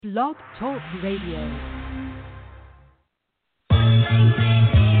Blog Talk Radio.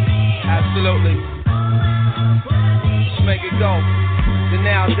 Absolutely. Let's make it go. The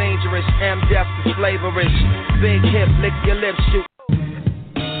now dangerous, M-Def the flavorish. Big hip, lick your lips, shoot.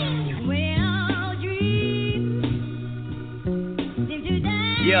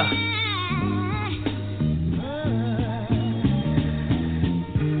 Yeah.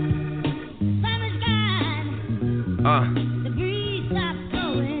 The breeze stops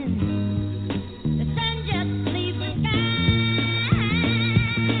blowing. The sun just leaves the sky.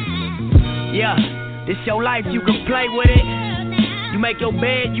 Yeah, this your life, you can play with it. You make your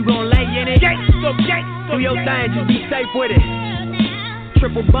bed, you gon' lay in it. Do your thing, just be safe with it.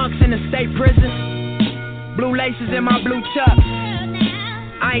 Triple bunks in the state prison. Blue laces in my blue chucks.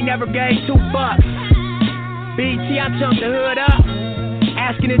 I ain't never gave $2. BT, I chunked the hood up.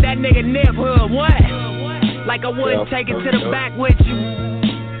 Asking if that nigga nip hood, what? Like I wouldn't take it to the back with you.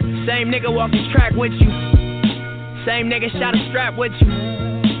 Same nigga walk the track with you. Same nigga shot a strap with you.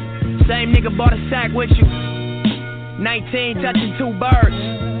 Same nigga bought a sack with you. 19 touching 2 birds.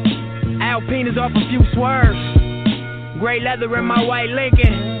 Alpinas off a few swerves. Gray leather in my white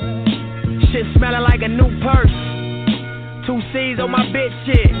Lincoln. Shit smelling like a new purse. 2 C's on my bitch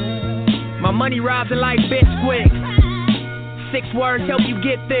shit. My money rising like Bisquick. 6 words help you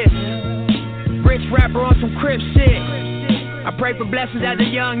get this. Rich rapper on some crib shit. I pray for blessings as a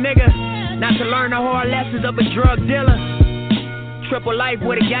young nigga, not to learn the hard lessons of a drug dealer. Triple life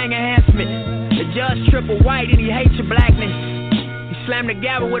with a gang enhancement. The judge triple white and he hates your blackness. He slammed the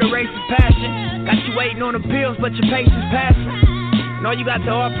gavel with a racist passion. Got you waiting on the pills but your patience passing. And all you got to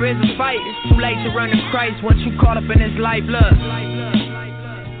offer is a fight. It's too late to run to Christ once you caught up in his life. Look.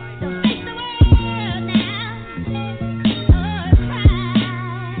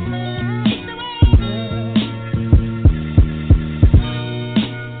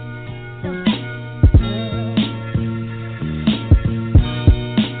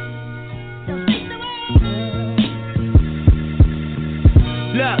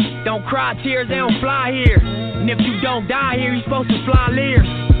 Don't cry tears, they don't fly here. And if you don't die here, you're supposed to fly leers.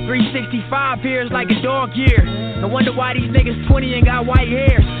 365 here is like a dog year. No wonder why these niggas 20 and got white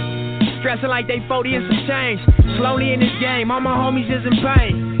hairs. Stressing like they 40 and some change. Slowly in this game, all my homies is in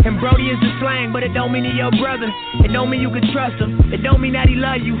pain. And Brody is the slang, but it don't mean he your brother. It don't mean you can trust him. It don't mean that he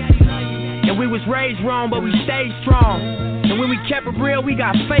love you. And we was raised wrong, but we stayed strong. And when we kept it real, we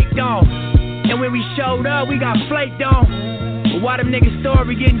got faked on. And when we showed up, we got flaked on. But why them niggas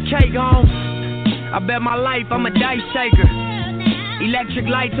story getting cake homes? I bet my life I'm a dice shaker. Electric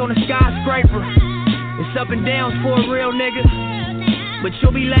lights on a skyscraper. It's up and downs for a real nigga. But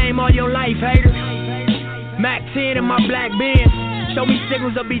you'll be lame all your life, hater. Mac 10 in my black Benz. Show me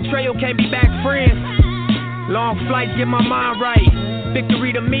signals of betrayal, can't be back friends. Long flights get my mind right.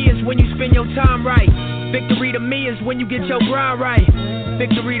 Victory to me is when you spend your time right. Victory to me is when you get your grind right.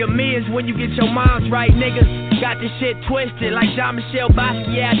 Victory to me is when you get your minds right. Niggas got this shit twisted like Jean-Michel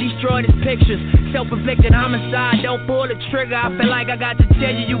Basquiat destroyed his pictures. Self-inflicted homicide, don't pull the trigger. I feel like I got to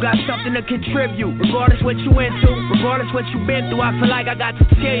tell you, you got something to contribute. Regardless what you into, regardless what you been through, I feel like I got to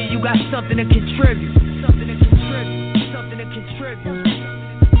tell you, you got something to contribute. Something to contribute, something to contribute.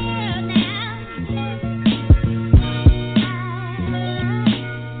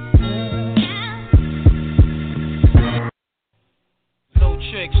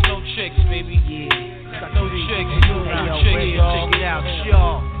 No chicks, baby. Yeah. No chicks. Hey, yo, check it out,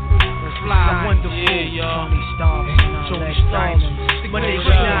 y'all. Fly, wonderful. Yeah, y'all. Tony Stark. Monday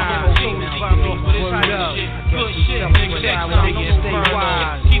night. Good shit. Stay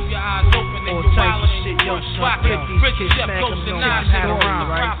wise. Keep your eyes open and your wallet shit. Yo, rocket. Rich Chef goes to 9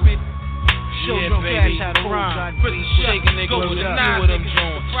 profit. Yeah, baby. Rich Chef goes to 9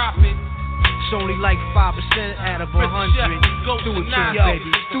 profit. It's only like 5% out of 100. Do it, yo.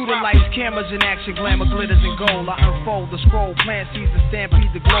 Through the lights, cameras in action, glamour glitters and gold. I unfold the scroll, plant seeds and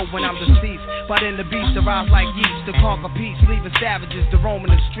stampede the globe when I'm deceased. But in the beast, arise like yeast to conquer peace, leaving savages to roam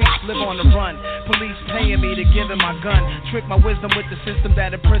in the streets, live on the run. Police paying me to give him my gun, trick my wisdom with the system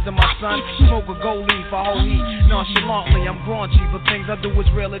that imprisoned my son. Smoke a gold leaf, a whole heat. Nonchalantly, I'm raunchy, but things I do is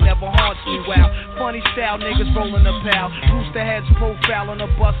real, it never haunts me. Wow, funny style, niggas rolling a pal. Rooster heads profile on a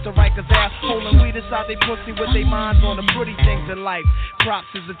bus to Rikers out. rolling weed inside they pussy with their minds on the pretty things in life. Props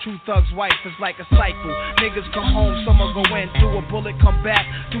is a true thug's wife, it's like a cycle. Niggas come home, summer go in, do a bullet, come back,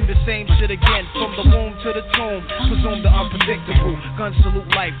 do the same shit again. From the womb to the tomb, presume the unpredictable. Gun salute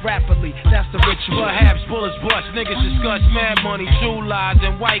life rapidly, that's the ritual. Perhaps bullets bust, niggas discuss mad money, true lies,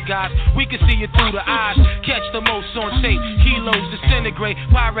 and white guys. We can see it through the eyes, catch the most on tape. Kilos disintegrate,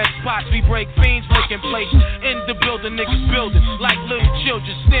 pirate spots, we break fiends, licking plates. In the building, niggas building, like little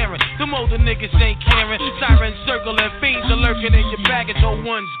children staring. Them older niggas ain't caring, sirens circling, fiends are lurking in your baggage. Oh,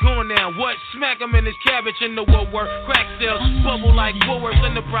 one's gone now, what? Smack him in his cabbage in the woodwork. Crack sales, bubble like Woolworths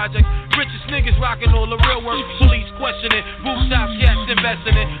in the project. Richest niggas rocking all the real work. Police questioning, rooftop cats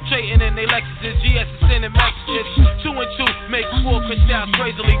investing in, trading in they Lexuses, GS is sending messages. 2 and 2 make 4, crystals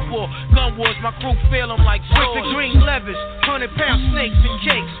crazily poor. Gun wars, my crew feel them like swords. With the green levers, 100-pound snakes and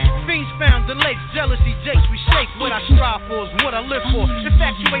cakes. Fiends found the lakes, jealousy jakes. We shake what I strive for is what I live for.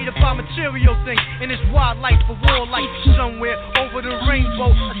 Infatuated by material things in this wild life for war life. Somewhere over the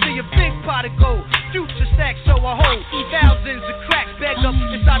rainbow, I see a big pot of gold. Future stacks so I hold thousands of cracks bagged up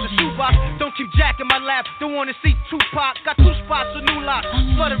inside the shoebox. Don't keep jacking my lap, don't wanna see Tupac. Got 2 spots of new locks,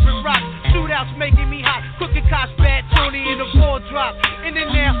 flooded with rocks. Shootouts making me hot, cooking cops bad, Tony in the ball drop. In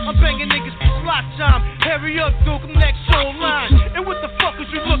and now, I'm banging niggas for slot time. Hurry up, Duke, I'm next show line. And what the fuck is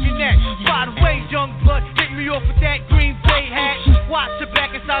you looking at? By the way, young blood, hit me off with that Green Bay hat. Watch it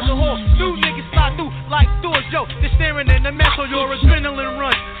back inside the hall. New niggas slide through like doors, yo. They're staring in the mess, so your adrenaline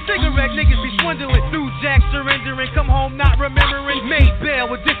runs. Cigarette niggas be swindling. New Jack surrendering, come home not remembering. Made bail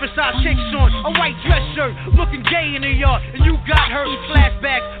with different size kicks on. A white dress shirt, looking gay in the yard. And you got hurt,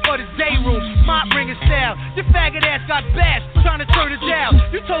 flashbacks for the day room. Mop bringing style. Your faggot ass got bashed, trying to turn it down.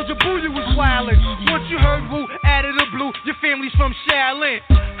 You told your boo you was wildin'. Once you heard woo, added a blue. Your family's from Shaolin.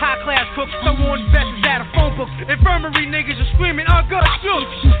 High class cooks, throw on vests out of phone books. Infirmary niggas are screaming, gut shook.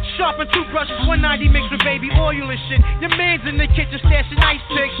 Sharpen toothbrushes, 190 mixed with baby oil and shit. Your man's in the kitchen stashing ice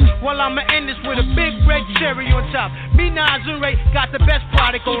picks. While I'ma end this with a big red cherry on top. Me, Nas, and Ray got the best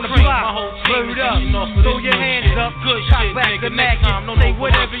product on the block. Word up, throw your hands up, good cock shit, back nigga. the Next time, no say more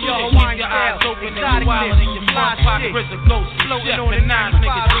whatever shit. your Keep Hawaiian your eyes style. open and Exotic you wild in your fly front pocket. shit. Rich a ghost, Floating Chef on and the 9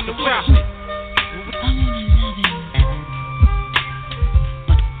 niggas in the profit.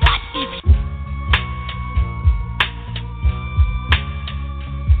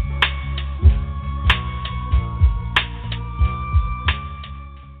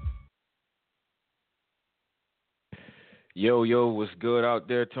 Yo, what's good out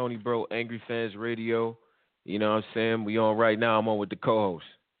there? Tony Bro, Angry Fans Radio. You know what I'm saying? We on right now. I'm on with the co-host.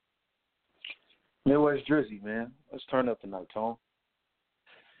 Midwest Drizzy, man. Let's turn up tonight, Tone.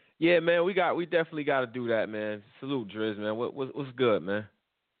 Yeah, man, we definitely got to do that, man. Salute, Driz, man. What's good, man?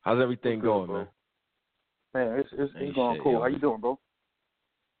 How's everything going, bro? man? Man, it's going cool. How you doing, bro?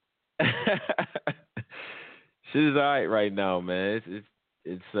 Shit is all right now, man.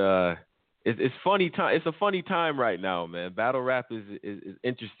 It's funny time. It's a funny time right now, man. Battle rap is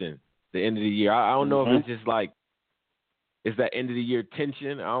interesting. The end of the year. I don't know if it's just like it's that end of the year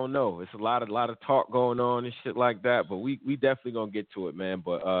tension. I don't know. It's a lot of talk going on and shit like that. But we definitely gonna get to it, man.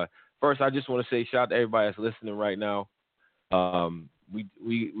 But first, I just want to say shout out to everybody that's listening right now. We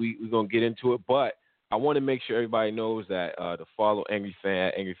gonna get into it, but I want to make sure everybody knows that to follow Angry Fan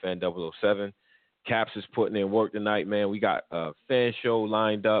at AngryFan007. Caps is putting in work tonight, man. We got a fan show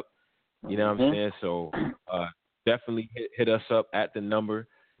lined up. You know what I'm saying? So definitely hit us up at the number,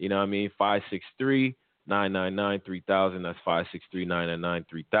 you know what I mean, 563-999-3000. That's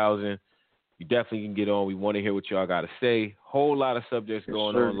 563-999-3000. You definitely can get on. We want to hear what y'all got to say. Whole lot of subjects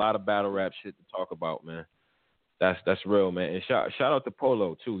going on, a lot of battle rap shit to talk about, man. That's real, man. And shout out to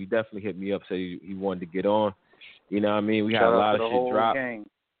Polo, too. He definitely hit me up, said he wanted to get on. You know what I mean? We had a lot of shit drop.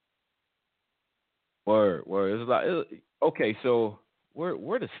 Word. It was a lot. Okay, so...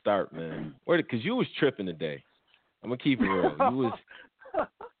 Where to start, man? Because you was tripping today. I'm gonna keep it real.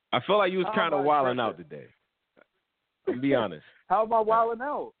 I feel like you was kind of wilding out today. I'm gonna be honest. How am I wilding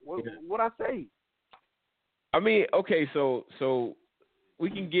out? What I say? I mean, okay, so we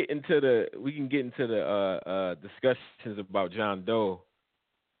can get into the discussions about John Doe.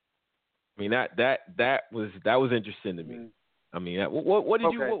 I mean that was interesting to me. I mean, what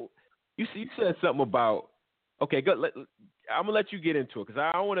did you said something about? Okay, good. I'm gonna let you get into it because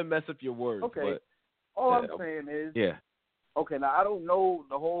I don't want to mess up your words. Okay. But, all I'm saying is, Okay, now I don't know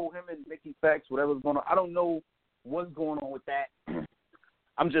the whole him and Nikki Fax, whatever's going on. I don't know what's going on with that.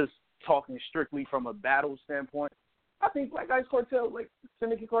 I'm just talking strictly from a battle standpoint. I think like Ice Cartel, like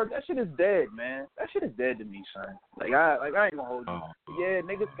Syndicate Cartel, that shit is dead, man. That shit is dead to me, son. I ain't gonna hold you. Yeah,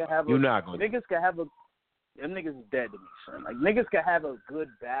 niggas can have them niggas is dead to me, son. Like niggas can have a good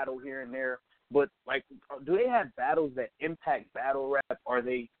battle here and there. But like, do they have battles that impact battle rap? Are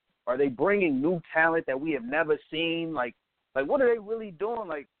they bringing new talent that we have never seen? Like what are they really doing?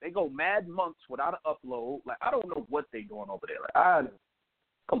 Like, they go mad months without an upload. Like, I don't know what they doing over there. Like,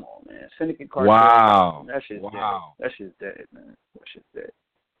 come on, man. Syndicate Cartel. Wow. That shit's dead. That shit's dead, man. That shit's dead.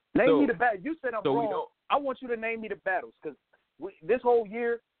 Name me the battle. You said I'm wrong. I want you to name me the battles, because this whole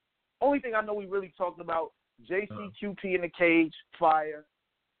year, only thing I know we really talked about, JCQP in the cage, fire.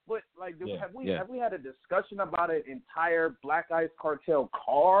 But like, have we had a discussion about an entire Black Ice Cartel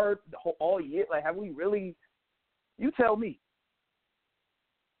card all year? Like, have we really? You tell me.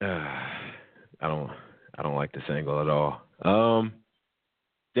 I don't like this angle at all.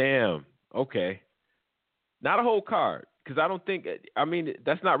 Damn. Okay. Not a whole card, because I don't think. I mean,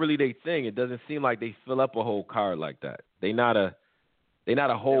 that's not really their thing. It doesn't seem like they fill up a whole card like that. They're not a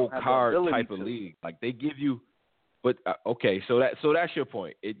whole card type of league. Like, they give you. But okay, so that's your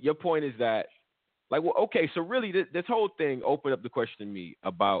point. Your point is that, like, well, okay, so really this whole thing opened up the question to me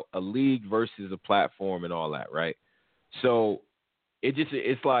about a league versus a platform and all that, right? So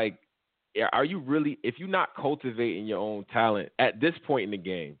it's like, are you really, if you're not cultivating your own talent at this point in the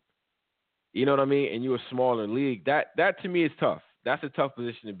game, you know what I mean, and you're a smaller league, that to me is tough. That's a tough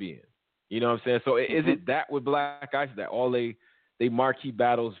position to be in. You know what I'm saying? So is it that with Black Ice that all they marquee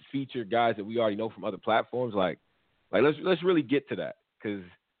battles feature guys that we already know from other platforms? Like let's really get to that, because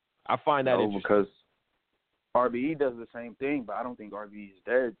I find that interesting. Because RBE does the same thing, but I don't think RBE is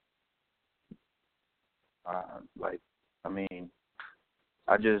dead.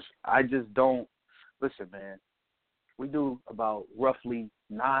 I just don't. Listen, man, we do about roughly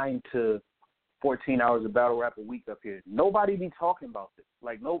 9 to 14 hours of battle rap a week up here. Nobody be talking about this.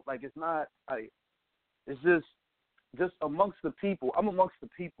 It's not. It's just amongst the people. I'm amongst the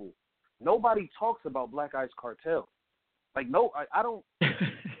people. Nobody talks about Black Ice Cartel. Like, no, I don't.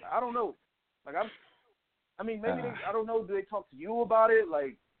 I don't know. Like, maybe they, I don't know. Do they talk to you about it?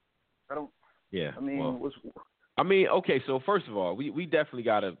 Like, I don't. Yeah. Okay. So first of all, we definitely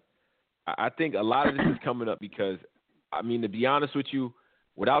gotta. I think a lot of this is coming up because, to be honest with you,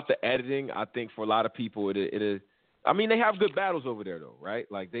 without the editing, I think for a lot of people it is. They have good battles over there though, right?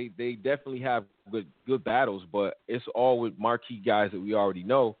 Like, they definitely have good battles, but it's all with marquee guys that we already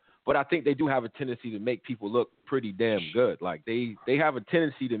know. But I think they do have a tendency to make people look pretty damn good. Like, they have a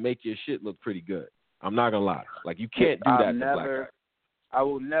tendency to make your shit look pretty good. I'm not gonna lie. Like, you can't do that to Black Ice. I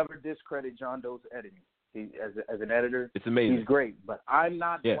will never discredit John Doe's editing. He, as an editor, it's amazing. He's great. But I'm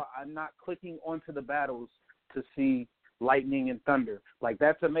not clicking onto the battles to see lightning and thunder. Like,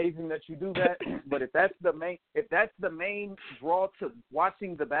 that's amazing that you do that. But if that's the main draw to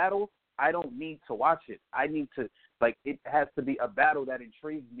watching the battle, I don't need to watch it. I need to, it has to be a battle that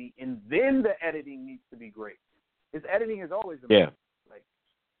intrigues me, and then the editing needs to be great. His editing is always amazing. Yeah.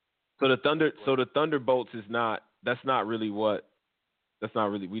 So the Thunderbolts is not. That's not really.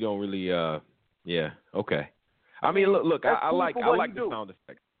 We don't really. Yeah. Okay. Look. I like the sound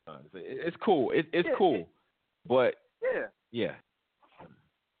effects. It's cool. It's cool. But yeah.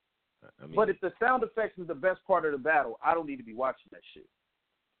 But if the sound effects is the best part of the battle, I don't need to be watching that shit.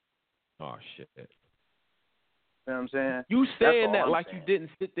 Oh shit. You know what I'm saying? You saying that like you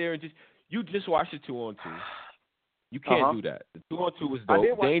didn't sit there and just watched the 2-on-2. You can't do that. The 2-on-2 was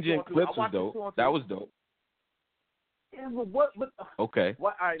dope. Danger and Clips was dope. That was dope. Yeah, but what? Okay.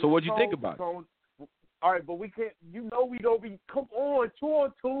 So what'd you think about it? All right, but we can't. We don't be. Come on,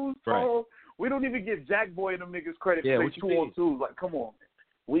 2-on-2s. Right. We don't even give Jack Boy and them niggas credit for what 2-on-2s. Like, come on,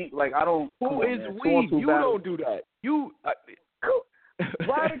 man. I don't. Who is we? You don't do that. You.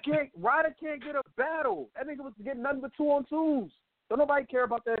 Ryder can't get a battle. That nigga was getting nothing but 2-on-2s. Don't nobody care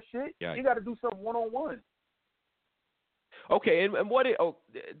about that shit. Yeah. You got to do something 1-on-1. Okay, and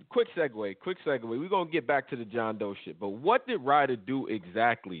quick segue. We're gonna get back to the John Doe shit. But what did Ryder do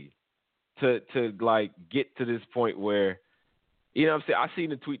exactly to like get to this point where, you know what I'm saying? I seen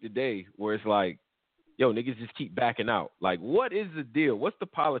the tweet today where it's like, yo, niggas just keep backing out. Like, what is the deal? What's the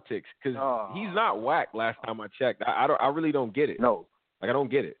politics? Because he's not whack. Last time I checked, I really don't get it. No, like, I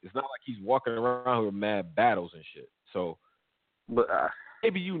don't get it. It's not like he's walking around with mad battles and shit. So, but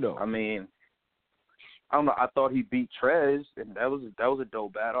maybe you know. I don't know. I thought he beat Trez, and that was a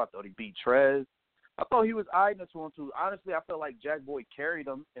dope battle. I thought he beat Trez. I thought he was eyeing the 2-on-2s. Honestly, I felt like Jack Boy carried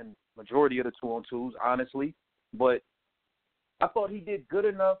him in majority of the 2-on-2s, honestly. But I thought he did good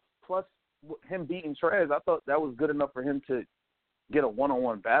enough, plus him beating Trez, I thought that was good enough for him to get a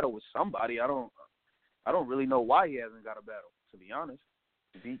 1-on-1 battle with somebody. I don't really know why he hasn't got a battle, to be honest.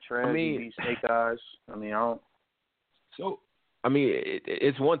 He beat Trez, he beat Snake Eyes. I don't. So,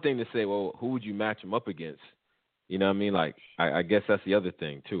 it's one thing to say, well, who would you match him up against? You know what I mean? Like, I guess that's the other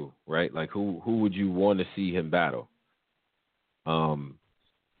thing too, right? Like, who would you want to see him battle? I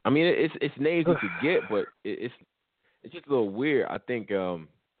mean, it's names you could get, but it's just a little weird. I think,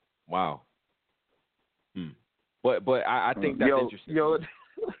 wow. But I think that's interesting. Yo, and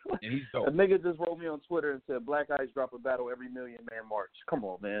he's dope. A nigga just wrote me on Twitter and said Black Ice drop a battle every Million Man March. Come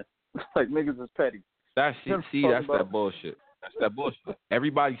on, man. Like, niggas is petty. That's that bullshit. That's that bullshit.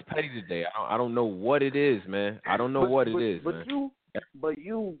 Everybody's petty today. I don't know what it is, man. I don't know what it is, man. But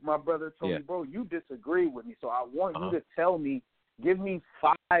you, my brother, told me, bro, you disagree with me. So I want you to tell me, give me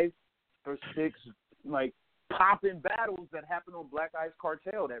 5 or 6, like, popping battles that happened on Black Ice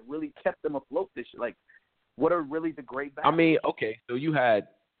Cartel that really kept them afloat this year. Like, what are really the great battles? I mean, okay, so you had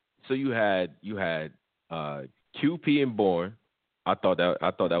QP and Born. I thought that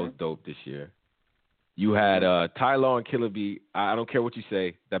was dope this year. You had Tyler and Killer B. I don't care what you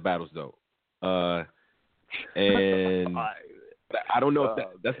say, that battle's dope. And I don't know if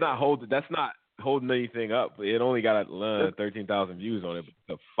that's not holding anything up. It only got 13,000 views on it.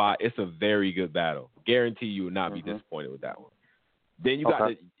 But it's a very good battle. Guarantee you will not be disappointed with that one. Then you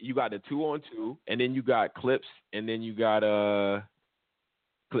got the 2-on-2, and then you got Clips, and then you got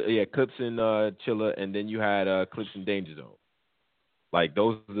Clips and Chilla, and then you had Clips and Danger Zone. Like,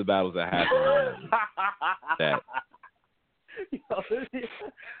 those are the battles that happened. Yo,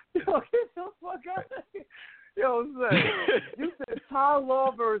 get the fuck out of here. Yo, you said Ty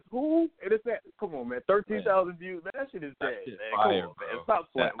Law versus who? And it's come on, man, 13,000 views, man. That shit is dead, man. Fire, come on, man. Stop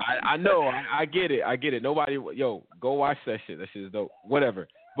playing. I know. I get it. Nobody, go watch that shit. That shit is dope. Whatever.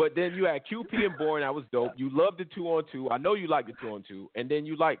 But then you had QP and Born. That was dope. You loved the 2-on-2. I know you like the 2-on-2. And then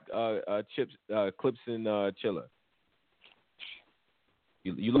you like Clips and Chilla.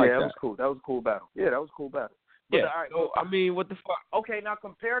 You like that? Yeah, that was cool. That was a cool battle. Yeah, that was a cool battle. But, yeah. All right, so, I mean, what the fuck? Okay, now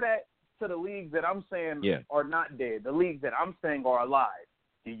compare that to the leagues that I'm saying are not dead. The leagues that I'm saying are alive.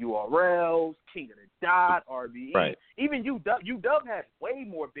 The URLs, King of the Dot, RBE. Right. Even UW had way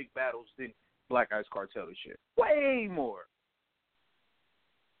more big battles than Black Ice Cartel and shit. Way more.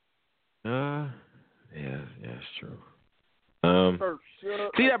 Yeah, it's true.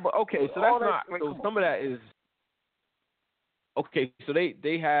 See that? Okay, so that's not. So some of that is. Okay, so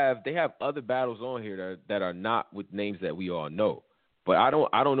they have other battles on here that are not with names that we all know. But I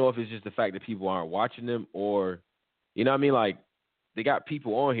don't know if it's just the fact that people aren't watching them, or, you know what I mean? Like, they got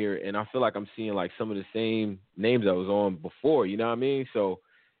people on here, and I feel like I'm seeing, like, some of the same names that was on before, you know what I mean? So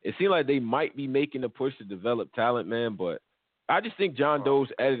it seems like they might be making a push to develop talent, man, but I just think John Doe's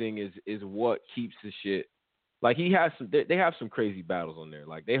editing is what keeps the shit. Like, they have some crazy battles on there.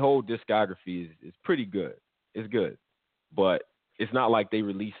 Like, their whole discography is pretty good. It's good. But it's not like they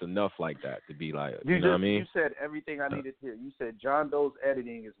release enough like that to be like, you know what I mean? You said everything I needed to hear. You said John Doe's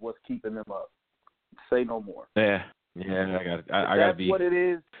editing is what's keeping them up. Say no more. Yeah, I got to be. That's what it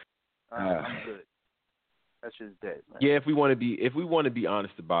is. I'm good. That's just dead, man. Yeah, if we want to be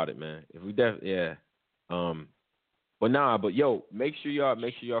honest about it, man. But yo, make sure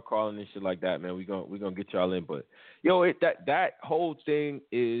y'all calling and shit like that, man. We gonna get y'all in, but yo, that whole thing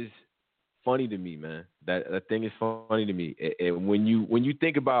is funny to me, man. That thing is funny to me. And when you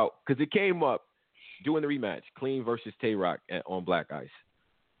think about, because it came up doing the rematch, Clean versus Tay Rock on Black Ice.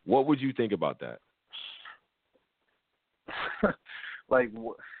 What would you think about that? Like,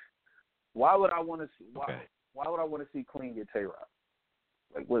 why would I want to see? Why would I want to see Clean get Tay Rock?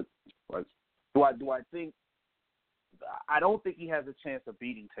 Like, what? Like, do I think? I don't think he has a chance of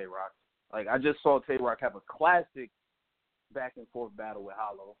beating Tay Rock. Like, I just saw Tay Rock have a classic back and forth battle with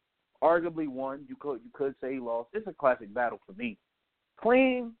Hollow. Arguably won. You could say he lost. It's a classic battle for me.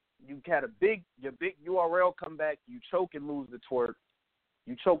 Clean, you had your big URL comeback. You choke and lose the twerk.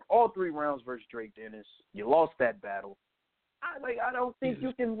 You choked all 3 rounds versus Drake Dennis. You lost that battle. I don't think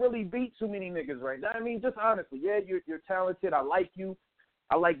you can really beat too many niggas right now. I mean, just honestly, yeah, you're talented. I like you.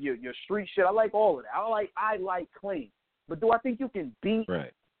 I like your street shit. I like all of that. I like Clean. But do I think you can beat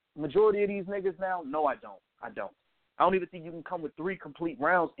majority of these niggas now? No, I don't. I don't even think you can come with 3 complete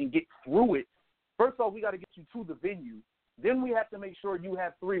rounds and get through it. First off, we got to get you to the venue. Then we have to make sure you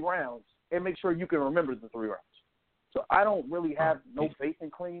have 3 rounds and make sure you can remember the 3 rounds. So I don't really have no faith in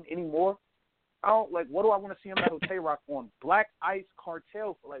Clean anymore. What do I want to see him battle Tay Rock on Black Ice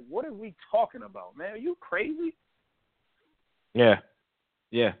Cartel? Like, what are we talking about, man? Are you crazy? Yeah.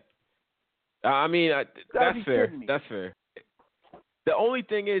 I mean, that's fair. That's fair. The only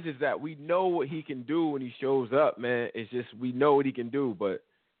thing is that we know what he can do when he shows up, man. It's just we know what he can do, but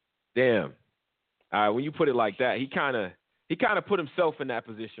damn, when you put it like that, he kind of put himself in that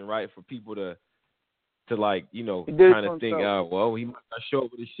position, right, for people to like, you know, kind of think, well, he might not show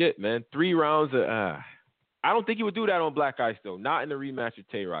up with his shit, man. 3 rounds of I don't think he would do that on Black Ice though. Not in the rematch with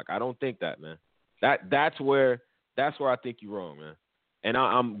Tay-Rock. I don't think that, man. That's where I think you're wrong, man. And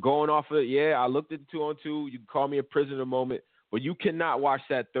I'm going off of it. Yeah, I looked at the 2-on-2. You can call me a prisoner moment, but you cannot watch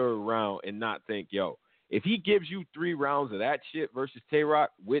that third round and not think, yo, if he gives you 3 rounds of that shit versus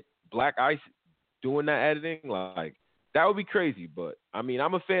Tay-Rock with Black Ice doing that editing, like, that would be crazy. But, I mean,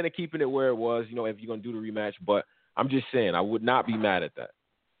 I'm a fan of keeping it where it was, you know, if you're going to do the rematch. But I'm just saying, I would not be mad at that.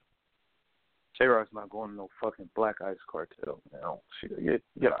 Tay-Rock's not going to no fucking Black Ice cartel, man. Oh, shit.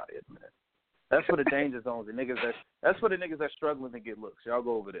 Get out of here, man. That's for the danger zones. That's for the niggas that's struggling to get looks. Y'all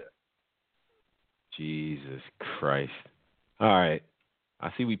go over there. Jesus Christ. All right.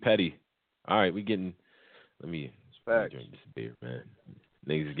 I see we petty. All right, we getting. Let me drink this beer, man.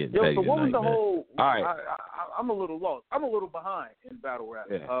 Niggas getting petty so what tonight, was the man. whole? All right. I'm a little lost. I'm a little behind in battle rap.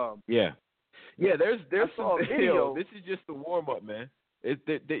 Yeah. There's some video. This is just the warm up, man. Let's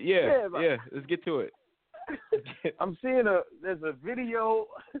get to it. I'm seeing there's a video.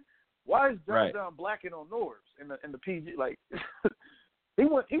 Why is John blacking on Norbs in the PG? Like he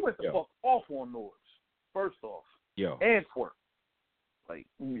went the fuck off on Norbs. First off, and Twerk. Like,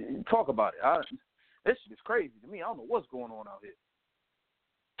 talk about it. This shit is crazy to me. I don't know what's going on out here.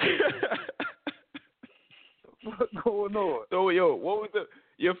 What's going on? So, what was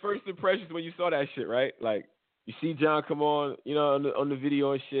your first impressions when you saw that shit, right? Like, you see John come on, you know, on the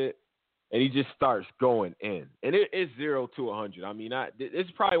video and shit, and he just starts going in. And it's 0 to 100. I mean,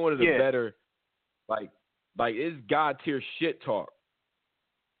 it's probably one of the better, like it's God tier shit talk.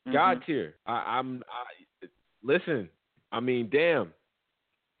 God tier. Listen, I mean, damn.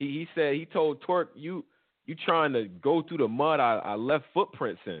 He said, he told Twerk, you trying to go through the mud I left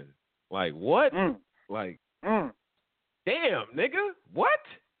footprints in. Like, what? Like, damn, nigga, what?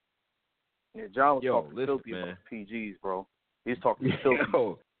 Yeah, John was talking listen, filthy man. about PGs, bro. He's talking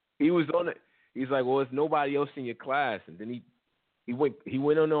filthy. He was on it. He's like, well, it's nobody else in your class. And then he went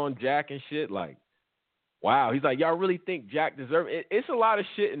on Jack and shit. Like, wow. He's like, y'all really think Jack deserves it? It's a lot of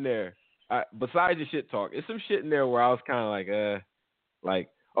shit in there. Besides the shit talk, it's some shit in there where I was kind of like,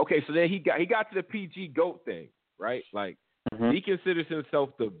 okay. So then he got to the PG GOAT thing, right? Like, he considers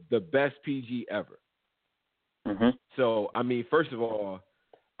himself the best PG ever. So, I mean, first of all,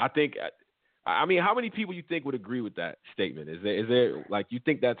 I think. I mean, how many people you think would agree with that statement? Is there like, you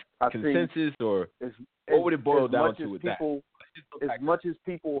think that's consensus, or what would it boil down to with that? As much as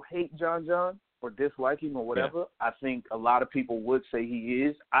people hate John or dislike him or whatever, I think a lot of people would say he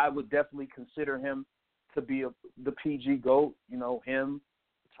is. I would definitely consider him to be the PG GOAT. You know, him,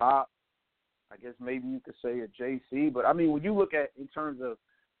 top. I guess maybe you could say a JC. But, I mean, when you look at in terms of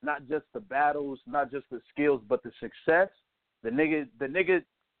not just the battles, not just the skills, but the success, the nigga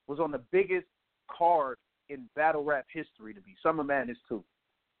was on the biggest card in battle rap history to be Summer Madness 2.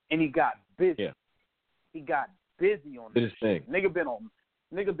 And he got busy. Yeah. He got busy on this thing. Nigga been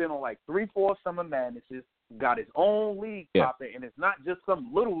on like 3-4 Summer Madnesses, got his own league popping, and it's not just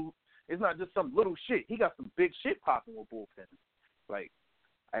some little shit. He got some big shit popping with Bullpen. Like,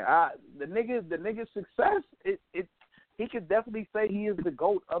 the nigga's success, he could definitely say he is the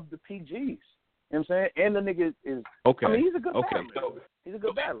GOAT of the PGs. You know what I'm saying? And the nigga is I mean, he's a good battler. So, he's a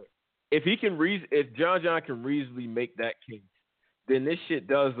good battler. If John can reasonably make that case, then this shit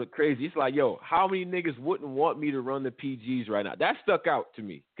does look crazy. It's like, yo, how many niggas wouldn't want me to run the PGs right now? That stuck out to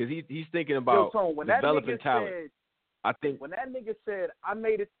me because he's thinking about developing talent. I think when that nigga said, I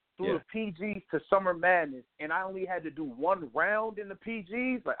made it through the PGs to Summer Madness and I only had to do 1 round in the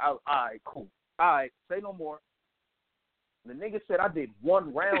PGs, like, all right, cool. All right, say no more. The nigga said I did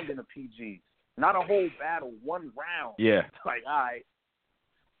 1 round in the PGs. Not a whole battle, 1 round. Yeah. Like, all right.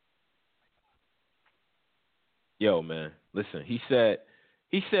 Yo, man, listen, he said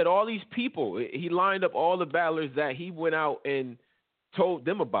all these people, he lined up all the battlers that he went out and told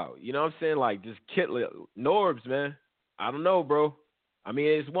them about. You know what I'm saying? Like, just Norbs, man. I don't know, bro. I mean,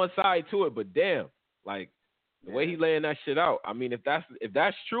 it's one side to it, but damn, like, the way he laying that shit out. I mean, if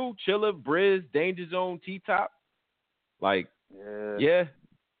that's true, Chilla, Briz, Danger Zone, T-Top, like, yeah.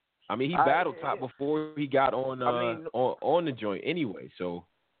 I mean, he battled top before he got on the joint anyway. So,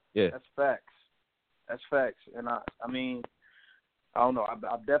 yeah. That's facts. And I mean, I don't know.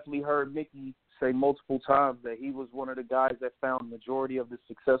 I've definitely heard Mickey say multiple times that he was one of the guys that found the majority of the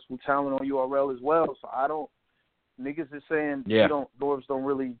successful talent on URL as well. So niggas is saying Norbs don't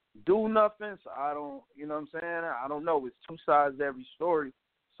really do nothing. So I don't, you know what I'm saying? I don't know. It's 2 sides to every story.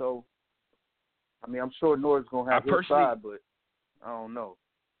 So, I mean, I'm sure Norbs gonna have his side, but I don't know.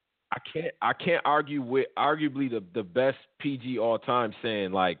 I can't argue with arguably the best PG all time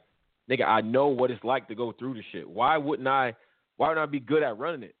saying, like, nigga, I know what it's like to go through the shit. Why wouldn't I Why would I be good at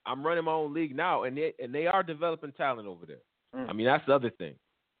running it? I'm running my own league now, and they are developing talent over there. I mean, that's the other thing.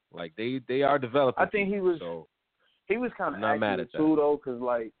 Like they are developing. I think he was kind of accurate too, though, because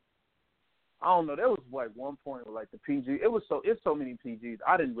like I don't know, there was like one point where like the PG, it's so many PGs.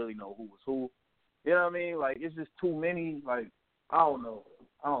 I didn't really know who was who. You know what I mean? Like it's just too many. Like I don't know.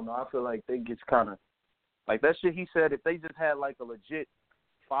 I feel like they get kind of like that shit he said. If they just had like a legit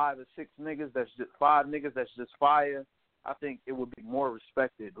 5 or 6 niggas that's just fire, I think it would be more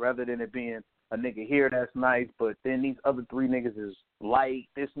respected rather than it being a nigga here that's nice, but then these other 3 niggas is light.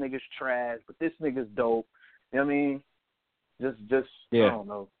 This nigga's trash, but this nigga's dope. You know what I mean? Just yeah. I don't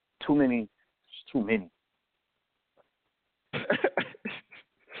know. Too many. It's too many.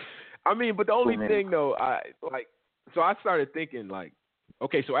 I mean, but the only thing though, I started thinking like,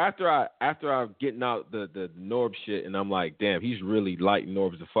 okay, so after I'm getting out the Norb shit, and I'm like, damn, he's really lighting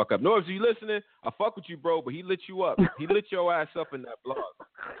Norbs the fuck up. Norbs, are you listening? I fuck with you, bro, but he lit you up. He lit your ass up in that blog.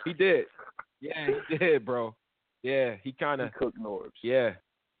 He did. Yeah, he did, bro. Yeah, he kind of cooked Norbs. Yeah,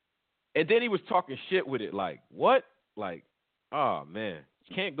 and then he was talking shit with it, like what? Like, oh man,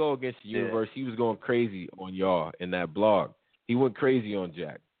 can't go against the universe. He was going crazy on y'all in that blog. He went crazy on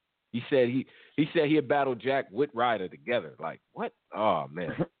Jack. He said he had battled Jack with Ryder together. Like what? Oh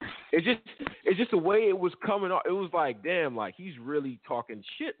man, it's just the way it was coming off. It was like damn, like he's really talking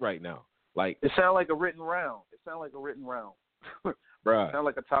shit right now. Like it sounded like a written round. Bruh. It sounded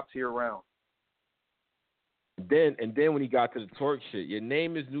like a top tier round. And then when he got to the Torque shit, your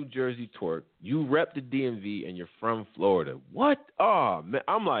name is New Jersey Torque. You rep the DMV and you're from Florida. What? Oh man,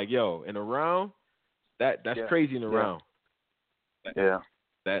 I'm like, yo, in a round, that's crazy in a round. Yeah.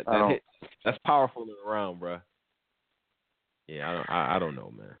 That's powerful in a round, bro. Yeah, I don't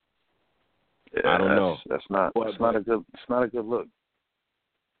know, man. Yeah, I don't know. It's not a good look.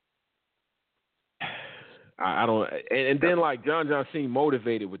 I don't. And then like John seemed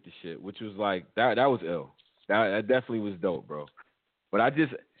motivated with the shit, which was like that was ill. That definitely was dope, bro. But I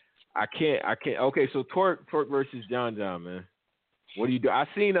can't. Okay, so Torque versus John, man. What do you do? I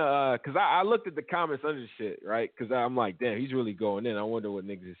seen because I looked at the comments under the shit, right? Because I'm like, damn, he's really going in. I wonder what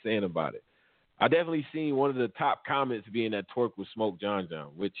niggas is saying about it. I definitely seen one of the top comments being that Torque would smoke John,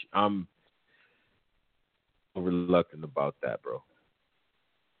 which I'm reluctant about that, bro.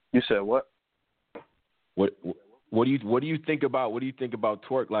 You said what? What do you think about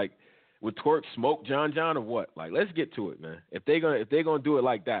Torque? Like, would Torque smoke John or what? Like, let's get to it, man. If they're gonna do it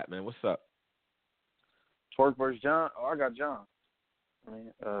like that, man, what's up? Torque versus John. Oh, I got John. I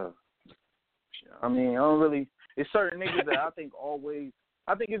don't really. It's certain niggas that I think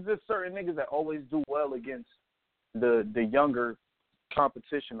it's just certain niggas that always do well against the younger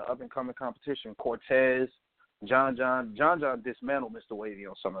competition, the up and coming competition. Cortez, John dismantled Mr. Wavy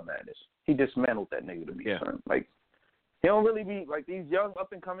on Summer Madness. He dismantled that nigga to be certain. Like he don't really be like these young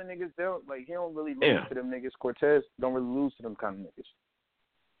up and coming niggas. He don't really lose to them niggas. Cortez don't really lose to them kind of niggas.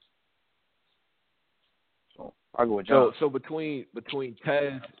 So I go with John. So between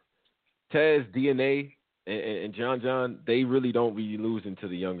Tez, DNA, and John, they really don't be losing to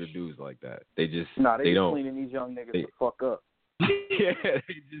the younger dudes like that. They just they don't. Cleaning these young niggas the fuck up.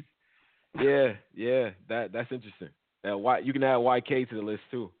 That's interesting. You can add YK to the list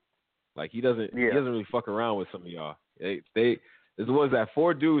too. Like he doesn't really fuck around with some of y'all. There's was that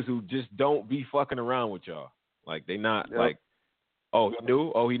 4 dudes who just don't be fucking around with y'all. Like they not like, oh he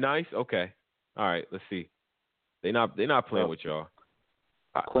new, oh he nice, okay, all right, let's see. They not playing with y'all.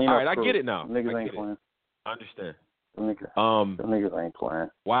 All right, I get it now. Niggas ain't playing. I understand. The niggas ain't playing.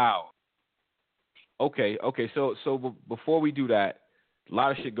 Wow. Okay. So before we do that, a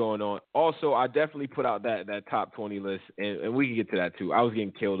lot of shit going on. Also, I definitely put out that top 20 list, and we can get to that too. I was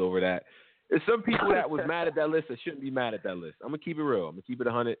getting killed over that. There's some people that was mad at that list that shouldn't be mad at that list. I'm gonna keep it real. I'm gonna keep it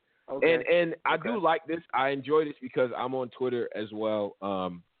 100. Okay. And I do like this. I enjoy this because I'm on Twitter as well.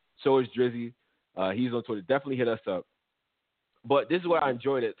 So is Drizzy. He's on Twitter. Definitely hit us up. But this is what I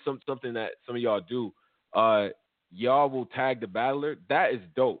enjoyed. It something that some of y'all do. Y'all will tag the battler. That is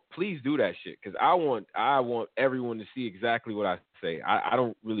dope. Please do that shit because I want everyone to see exactly what I say. I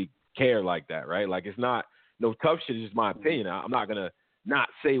don't really care like that, right? Like it's not no tough shit. It's just my opinion. I'm not gonna not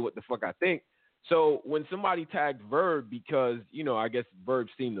say what the fuck I think. So when somebody tagged Verb because I guess Verb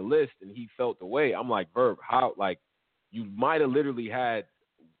seen the list and he felt the way, I'm like, Verb, how like you might have literally had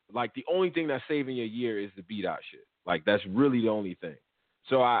like the only thing that's saving your year is the beat out shit. Like that's really the only thing.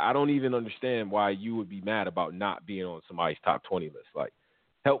 So I don't even understand why you would be mad about not being on somebody's top 20 list. Like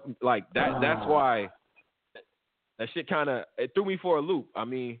help like that. That's why that shit kind of it threw me for a loop. I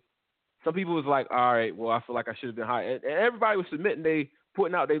mean, some people was like, all right, well, I feel like I should have been high. And everybody was submitting, they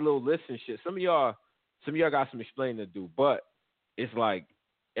putting out their little lists and shit. Some of y'all got some explaining to do. But it's like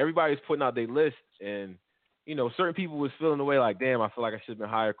everybody's putting out their list, and you know, certain people was feeling the way like, damn, I feel like I should have been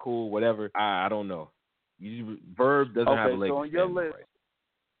higher, cool, whatever. I don't know. Verb doesn't have a leg. So on your list, right?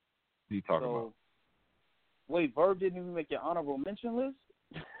 What are you talking about? Wait, Verb didn't even make your honorable mention list?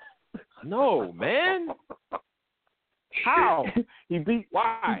 No, man. How? He beat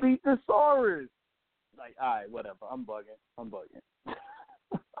Thesaurus. Like, all right, whatever. I'm bugging.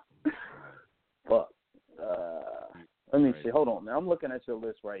 Fuck. Let me see. Hold on, man. I'm looking at your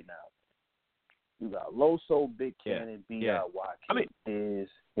list right now. You got Loso, Big Cannon, B.I.Y. Diz,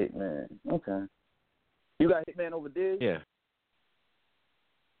 Hitman. Okay. You got Hitman over Diz? Yeah.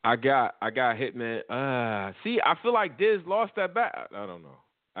 I got Hitman. See, I feel like Diz lost that battle. I don't know.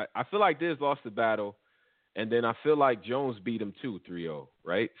 I feel like Diz lost the battle, and then I feel like Jones beat him too, 3-0,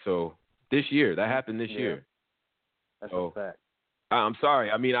 right? So this year, that happened this year. That's a fact. I'm sorry.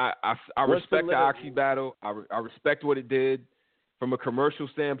 I mean, I respect the Oxy battle. I respect what it did. From a commercial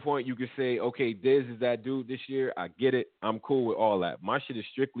standpoint, you could say, okay, Diz is that dude this year. I get it. I'm cool with all that. My shit is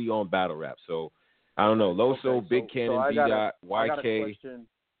strictly on battle rap. So, I don't know. Loso, Big Cannon, B-Dot, YK.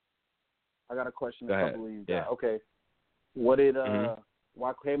 I got a question. Go ahead. Yeah. Okay. What did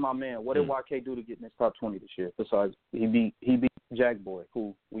YK, my man, what did YK do to get in this top 20 this year? Besides, he beat Jack Boy,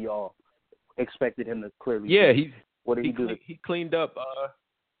 who we all expected him to clearly beat. What did he do? He cleaned up.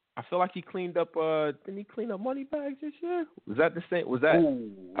 I feel like he cleaned up. Didn't he clean up Moneybags this year? Was that the same? Was that?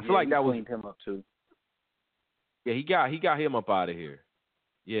 I feel like that was. Cleaned him up too. Yeah, he got him up out of here.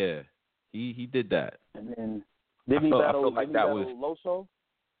 Yeah, he did that. And then did he battle Loso?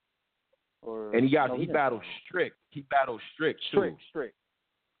 And he battled Strick. He battled Strick too. Strick.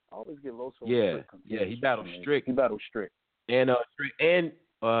 I always get Loso. Yeah, he battled Strick. He battled Strick. And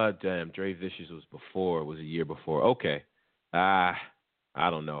Dre Vicious was a year before. Okay. I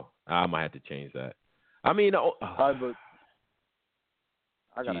don't know. I might have to change that. I mean, but I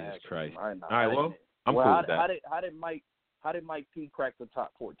gotta Jesus ask Christ. You. All right, well, I'm cool with that. How did Mike P crack the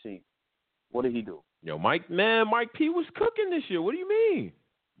top 14? What did he do? Yo, Mike P was cooking this year. What do you mean?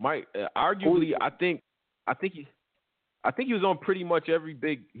 Mike, arguably, I think he was on pretty much every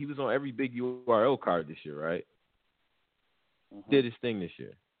big URL card this year, right? Did his thing this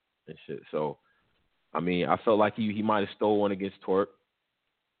year and shit. So, I mean, I felt like he might have stole one against Torque.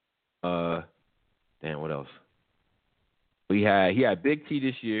 What else? He had Big T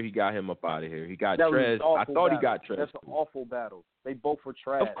this year. He got him up out of here. He got Trez. I thought he got Trez. That's an awful battle. They both were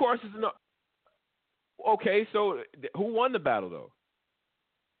trash. Of course, it's not. Okay, so who won the battle though?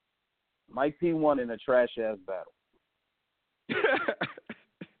 Mike P won in a trash ass battle.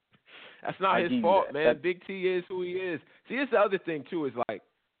 That's not his fault, man. Big T is who he is. See, it's the other thing too. Is like,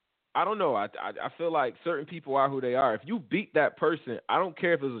 I don't know. I feel like certain people are who they are. If you beat that person, I don't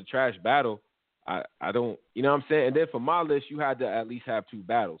care if it was a trash battle. I don't, you know what I'm saying? And then for my list, you had to at least have 2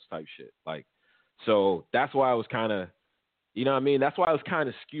 battles type shit. Like, so that's why I was kind of, you know what I mean? That's why I was kind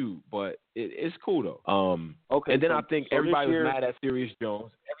of skewed, but it's cool though. Okay. And then I think everybody was mad at Serious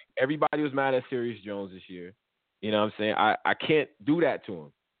Jones. Everybody was mad at Serious Jones this year. You know what I'm saying? I can't do that to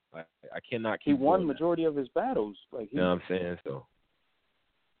him. Like, I cannot keep. He won majority of his battles. Like, you know what I'm saying? So.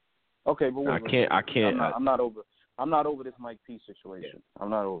 Okay, but I can't. I'm not over this Mike P situation. Yeah. I'm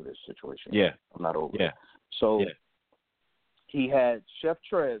not over this situation. Yeah. I'm not over it. So he had Chef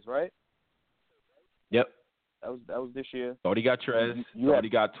Trez, right? Yep. That was this year. Thought he got Trez. Thought he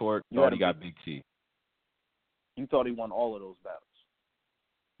got Torque. Thought he got Big T. You thought he won all of those battles?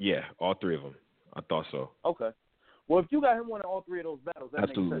 Yeah, all 3 of them. I thought so. Okay. Well, if you got him winning all 3 of those battles, that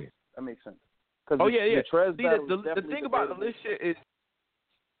Absolutely. makes sense. That makes sense. The Trez See, battle the thing about the list shit is,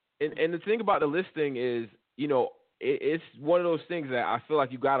 and the thing about the list thing is, you know, it's one of those things that I feel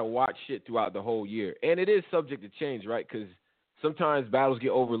like you got to watch shit throughout the whole year. And it is subject to change, right? Because sometimes battles get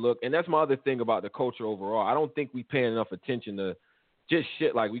overlooked. And that's my other thing about the culture overall. I don't think we pay enough attention to just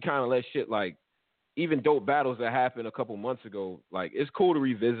shit. Like, we kind of let shit, like, even dope battles that happened a couple months ago, like, it's cool to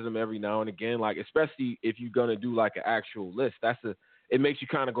revisit them every now and again. Like, especially if you're going to do, like, an actual list. It makes you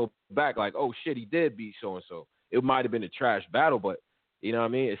kind of go back, like, oh, shit, he did beat so-and-so. It might have been a trash battle, but, you know what I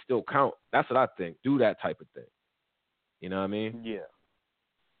mean? It still count. That's what I think. Do that type of thing. You know what I mean? Yeah,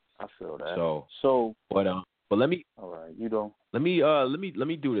 I feel that. So, but let me. All right, you don't. Let me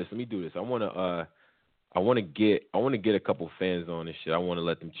do this. I want to get a couple fans on this shit. I want to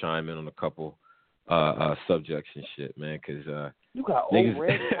let them chime in on a couple subjects and shit, man. Cause you got niggas, old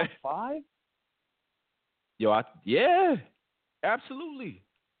red top 5. Yo, yeah, absolutely.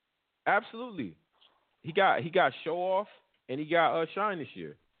 He got Show Off and he got Shine this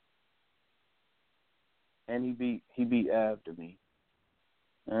year. And he beat After Me.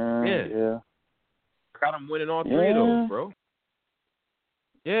 Yeah. Got him winning all 3 of those, bro.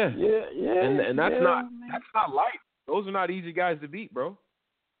 Yeah. And that's not light. Those are not easy guys to beat, bro.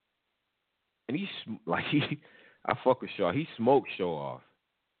 And I fuck with Shaw. He smoked Shaw off.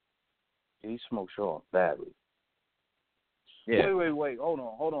 He smoked Shaw off badly. Yeah. Wait. Hold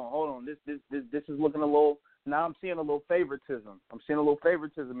on. This is looking a little. Now I'm seeing a little favoritism. In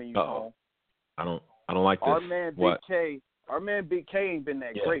you, Tone. I don't like this. Our man Big K ain't been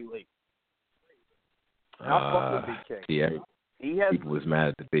that great lately. I fuck with Big K. Yeah. People was mad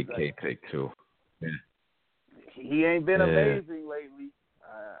at the Big K pick too. Yeah. He ain't been amazing lately.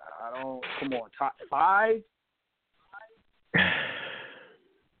 I don't. Come on, top 5.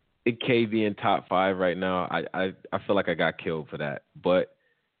 Big K being top 5 right now, I feel like I got killed for that. But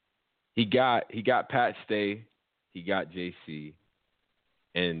he got Pat Stay, he got JC,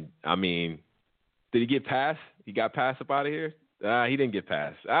 and I mean, did he get past? He got past up out of here? He didn't get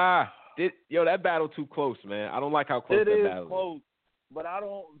past. That battle too close, man. I don't like how close that battle is. It is close, but I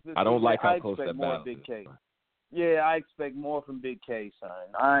don't like how close that battle is. Big K. Yeah, I expect more from Big K, son.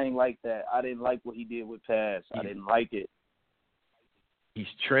 I ain't like that. I didn't like what he did with Pass. I didn't like it. He's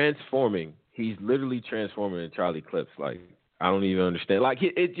transforming. He's literally transforming in Charlie Clips. Like, I don't even understand. Like,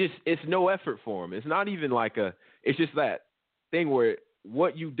 it's no effort for him. It's not even like it's just that thing where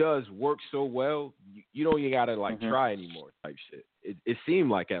what you does works so well, you don't even gotta try anymore type shit. It seemed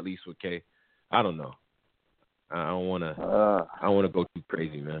like, at least with K. I don't know. I don't wanna go too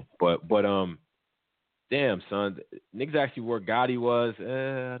crazy, man. But damn, son, niggas actually where Gotti was.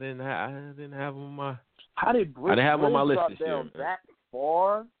 I didn't have him on my. How did I didn't have him on my list drop this year, down that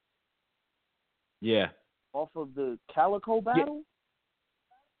far? Yeah. Off of the Calico battle. Yeah.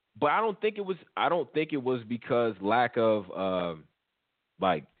 But I don't think it was because lack of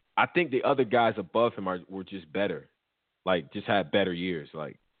I think the other guys above him were just better, just had better years,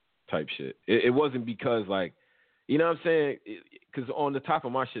 type shit. It wasn't because you know what I'm saying? Because on the top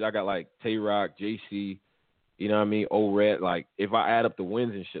of my shit, I got Tay-Rock, JC, you know what I mean? O-Red. If I add up the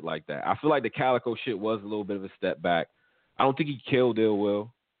wins and shit like that, I feel like the Calico shit was a little bit of a step back. I don't think he killed Ill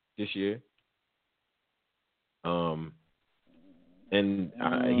Will this year. And he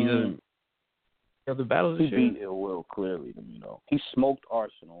doesn't have the battles this year. He beat Ill Will clearly, He smoked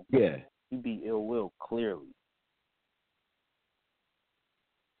Arsenal. Yeah. He beat Ill Will clearly.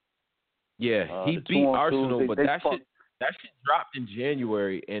 Yeah, he beat Arsenal, but that shit dropped in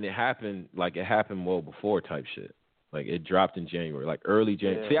January, and it happened well before type shit. It dropped in January, early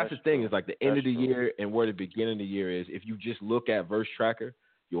January. Yeah, see, that's the thing, true. is the end of the year and where the beginning of the year is. If you just look at Verse Tracker,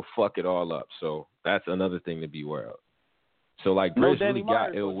 you'll fuck it all up. So that's another thing to be aware of. So Grizz really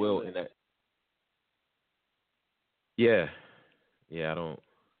got Ill Will in that. Yeah, I don't.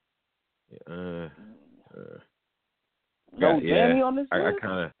 Danny on this list? I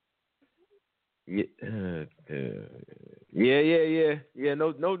kind of. Yeah.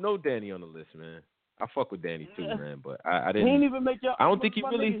 No Danny on the list, man. I fuck with Danny too, man. But I didn't. He didn't even make your. I don't think he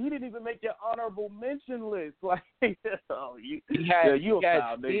really. He didn't even make your honorable mention list. He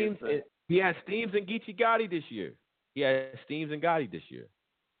had Steams and Geechee Gotti this year. He had Steams and Gotti this year.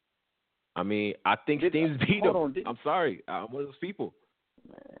 I mean, I think Steams beat him. I'm sorry, I'm one of those people.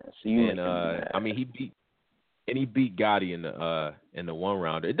 Man, I mean, he beat Gotti in the one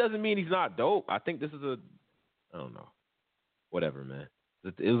rounder. It doesn't mean he's not dope. I think this is I don't know. Whatever, man.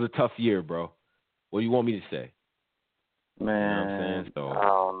 It was a tough year, bro. What do you want me to say? Man, you know what I'm saying? So, I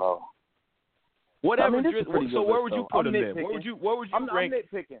don't know. Whatever. I mean, so where would you put him in? Where would you rank? I'm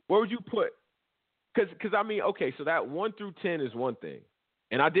nitpicking. Where would you put? Because I mean, okay, so that 1 through 10 is one thing,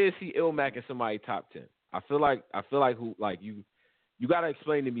 and I did see Ilmac in somebody top 10. I feel like you gotta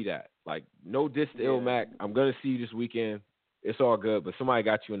explain to me that. No diss to Ilmac. I'm gonna see you this weekend. It's all good, but somebody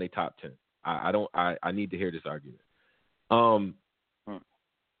got you in their top 10. I need to hear this argument. All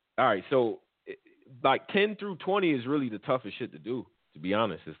right, so 10 through 20 is really the toughest shit to do. To be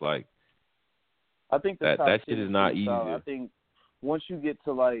honest, it's I think that shit is not easy. I think once you get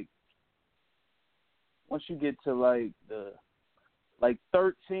to the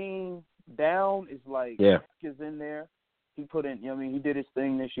 13 down is is in there. He put in, he did his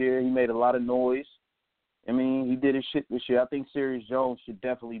thing this year. He made a lot of noise. I mean, he did his shit this year. I think Serious Jones should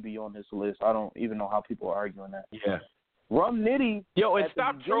definitely be on this list. I don't even know how people are arguing that. Yeah. Rum Nitty. Yo, and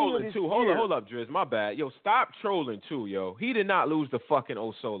stop trolling too. Hold up, Driz. My bad. Yo, stop trolling too, yo. He did not lose the fucking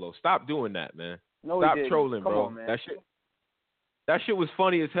O Solo. Stop doing that, man. No, stop he didn't. trolling, Come bro. on, man. That shit was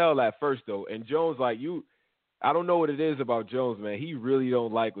funny as hell at first though. And Jones, I don't know what it is about Jones, man. He really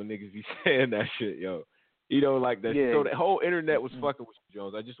don't like when niggas be saying that shit, yo. He don't like that. Yeah. So the whole internet was fucking with you,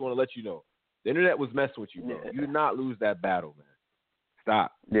 Jones. I just want to let you know. The internet was messing with you, bro. Yeah. You did not lose that battle, man.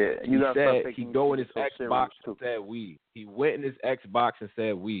 Stop. Yeah, you he gotta said start he taking go in his so Xbox serious, and said we. He went in his Xbox and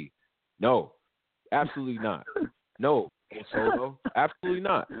said we. No, absolutely not. No, Solo, absolutely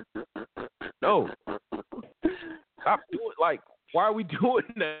not. No, stop doing why are we doing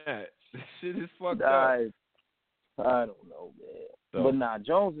that? This shit is fucked up. I don't know, man. So, but nah,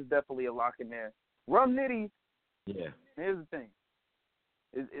 Jones is definitely a lock in there. Rum Nitty. Yeah. Here's the thing.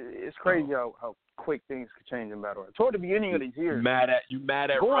 It's crazy how quick things could change in battle rap. Toward the beginning of the year, you mad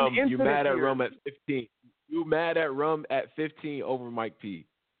at Rum. You mad at Rum at 15. You mad at Rum at 15 over Mike P.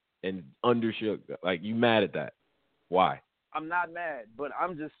 and undershook. Like, you mad at that? Why? I'm not mad, but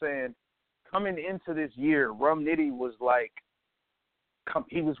I'm just saying, coming into this year, Rum Nitty was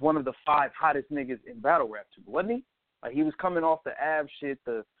he was one of the 5 hottest niggas in battle rap too, wasn't he? Like, he was coming off the Av shit.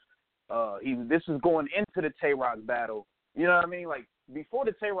 This was going into the Tay-Rock battle. You know what I mean? Like, before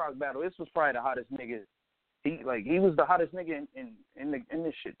the Tay-Rock battle, this was probably the hottest nigga. He was the hottest nigga in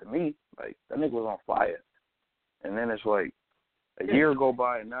this shit to me. Like, that nigga was on fire. And then it's like a year go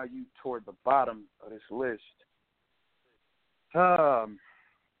by, and now you toward the bottom of this list. Let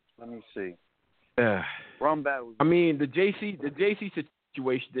me see. Rum battle. I mean, the JC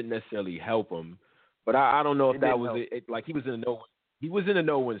situation didn't necessarily help him, but I don't know if that was it. Like, he was in a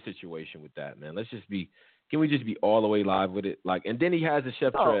no-win situation with that, man. Can we just be all the way live with it? Like, and then he has a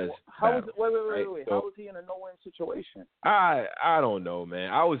Chef Trez. Wait. How was he in a no-win situation? I don't know,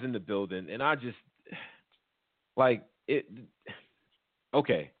 man. I was in the building, and I just like it.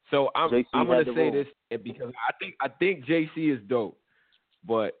 Okay, so I'm gonna say this because I think JC is dope,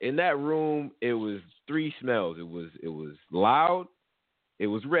 but in that room it was 3 smells. It was loud. It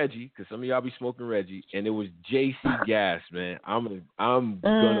was Reggie, because some of y'all be smoking Reggie, and it was JC gas, man. I'm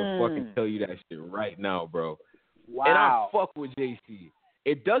gonna fucking tell you that shit right now, bro. Wow. And I fuck with JC.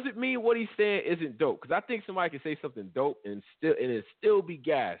 It doesn't mean what he's saying isn't dope, because I think somebody can say something dope and it still be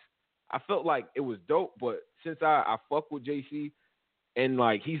gas. I felt like it was dope, but since I fuck with JC, and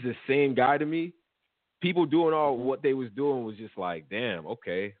like he's the same guy to me, people doing all what they was doing was just like, damn,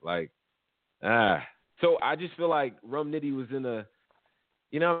 okay, like So I just feel like Rum Nitty was in a.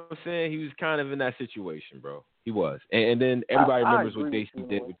 You know what I'm saying? He was kind of in that situation, bro. He was. And then everybody remembers what JC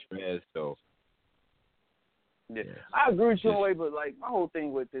did with Trez, so. Yeah. I agree with you in a way, but, like, my whole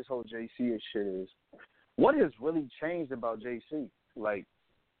thing with this whole JC shit is, what has really changed about JC? Like,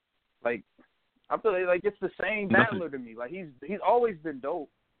 I feel like it's the same battler to me. Like, he's always been dope,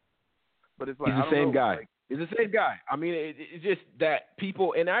 but it's like, he's the same guy. Like, he's the same guy. I mean, it's just that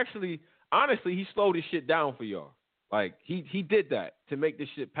people, and actually, honestly, he slowed his shit down for y'all. Like, he did that to make this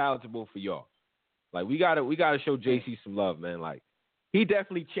shit palatable for y'all. Like, we gotta show JC some love, man. Like, he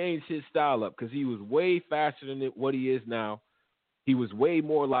definitely changed his style up because he was way faster than what he is now. He was way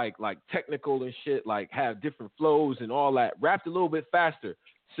more like technical and shit, like have different flows and all that. Rapped a little bit faster,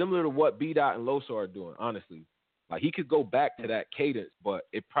 similar to what B-Dot and Loso are doing, honestly. Like, he could go back to that cadence, but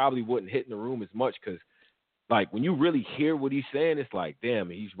it probably wouldn't hit in the room as much because, like, when you really hear what he's saying, it's like, damn,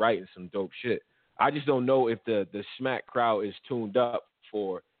 he's writing some dope shit. I just don't know if the smack crowd is tuned up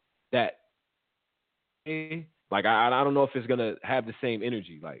for that. Like, I don't know if it's gonna have the same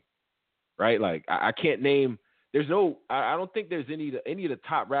energy, like, right? Like, I can't name. There's no. I don't think there's any of the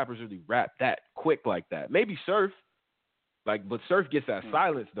top rappers really rap that quick like that. Maybe Surf, like, but Surf gets that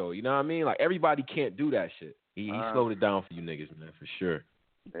silence though. You know what I mean? Like, everybody can't do that shit. He slowed it down for you niggas, man, for sure.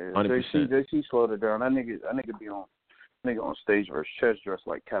 100%. JC slowed it down. That nigga be on. Nigga on stage versus chest dressed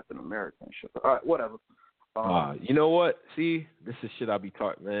like Captain America and shit. All right, whatever. You know what? See, this is shit I be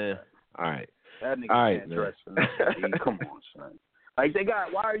talking, man. All right. That nigga can't dress for nothing. Come on, son. Like,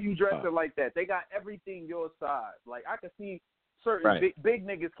 why are you dressing like that? They got everything your size. Like, I can see certain big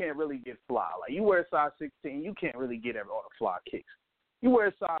niggas can't really get fly. Like, you wear size 16, you can't really get all the fly kicks. You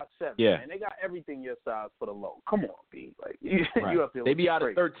wear size 7, and they got everything your size for the low. Come on, B. Like, you up there. They be out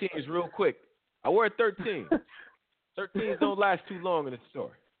of 13s real quick. I wear 13. 13s don't last too long in the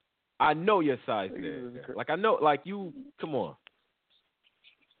store. I know your size there. Like, I know, like, you, come on.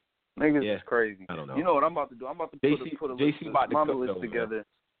 Niggas is crazy. I don't know. You know what I'm about to do? I'm about to put my list together.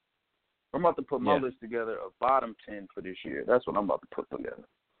 I'm about to put my list together of bottom 10 for this year. That's what I'm about to put together.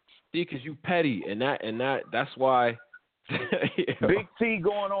 See, because you petty, and that's why. Big T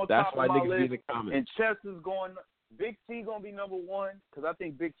going on top of my list, and Chess is going. Big T gonna be number 1 because I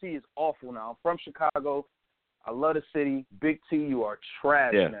think Big T is awful now. I'm from Chicago. I love the city. Big T, you are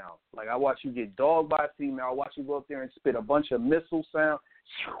trash now. Like, I watch you get dogged by a female. I watch you go up there and spit a bunch of missile sound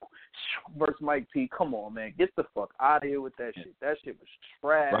versus Mike P. Come on, man. Get the fuck out of here with that shit. That shit was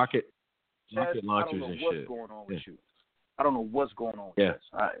trash. Rocket launchers and shit. I don't know what's going on with you. I don't know what's going on with this.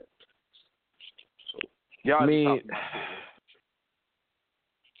 All right. So, y'all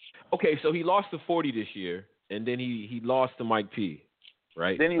Okay, so he lost to 40 this year, and then he lost to Mike P.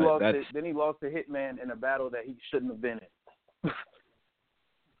 Right? Then he lost. Then he lost to Hitman in a battle that he shouldn't have been in.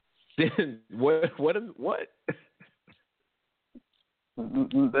 Then what? The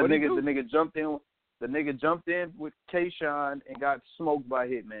nigga jumped in. The nigga jumped in with K-Shine and got smoked by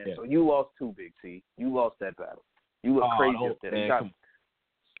Hitman. Yeah. So you lost too, Big T. You lost that battle. You look crazy up there. Man,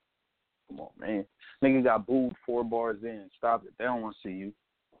 come on, man. Nigga got booed 4 bars in. Stop it. They don't want to see you.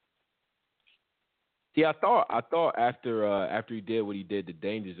 See, I thought after he did what he did to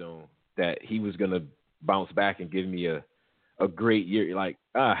Danger Zone that he was gonna bounce back and give me a great year. Like,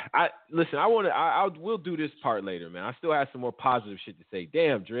 we'll do this part later, man. I still have some more positive shit to say.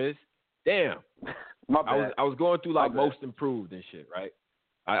 Damn, Driz. Damn. My bad. I was going through like most improved and shit, right?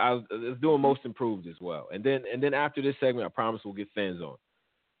 I was doing most improved as well. And then after this segment, I promise we'll get fans on.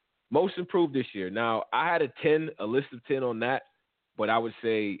 Most improved this year. Now, I had a list of 10 on that, but I would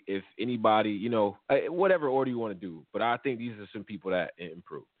say if anybody, whatever order you want to do, but I think these are some people that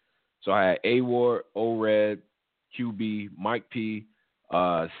improved. So I had A-Ward, O-Red, QB, Mike P,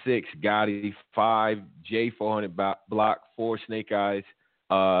 6, Gotti, 5, J 400 Block, 4, Snake Eyes,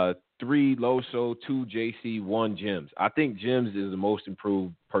 3, Loso, 2, JC, 1, Jims. I think Jims is the most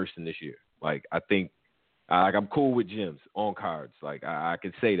improved person this year. Like, I think, I'm cool with Jims on cards. Like, I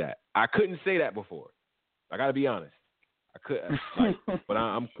could say that. I couldn't say that before. I got to be honest. I couldn't. But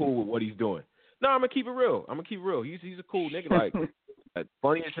I'm cool with what he's doing. No, I'm going to keep it real. He's a cool nigga. Like,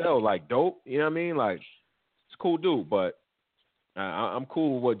 funny as hell. Like, dope. You know what I mean? Like, it's a cool dude. But I'm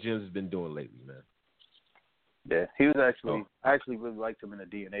cool with what Jims has been doing lately, man. Yeah, he was actually. I actually really liked him in the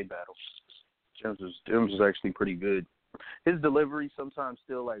DNA battle. Jims was actually pretty good. His delivery sometimes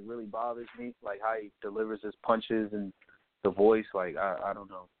still like really bothers me, like how he delivers his punches and the voice. Like I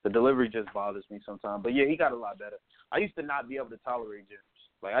don't know, the delivery just bothers me sometimes. But yeah, he got a lot better. I used to not be able to tolerate Jims.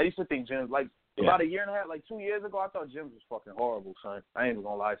 Like I used to think Jims, like about a year and a half, like 2 years ago, I thought Jims was fucking horrible, son. I ain't even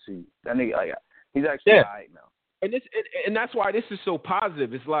gonna lie to you. That nigga, like, he's actually alright now. And that's why this is so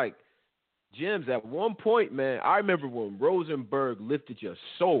positive. It's like. Jims, at one point, man, I remember when Rosenberg lifted your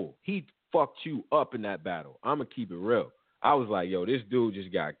soul. He fucked you up in that battle. I'm going to keep it real. I was like, yo, this dude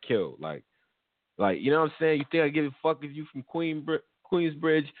just got killed. Like, you know what I'm saying? You think I give a fuck if you from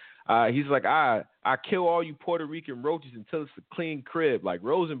Queensbridge? He's like, I kill all you Puerto Rican roaches until it's a clean crib. Like,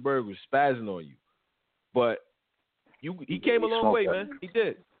 Rosenberg was spazzing on you. But he came a long way, man. He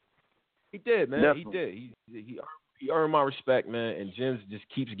did. He did, man. Definitely. He did. He earned my respect, man, and Jims just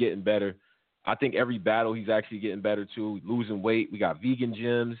keeps getting better. I think every battle he's actually getting better too. Losing weight. We got vegan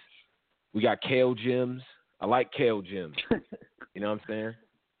Jims. We got kale Jims. I like kale Jims. You know what I'm saying?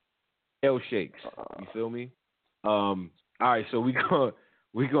 Kale shakes. You feel me? All right, so we gonna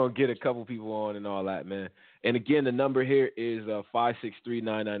get a couple people on and all that, man. And again, the number here is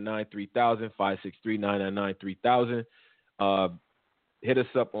 563-999-3000. 563-999-3000. Hit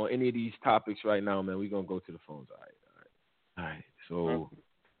us up on any of these topics right now, man. We're gonna go to the phones. All right. So.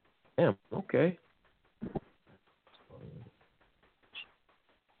 Damn, okay.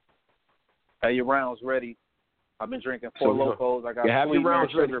 Have your rounds ready. I've been drinking 4 Locos. I got have your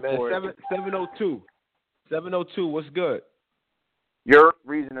rounds ready, man. For 702. 702, what's good? Your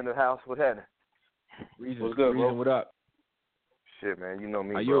Reason in the house, what happened? Reason, what's good, bro? What up? Shit, man, you know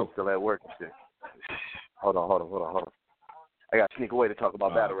me, How bro. you? I'm still at work and shit. Hold on. I got to sneak away to talk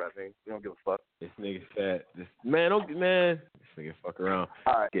about battle rap, man. We don't give a fuck. This nigga said, this nigga fuck around.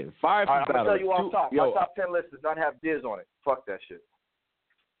 All right. Getting fired from I'm going to tell you off top. Yo. My top 10 list does not have Diz on it. Fuck that shit.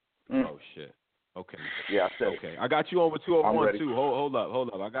 Oh, shit. Okay. Yeah, I said okay. I got you on with 201, too. Hold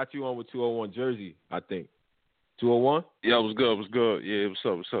up. I got you on with 201 Jersey, I think. 201? Yeah, what's good? Yeah, what's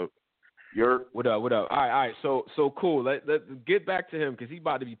up? What up? All right. So cool. Let's get back to him because he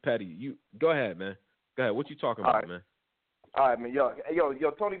about to be petty. You go ahead, man. Go ahead. What you talking about, man? All right, man. Yo,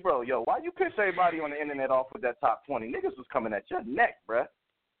 Tony, bro. Yo, why you piss everybody on the internet off with that top 20? Niggas was coming at your neck, bruh.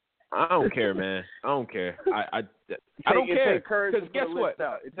 I don't care, man. I don't care. I don't care. Because guess what?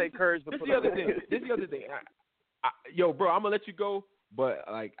 It takes courage to This put the other thing. This is the other thing. Yo, bro, I'm gonna let you go, but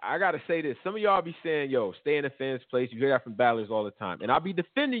like I gotta say this. Some of y'all be saying, yo, stay in the fans' place. You hear that from battlers all the time, and I'll be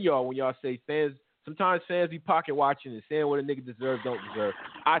defending y'all when y'all say fans. Sometimes fans be pocket watching and saying what a nigga deserves, don't deserve.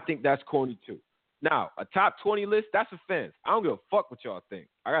 I think that's corny too. Now, a top 20 list, that's a fans. I don't give a fuck what y'all think.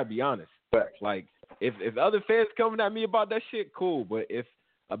 I gotta be honest. Like, if other fans coming at me about that shit, cool. But if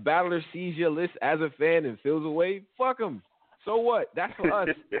a battler sees your list as a fan and feels away, fuck them. So what? That's for us.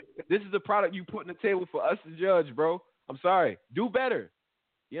 This is the product you put on the table for us to judge, bro. I'm sorry. Do better.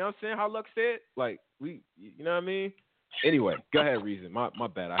 You know what I'm saying? How Luck said? Like, you know what I mean? Anyway, go ahead, Reason. My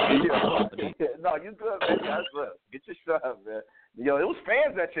bad. No, you good, man. That's good. Get your shot, man. Yo, it was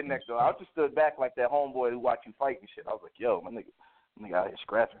fans at your neck, though. I just stood back like that homeboy who watched you fight and shit. I was like, yo, my nigga out here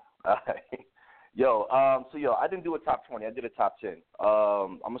scratching. All right. Yo, I didn't do a top 20. I did a top 10.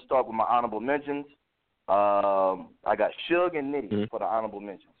 I'm going to start with my honorable mentions. I got Suge and Nitty for the honorable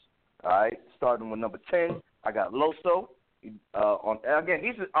mentions. All right. Starting with number 10, I got Loso. Again,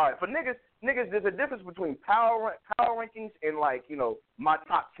 these are, all right, for niggas, there's a difference between power rankings and, like, you know, my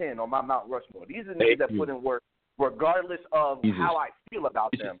top 10 or my Mount Rushmore. These are niggas that put in work regardless of how I feel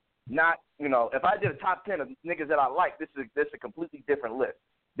about them. Not, you know, if I did a top 10 of niggas that I like, this is a completely different list.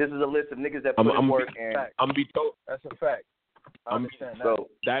 This is a list of niggas that put in work. That's a fact. I understand that. So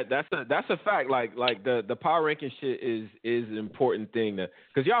that's a fact. Like the power ranking shit is an important thing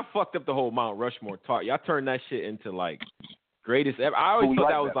because y'all fucked up the whole Mount Rushmore talk. Y'all turned that shit into like greatest ever. I always thought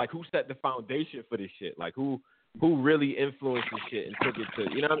that was like who set the foundation for this shit. Like who really influenced this shit and took it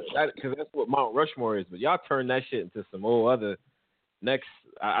to, you know, because that's what Mount Rushmore is. But y'all turned that shit into some old other next.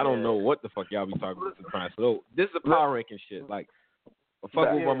 I don't know what the fuck y'all be talking about sometimes. So this is a power ranking shit. Like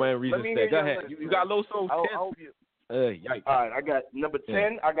fuck what my man Reason said. Go ahead. You got Loso 10. I hope you. Yikes. All right, I got number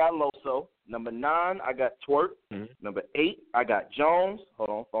 10, I got Loso. Number 9, I got Twerk. Number 8, I got Jones. Hold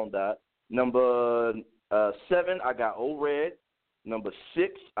on, phone died. Number 7, I got O-Red. Number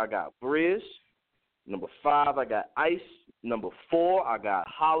 6, I got Briz. Number 5, I got Ice. Number 4, I got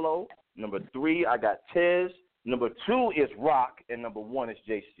Hollow. Number 3, I got Tez. Number 2 is Rock, and number 1 is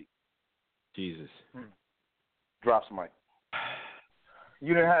JC. Jesus. Drops mic.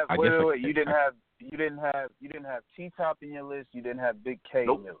 You didn't have You didn't have T-Top in your list. You didn't have Big K in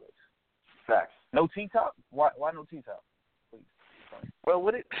your list. Facts. No T-Top? Why no T-Top? Please. Well,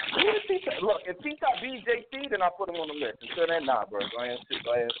 what is T-Top? Look, if T-Top beats JC, then I'll put him on the list. Until then, nah, bro. Go ahead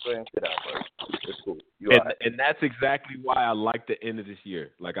and sit out, bro. It's cool. And that's exactly why I like the end of this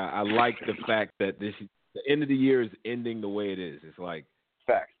year. Like, I like the fact that the end of the year is ending the way it is. It's like,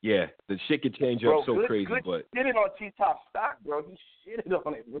 facts. Yeah, the shit could change up so crazy, but shitting on T-Top stock, bro. He shitted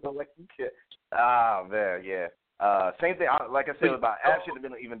on it, bro. Like you can't. Ah, man, yeah. Same thing. Like I said about Ash should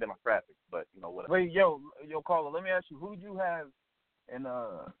have even been on traffic, but you know whatever. Wait, yo, caller. Let me ask you, who did you have in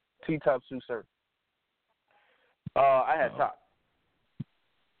T-Top Sue Surf? I had Top.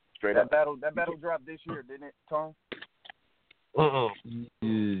 Straight up. That battle dropped this year, didn't it, Tom? Or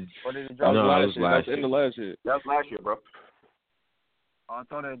did it drop last year? That was in the last year. That was last year, bro. I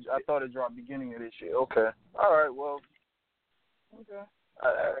thought it dropped beginning of this year. Okay. All right. Well. Okay.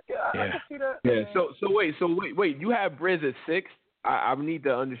 I can see that. Yeah. So wait. You have Briz at 6th. I need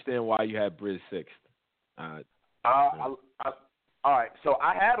to understand why you had Briz 6th. All right. So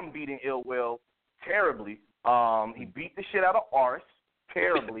I had him beating Ill Will terribly. He beat the shit out of Ars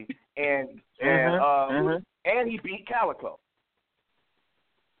terribly, and he beat Calico.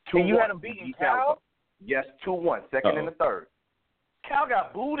 And you had him beating Cal? Yes, 2-1, second and the third. Cal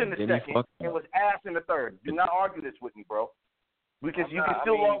got booed in the second and was ass in the third. Do not argue this with me, bro. Because you can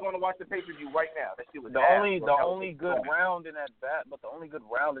still log on to watch the pay-per-view right now. That shit was the only good round in that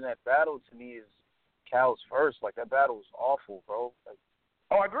battle to me is Cal's first. Like, that battle was awful, bro. Like,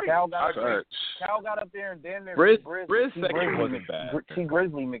 I agree. Cal got up there and damn near Briz second wasn't bad. T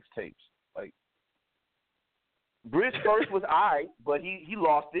Grizzly mixtapes. Like, Briz first was aight, but he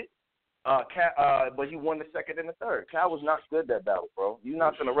lost it. But he won the second and the third. Cal was not good that battle, bro. You're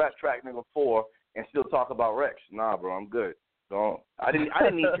not gonna rap track number 4 and still talk about Rex. Nah, bro, I'm good. So I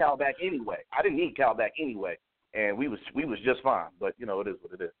didn't need Cal back anyway. And we was just fine. But you know, it is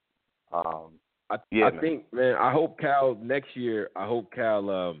what it is. I think, man, I hope Cal next year.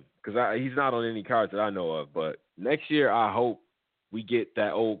 Because he's not on any cards that I know of. But next year, I hope we get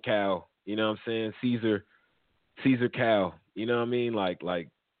that old Cal. You know what I'm saying? Caesar Cal. You know what I mean? Like.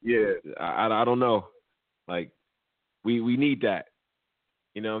 Yeah. I don't know. Like, we need that.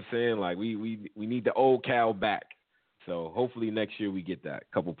 You know what I'm saying? Like, we need the old Cal back. So hopefully next year we get that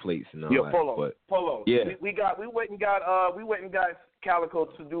couple plates and all that. Polo. Yeah. We went and got Calico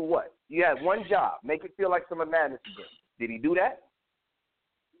to do what? You had one job, make it feel like Summer Madness again. Did he do that?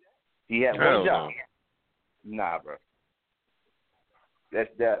 He had one job. Nah, bro.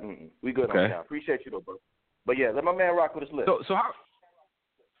 That's that. We good on that. Appreciate you though, bro. But yeah, let my man rock with his list.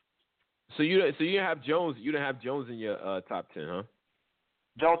 So you didn't have Jones. You didn't have Jones in your top 10, huh?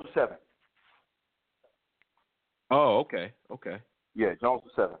 Jones was 7. Oh, okay. Yeah, Jones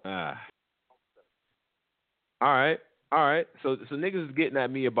was 7. All right. So niggas is getting at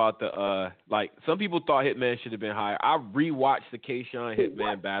me about the like, some people thought Hitman should have been higher. I rewatched the K-Shine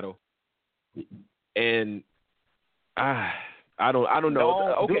Hitman battle, and I I don't know.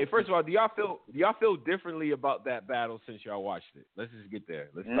 No, okay, first of all, do y'all feel differently about that battle since y'all watched it? Let's just get there.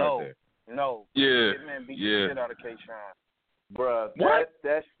 Let's start there. No. Yeah. Hitman beat the shit out of K-Shine. Bruh,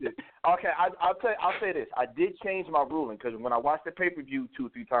 that shit. Okay, I'll say this. I did change my ruling because when I watched the pay-per-view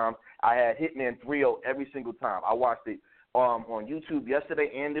 2-3 times, I had Hitman 3-0 every single time. I watched it on YouTube yesterday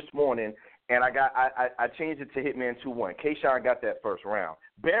and this morning, and I changed it to Hitman 2-1. K-Shine got that first round.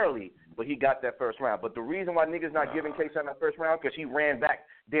 Barely, but he got that first round. But the reason why niggas not giving K-Shine that first round because he ran back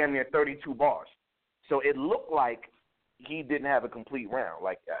damn near 32 bars. So it looked like he didn't have a complete round.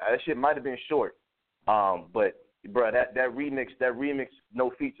 Like, that shit might have been short. But bro, that remix no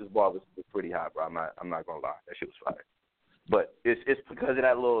features bar was pretty hot, bro. I'm not gonna lie, that shit was fire. But it's because of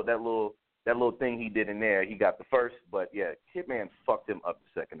that little thing he did in there. He got the first, but yeah, Hitman fucked him up the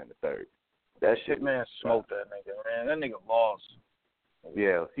second and the third. That shit, Hitman smoked that nigga, man. That nigga lost.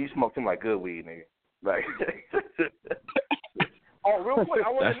 Yeah, he smoked him like good weed, nigga. Like, oh, real quick, I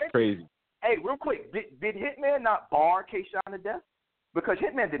want to That's crazy. Hey, real quick, did Hitman not bar K-Shine to death? Because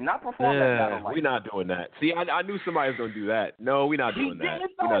Hitman did not perform that battle. We're not doing that. See, I knew somebody was going to do that. No, we're not doing that.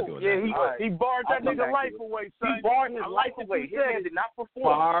 We're not doing that. He barred that nigga life away, son. He barred his life away. Hitman did not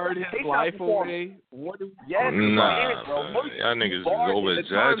perform. Barred his life away? What? Yes, y'all niggas is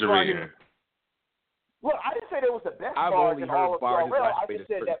over-exaggerating. Look, I didn't say there was the best I've bars only in heard all of bars URL. I his just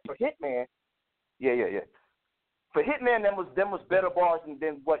said that for Hitman. Yeah. For Hitman, them was better bars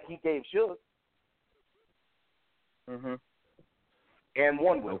than what he gave Suge. Mhm. And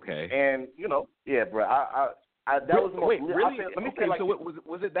one with. Okay. And yeah, bro. I that was the most. Wait, really? Let me say, like, so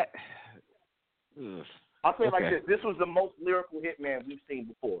was it that? I'll say it like this. This was the most lyrical Hitman we've seen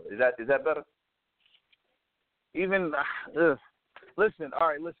before. Is that better? Even listen.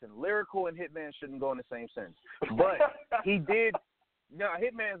 Lyrical and Hitman shouldn't go in the same sense, but he did.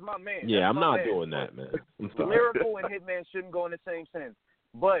 Hitman's my man. Yeah, I'm not man. doing that, man. I'm sorry. Lyrical and Hitman shouldn't go in the same sense,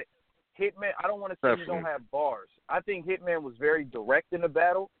 but Hitman, I don't want to say he don't have bars. I think Hitman was very direct in the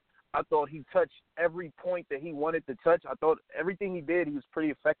battle. I thought he touched every point that he wanted to touch. I thought everything he did, he was pretty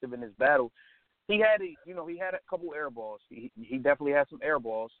effective in his battle. He had a couple air balls. He definitely had some air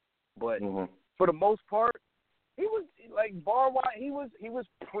balls, but for the most part, he was like bar wise. He was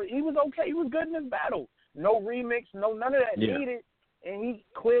okay. He was good in his battle. No remix, none of that needed, and he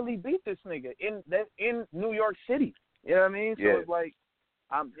clearly beat this nigga in New York City. You know what I mean? So it's like,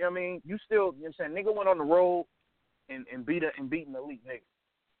 you still, you know what I'm saying, nigga went on the road and beat an elite nigga.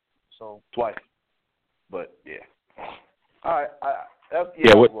 So twice. But yeah. All right.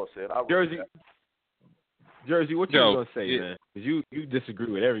 What well said. Jersey, what you gonna say, man? Because you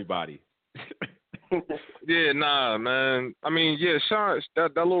disagree with everybody. Yeah, nah, man. I mean, yeah, Sean,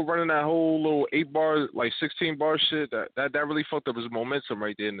 that little running that whole little 8 bar, like 16 bar shit, that really fucked up his momentum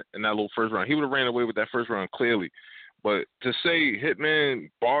right there in that little first round. He would have ran away with that first round clearly. But to say Hitman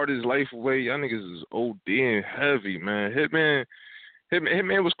barred his life away, y'all niggas is ODing heavy, man. Hitman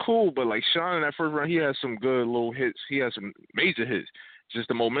was cool, but like Sean in that first round, he had some good little hits. He had some major hits. Just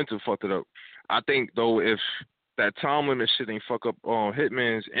the momentum fucked it up. I think though, if that time limit shit ain't fuck up on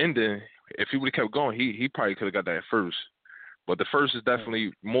Hitman's ending, if he would have kept going, he probably could have got that first. But the first is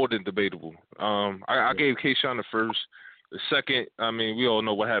definitely more than debatable. I gave K-Shine the first. The second, I mean, we all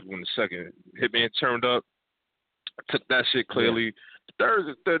know what happened in the second. Hitman turned up, took that shit clearly.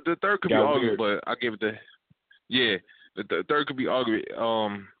 The third could be argued, but I gave it the third could be argued.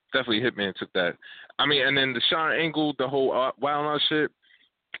 Definitely Hitman took that. I mean, and then the Sean Angle, the whole Wild Out shit,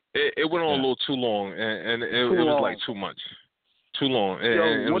 it went on a little too long, and it was like too much. Too long.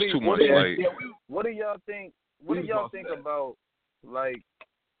 It was too much. What do y'all think? What do y'all think about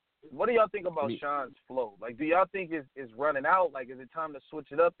What do y'all think about Sean's flow? Like, do y'all think it's running out? Like, is it time to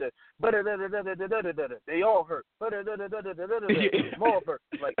switch it up to they all hurt. More hurt.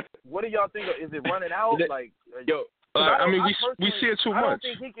 Like, what do y'all think? Is it running out? Like, I mean, we see it too much.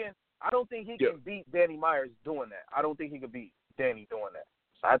 I don't think he can beat Danny Myers doing that. I don't think he could beat Danny doing that.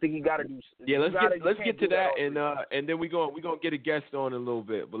 So I think he got to do. Yeah, let's get to that, and then we gonna get a guest on in a little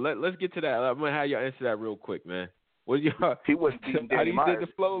bit. But let's get to that. I'm gonna have y'all answer that real quick, man. What y'all? He wasn't beating Danny Myers. How do you think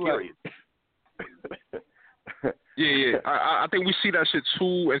the flow like? Yeah. I think we see that shit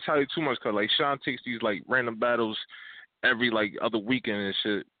entirely too much, cause like Sean takes these like random battles every like other weekend and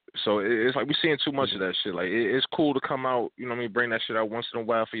shit. So it's like we seeing too much of that shit. Like it's cool to come out, you know what I mean, bring that shit out once in a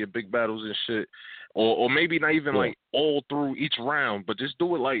while for your big battles and shit. Or maybe not even like all through each round, but just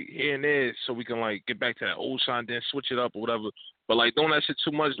do it like here and there so we can like get back to that old Sean, then switch it up or whatever. But like doing that shit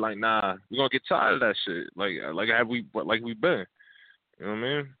too much, like nah, we're gonna get tired of that shit. Like we've been. You know what I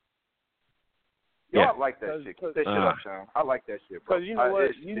mean? Yeah, I like that shit. Keep that shit up, Sean. I like that shit, bro. Because you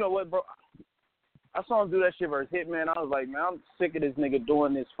know what, bro. I saw him do that shit versus Hitman. I was like, man, I'm sick of this nigga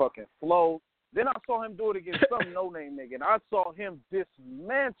doing this fucking flow. Then I saw him do it against some no-name nigga, and I saw him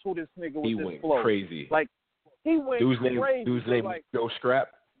dismantle this nigga with this flow. He went crazy. Like, he went crazy. Dude's name like, Joe Scrap?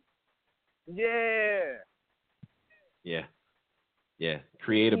 Yeah. Yeah. Yeah.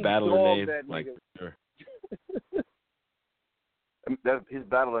 Create a battler name. Like, sure. His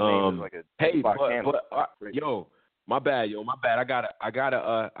battler name is like a hey, but yo, my bad.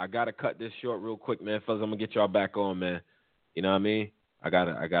 I gotta cut this short real quick, man. Fellas, I'm gonna get y'all back on, man. You know what I mean? I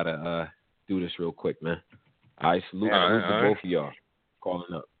gotta do this real quick, man. All right, salute to both of y'all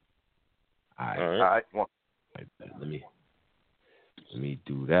calling up. All right. Let me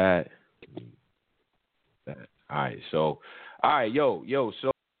do that. All right, so,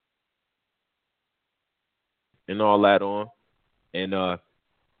 so, and all that on, and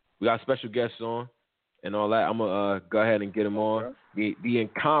we got special guests on, and all that. I'm gonna go ahead and get him on. The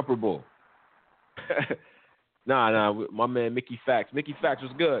incomparable. Nah, my man Mickey Fax. Mickey Fax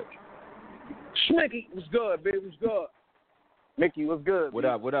was good. Schmicky was good, baby. Was good. Mickey was good. What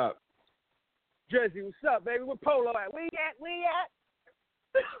up? Jersey, what's up, baby? Where Polo at? Where you at?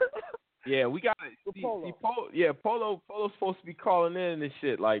 Yeah, we got it. Polo's supposed to be calling in and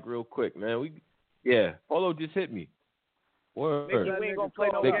shit, like, real quick, man. Polo just hit me. Word. Mickey, we ain't gonna play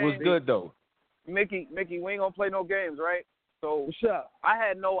no games. games. Was good though. Mickey, we ain't gonna play no games, right? So what's up? I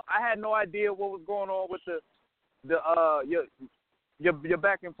had no idea what was going on with your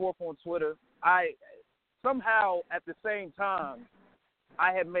back and forth on Twitter. I somehow at the same time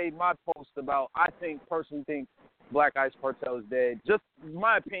I had made my post about I personally think Black Ice Cartel is dead. Just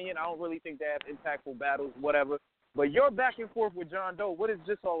my opinion. I don't really think they have impactful battles, whatever. But your back and forth with John Doe, what is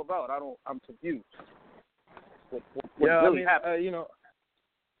this all about? I'm confused. What really happened?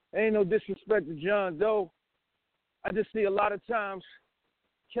 Ain't no disrespect to John Doe. I just see a lot of times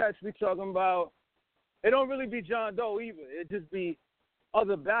cats be talking about, it don't really be John Doe either. It just be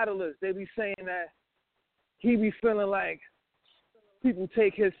other battlers. They be saying that he be feeling like people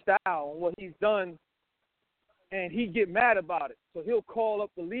take his style and what he's done, and he get mad about it. So he'll call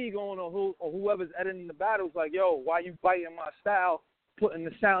up the league owner or whoever's editing the battles like, yo, why you biting my style, putting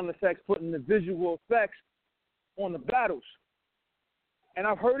the sound effects, putting the visual effects on the battles. And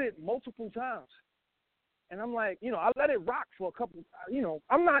I've heard it multiple times. And I'm like, I let it rock for a couple,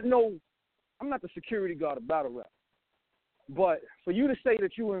 I'm not the security guard of battle rap. But for you to say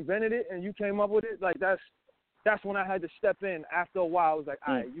that you invented it and you came up with it, like that's when I had to step in. After a while, I was like,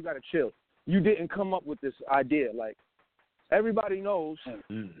 all right, you got to chill. You didn't come up with this idea. Like, everybody knows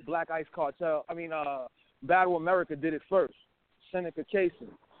Black Ice Cartel, Battle America did it first. Seneca Casey.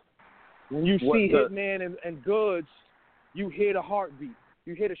 When you see Hitman and Goods, you hear the heartbeat.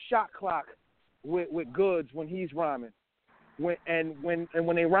 You hear the shot clock with Goods when he's rhyming. When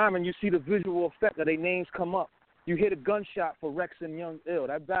they rhyming, you see the visual effect of their names come up. You hear the gunshot for Rex and Young Ill.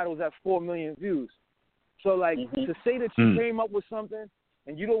 That battle's at 4 million views. So, like, to say that you came up with something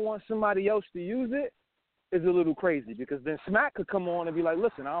and you don't want somebody else to use it is a little crazy, because then Smack could come on and be like,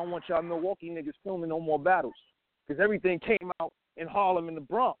 listen, I don't want y'all Milwaukee niggas filming no more battles, because everything came out in Harlem and the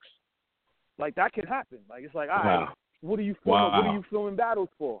Bronx. Like, that could happen. Like, it's like, all right, what are you filming? What are you filming battles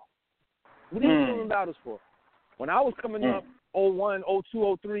for? What are you filming battles for? When I was coming up, 01,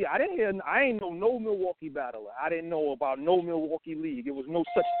 02, 03, I ain't know no Milwaukee battler. I didn't know about no Milwaukee league. It was no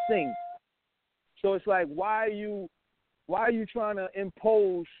such thing. So it's like, why are you trying to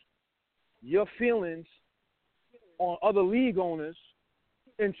impose your feelings on other league owners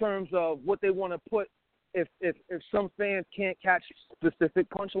in terms of what they want to put if some fans can't catch specific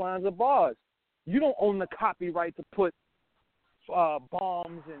punchlines or bars? You don't own the copyright to put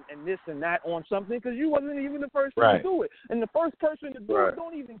bombs and this and that on something, because you wasn't even the first person to do it. And the first person to do it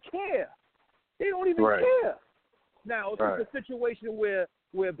don't even care. They don't even care. Now, it's just a situation where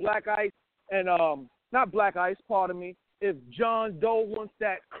Black Ice and, not Black Ice, pardon me, if John Doe wants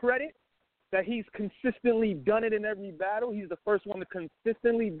that credit, that he's consistently done it in every battle, he's the first one to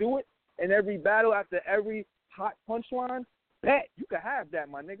consistently do it in every battle after every hot punchline, bet you could have that,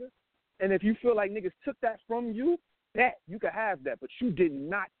 my nigga. And if you feel like niggas took that from you, bet you could have that. But you did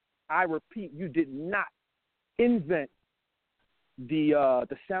not, I repeat, you did not invent the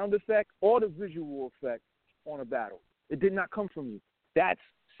sound effect or the visual effect on a battle. It did not come from you. That's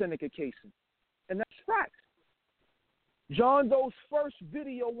Seneca Casey. And that's facts. John Doe's first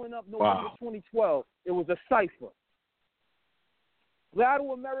video went up November 2012. It was a cipher.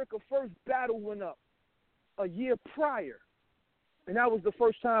 Battle America first battle went up a year prior. And that was the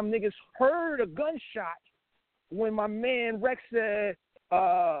first time niggas heard a gunshot when my man Rex said,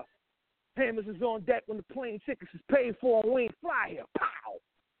 Hammers is on deck when the plane tickets is paid for and we ain't fly here. Pow!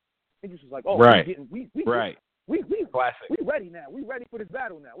 Niggas was like, oh, right. we Classic. We ready now. We ready for this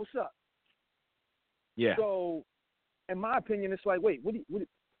battle now. What's up? Yeah. So, in my opinion, it's like, wait,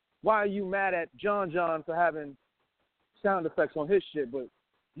 why are you mad at John for having sound effects on his shit? But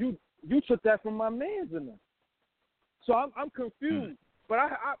you took that from my man's in them. So I'm confused. But I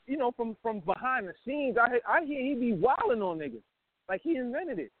from behind the scenes, I hear he be wilding on niggas like he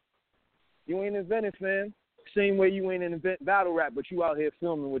invented it. You ain't invented, fam. Same way you ain't invent battle rap, but you out here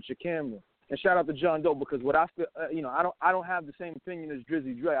filming with your camera. And shout out to John Doe, because what I feel, I don't have the same opinion as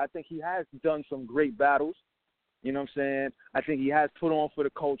Drizzy Dre. I think he has done some great battles. You know what I'm saying? I think he has put on for the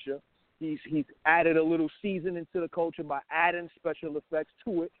culture. He's added a little seasoning to the culture by adding special effects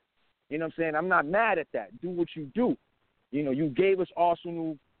to it. You know what I'm saying? I'm not mad at that. Do what you do. You know, you gave us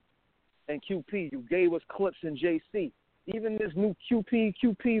Arsenal and QP. You gave us Clips and JC. Even this new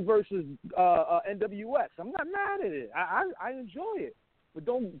QP versus NWS. I'm not mad at it. I enjoy it. But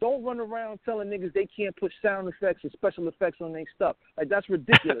don't run around telling niggas they can't put sound effects or special effects on their stuff. Like, that's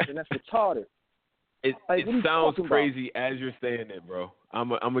ridiculous and that's retarded. It sounds crazy as you're saying it, bro. I'm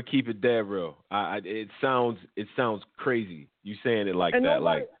gonna keep it dead real. It sounds crazy. You saying it like and that,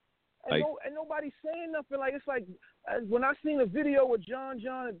 nobody, like and nobody's saying nothing. Like, it's like when I seen a video with John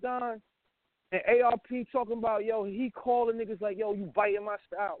and Don and ARP talking about, yo, he calling niggas like, yo, you biting my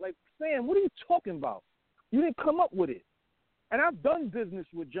style. Like, fam, what are you talking about? You didn't come up with it. And I've done business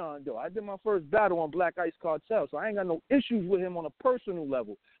with John Doe. I did my first battle on Black Ice Cartel, so I ain't got no issues with him on a personal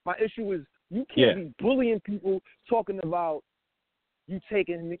level. My issue is you can't be bullying people talking about you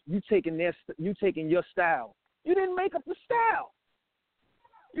taking your style. You didn't make up the style.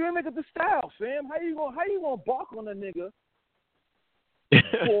 You didn't make up the style, fam. How you gonna bark on a nigga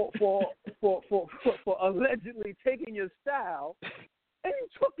for allegedly taking your style, and you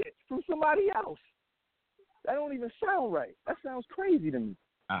took it from somebody else? That don't even sound right. That sounds crazy to me.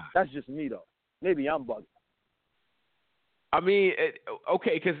 That's just me, though. Maybe I'm bugging. I mean,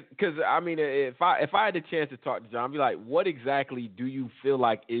 okay, because I mean, if I had the chance to talk to John, I'd be like, what exactly do you feel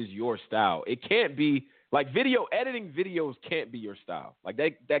like is your style? It can't be like editing videos can't be your style. Like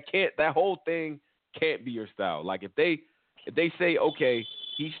that whole thing can't be your style. Like if they say, okay,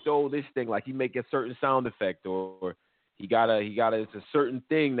 he stole this thing, like he make a certain sound effect or He got it's a certain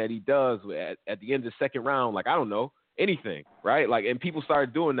thing that he does at the end of the second round. Like, I don't know, anything, right? Like, and people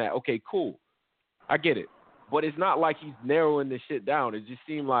started doing that. Okay, cool. I get it. But it's not like he's narrowing this shit down. It just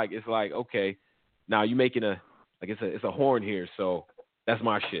seemed like it's like, okay, now you making it's a horn here, so that's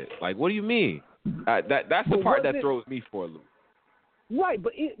my shit. Like, what do you mean? That's the part that throws me for a loop. Right,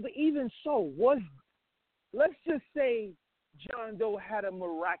 but even so, let's just say John Doe had a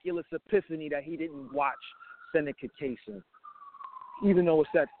miraculous epiphany that he didn't watch Seneca Casey, even though it's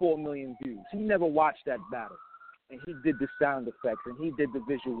at 4 million views. He never watched that battle, and he did the sound effects, and he did the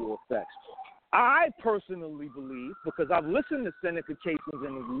visual effects. I personally believe, because I've listened to Seneca Casey's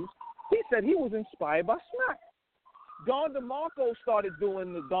interviews, he said he was inspired by Smack. Don DeMarco started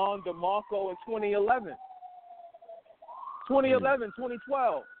doing the Don DeMarco in 2011,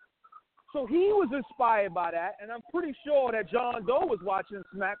 2012. So he was inspired by that, and I'm pretty sure that John Doe was watching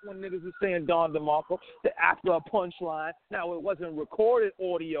Smack when niggas was saying Don DeMarco after a punchline. Now, it wasn't recorded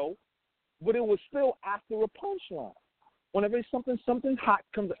audio, but it was still after a punchline. Whenever something hot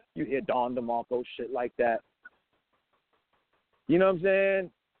comes up, you hear Don DeMarco, shit like that. You know what I'm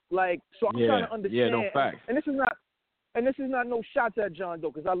saying? Like, so I'm trying to understand. Yeah, no facts. And this is not no shots at John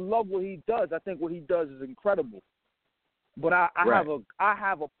Doe, because I love what he does. I think what he does is incredible. But I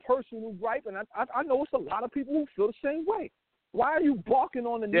have a personal gripe, and I know it's a lot of people who feel the same way. Why are you barking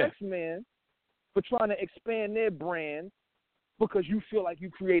on the next man for trying to expand their brand because you feel like you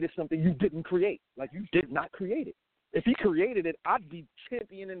created something you didn't create? Like, you did not create it. If he created it, I'd be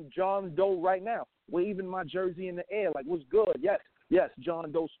championing John Doe right now, waving my jersey in the air like, what's good? Yes,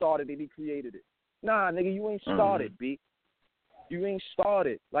 John Doe started it. He created it. Nah, nigga, you ain't started, B. You ain't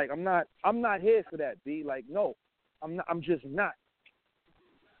started. Like, I'm not here for that, B. Like, no. I'm just not.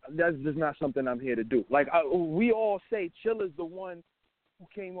 That's just not something I'm here to do. Like, we all say Chilla's the one who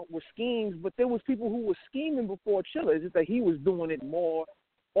came up with schemes, but there was people who were scheming before Chilla. It's just that he was doing it more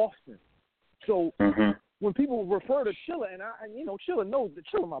often. So when people refer to Chilla, and Chilla knows that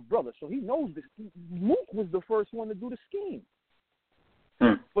Chilla my brother, so he knows this. Mook was the first one to do the scheme.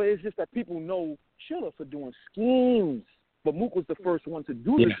 But it's just that people know Chilla for doing schemes, but Mook was the first one to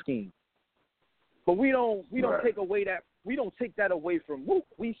do the scheme. But we don't take away that. We don't take that away from Mook.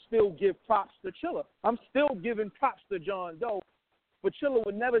 We still give props to Chilla. I'm still giving props to John Doe, but Chilla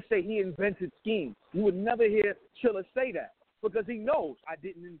would never say he invented schemes. You would never hear Chilla say that because he knows I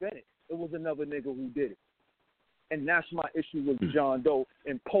didn't invent it. It was another nigga who did it. And that's my issue with John Doe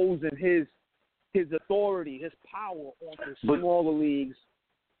imposing his authority, his power onto smaller leagues,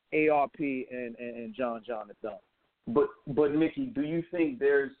 ARP and John the Dumb. But Mickey, do you think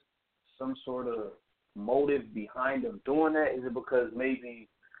there's some sort of motive behind him doing that? Is it because maybe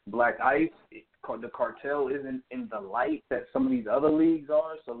Black Ice, the cartel, isn't in the light that some of these other leagues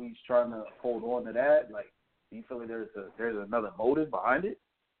are, so he's trying to hold on to that? Like, do you feel like there's another motive behind it,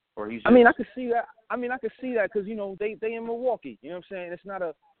 or he's? I could see that. I could see that because they in Milwaukee. You know what I'm saying?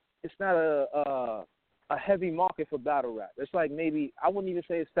 It's not a heavy market for battle rap. It's like maybe I wouldn't even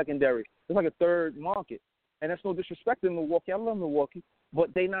say it's secondary. It's like a third market, and that's no disrespect to Milwaukee. I love Milwaukee,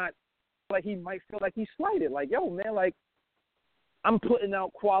 but they not like he might feel like he's slighted. Like, yo, man, like. I'm putting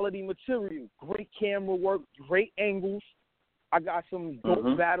out quality material, great camera work, great angles. I got some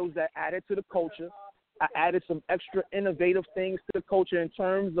dope battles that added to the culture. I added some extra innovative things to the culture in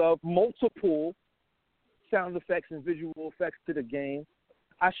terms of multiple sound effects and visual effects to the game.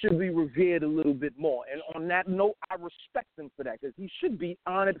 I should be revered a little bit more. And on that note, I respect him for that because he should be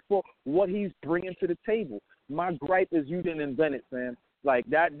honored for what he's bringing to the table. My gripe is you didn't invent it, fam. Like,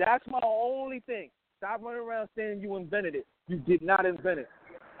 that's my only thing. Stop running around saying you invented it. You did not invent it.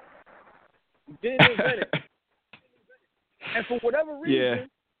 You didn't invent it. And for whatever reason,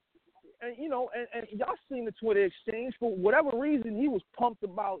 and y'all seen the Twitter exchange, for whatever reason, he was pumped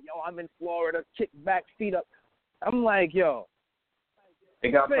about, yo, I'm in Florida, kick back, feet up. I'm like, yo.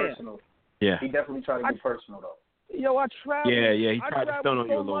 It got personal. Yeah. He definitely tried to get personal, though. Yo, I traveled. Yeah, he tried to stun on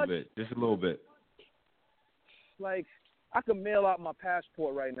you a little much. bit. Just a little bit. Like, I could mail out my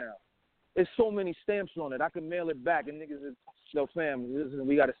passport right now. There's so many stamps on it. I can mail it back, and niggas is, yo, fam,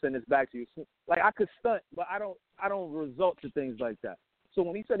 we got to send this back to you. Like, I could stunt, but I don't resort to things like that. So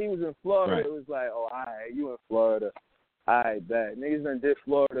when he said he was in Florida, It was like, oh, all right, you in Florida. All right, bet. Niggas done did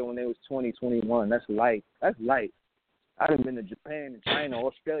Florida when they was 20, 21. That's light. That's light. I'd have been to Japan and China,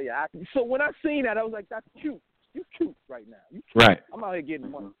 Australia. So when I seen that, I was like, that's cute. You cute right now. You cute. Right. I'm out here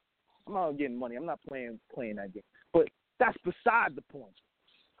getting money. I'm not playing that game. But that's beside the point.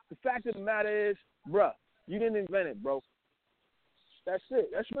 The fact of the matter is, bruh, you didn't invent it, bro. That's it.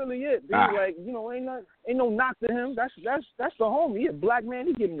 That's really it. Like, ain't no knock to him. That's the homie. He a black man.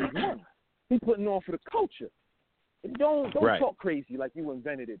 He giving his money. He putting on for the culture. And don't talk crazy like you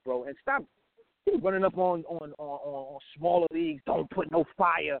invented it, bro. And stop running up on smaller leagues. Don't put no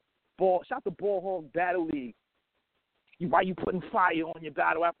fire. Shout the Ball Hog Battle League. Why you putting fire on your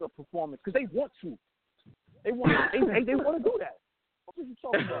battle after a performance? Because they want to. They want to do that. What you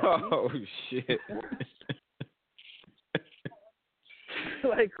talking about? Oh shit!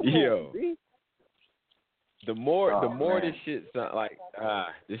 Like, come on, B. The more this shit sound like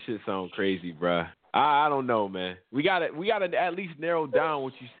this shit sound crazy, bruh. I don't know, man. We gotta at least narrow down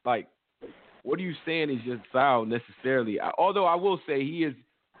what you like. What are you saying is just foul necessarily? Although I will say he's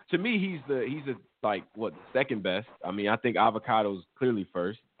a like what, second best. I mean, I think Avocado's clearly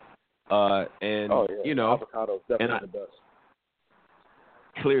first. Avocado's definitely the best.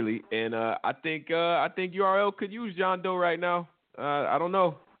 Clearly, and I think URL could use John Doe right now. I don't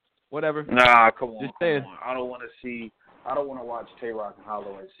know, whatever. Nah, come on. Just saying. Come on. I don't want to watch Tay Rock and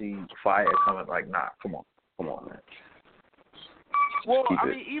Hollow and see fire coming. Like, nah, come on, man. Well, I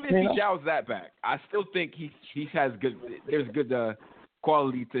mean, even if he dials that back, I still think he has good. There's good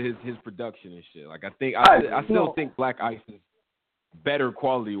quality to his production and shit. Like, I still think Black Ice is better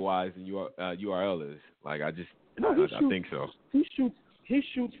quality wise than URL is. Like, I think so. He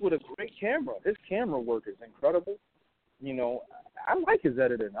shoots with a great camera. His camera work is incredible. I like his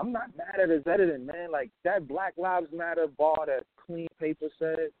editing. I'm not mad at his editing, man. Like, that Black Lives Matter bar that Clean Paper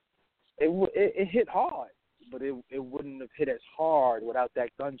said, it hit hard, but it wouldn't have hit as hard without that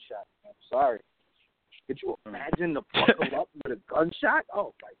gunshot. I'm sorry. Could you imagine the buckle up with a gunshot?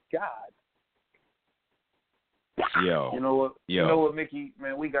 Oh my God. Yo. You know what, Mickey?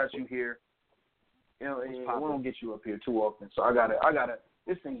 Man, we got you here. We don't get you up here too often, so I gotta.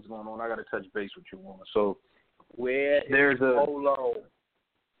 This thing's going on. I gotta touch base with you, woman. So there's a Polo.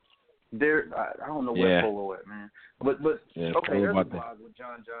 I don't know where Polo at, man. But okay, there's a blog with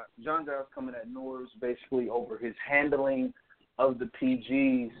John. John John's coming at Norris basically over his handling of the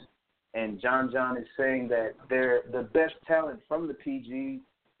PGs, and John is saying that they're the best talent from the PGs.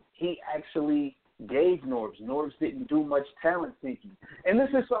 He actually gave Norbs. Norbs didn't do much talent seeking. And this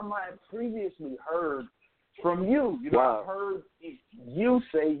is something I had previously heard from you. I've heard you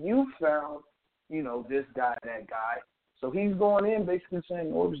say you found, this guy, that guy. So he's going in basically saying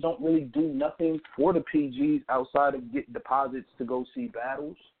Norbs don't really do nothing for the PGs outside of get deposits to go see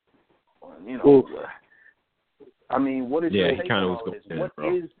battles. I mean, what is your take on all this?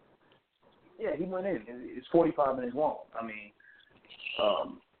 he went in. It's 45 minutes long. I mean,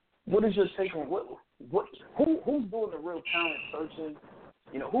 what is your take on who's doing the real talent searching?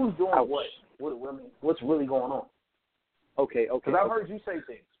 You know, who's doing what? I mean, what's really going on? Okay. Because I've heard you say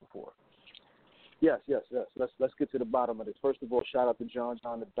things before. Yes. Let's get to the bottom of this. First of all, shout out to John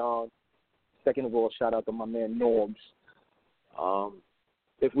the Don. Second of all, shout out to my man Norbs.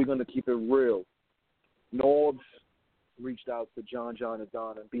 If we're gonna keep it real, Norbs reached out to John the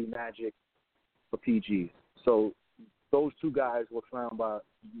Don and B Magic for PGs. So those two guys were found by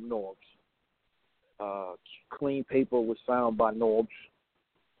Norbs. Clean Paper was found by Norbs.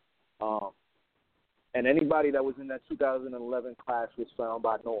 And anybody that was in that 2011 class was found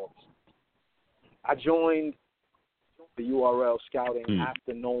by Norbs. I joined the URL scouting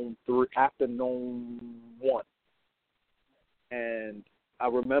after Gnome 1. And I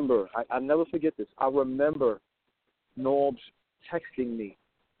remember, I'll never forget this. I remember Norbs texting me,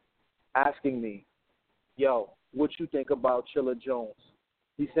 asking me, yo, what you think about Chilla Jones?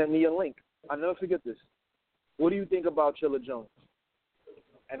 He sent me a link. I'll never forget this. What do you think about Chilla Jones?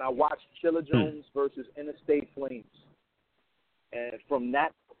 And I watched Chilla Jones versus Interstate Flames. And from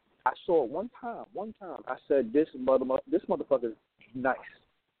that, I saw it one time. I said, this motherfucker is nice.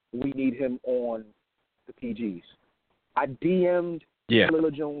 We need him on the PGs. I DM'd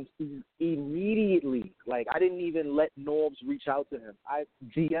Chilla Jones immediately. Like, I didn't even let Norbs reach out to him. I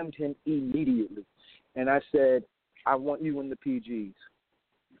DM'd him immediately. And I said, I want you in the PGs.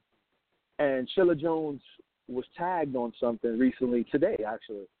 And Chilla Jones was tagged on something recently, today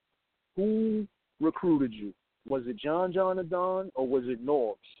actually. Who recruited you? Was it John the Don or was it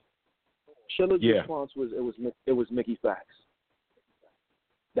Norbs? Chilla's response was it was Mickey Fax.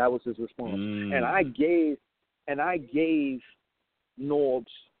 That was his response. And I gave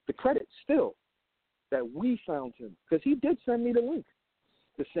Norbs the credit still that we found him, because he did send me the link.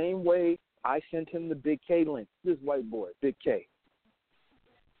 The same way I sent him the Big K link. This white boy, Big K.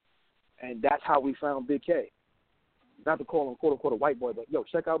 And that's how we found Big K. Not to call him quote unquote a white boy, but yo,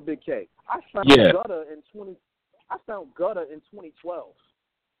 check out Big K. I found Gutter in 2012.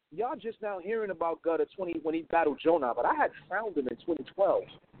 Y'all just now hearing about Gutter when he battled Jonah, but I had found him in 2012.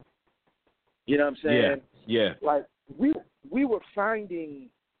 You know what I'm saying? Yeah. Like we were finding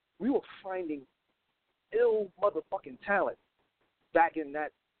ill motherfucking talent back in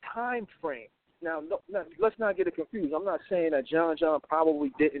that time frame. Now, let's not get it confused. I'm not saying that John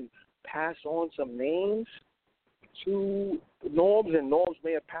probably didn't pass on some names to Norbs, and Norbs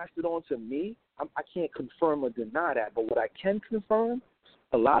may have passed it on to me. I can't confirm or deny that, but what I can confirm,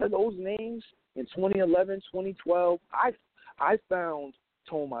 a lot of those names in 2011, 2012, I found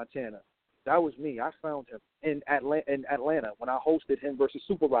Tone Montana. That was me. I found him in Atlanta when I hosted him versus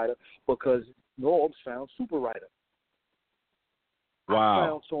Super Rider, because Norbs found Super Rider. Wow. I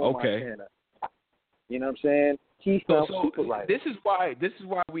found Tone Montana. You know what I'm saying? He found Super Rider. This is why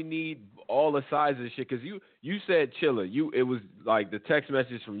we need all the sides of the shit. Because you said Chilla. It was like the text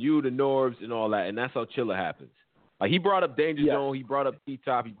message from you to Norbs and all that, and that's how Chilla happens. Like, he brought up Danger Zone, he brought up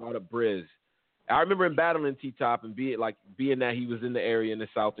T-Top, he brought up Briz. I remember him battling T-Top and being that he was in the area in the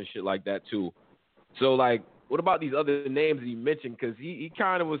South and shit like that too. So, like, what about these other names that he mentioned? Because he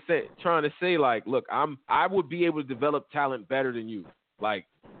kind of was trying to say, like, look, I would be able to develop talent better than you. Like,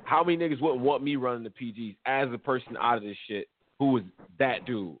 how many niggas wouldn't want me running the PGs as a person out of this shit who was that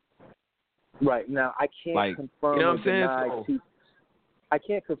dude? Right. Now, I can't confirm you know what I'm saying? I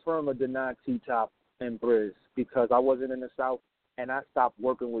can't confirm or deny T-Top and Briz because I wasn't in the South, and I stopped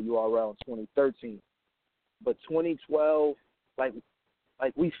working with URL in 2013. But 2012, like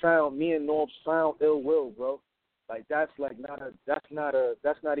we found, me and Norbs found Ill Will, bro. Like, that's not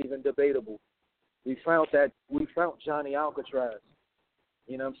even debatable. We found Johnny Alcatraz.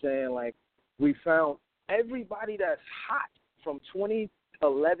 You know what I'm saying? Like, we found everybody that's hot from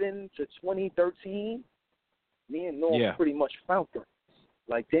 2011 to 2013. Me and Norbs pretty much found them.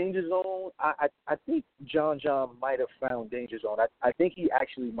 Like, Danger Zone, I think John might have found Danger Zone. I think he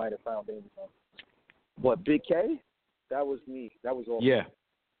actually might have found Danger Zone. But Big K, that was me. That was all. Yeah.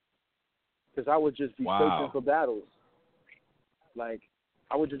 Because I would just be searching for battles. Like,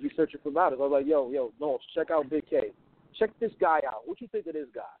 I would just be searching for battles. I was like, yo, no, check out Big K. Check this guy out. What you think of this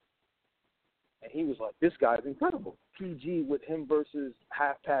guy? And he was like, this guy is incredible. PG with him versus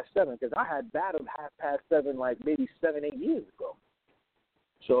 7:30, because I had battled 7:30 like maybe 7-8 years ago.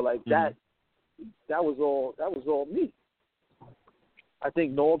 So like that was all me. I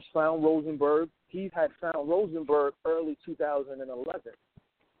think Norbs found Rosenberg. He had found Rosenberg early 2011.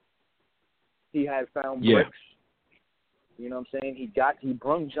 He had found Bricks. You know what I'm saying? He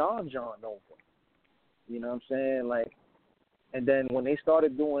brung John over. You know what I'm saying? Like, And then when they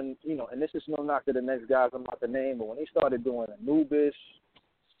started doing, and this is no knock to the next guys I'm about to name, but when they started doing Anubis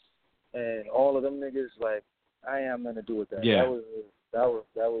and all of them niggas, like, I ain't have nothing to do with that. Yeah. That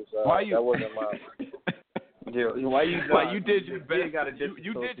wasn't my. Why you did your best?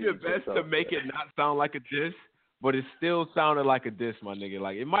 You did your best to make it not sound like a diss, but it still sounded like a diss, my nigga.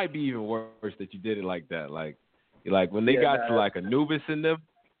 Like, it might be even worse that you did it like that. Like when they got to like Anubis in them,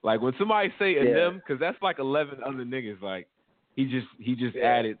 like when somebody say in them, because that's like 11 other niggas. Like he just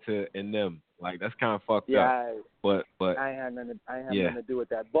added to in them. Like that's kind of fucked up. But I ain't had nothing to do with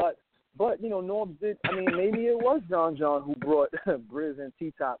that. But Norbs did. I mean, maybe it was John who brought Briz and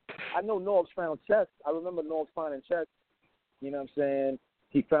T-Top. I know Norbs found Chess. I remember Norbs finding Chess. You know what I'm saying?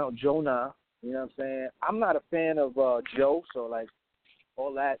 He found Jonah. You know what I'm saying? I'm not a fan of Joe, so like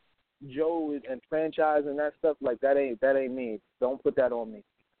all that Joe and franchise and that stuff, like that ain't me. Don't put that on me.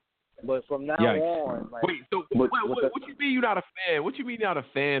 But from now on, like, wait, so what you mean you're not a fan? What you mean you're not a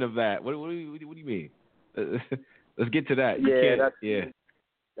fan of that? What do you mean? Let's get to that.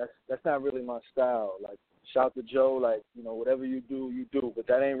 That's not really my style. Like, shout to Joe, like, whatever you do, but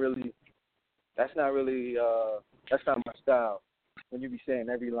that's not my style. When you be saying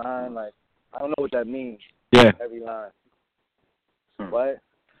every line, like, I don't know what that means. Yeah. Every line. What?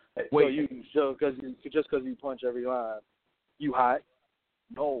 Wait. So just because you punch every line, you hot?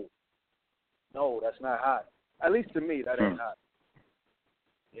 No, that's not hot. At least to me, that ain't hot.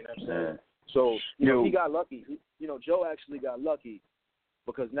 You know what I'm saying? So, he got lucky. Joe actually got lucky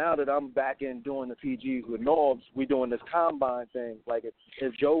because now that I'm back in doing the PGs with Norbs, we doing this combine thing. Like,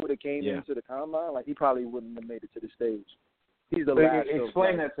 if Joe would have came into the combine, like, he probably wouldn't have made it to the stage. He's the last.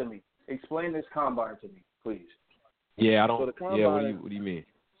 Explain that to me. Explain this combine to me, please. Yeah, I don't. So the combine, what do you mean?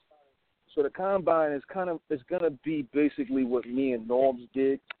 So the combine is gonna be basically what me and Norbs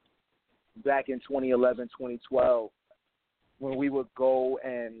did back in 2011, 2012, when we would go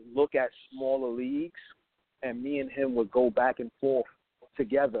and look at smaller leagues, and me and him would go back and forth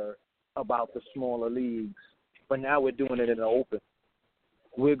together about the smaller leagues. But now we're doing it in the open.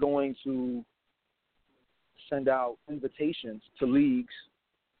 We're going to send out invitations to leagues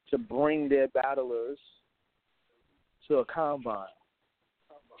to bring their battlers to a combine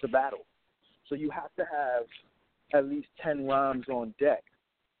to battle. So you have to have at least 10 rhymes on deck,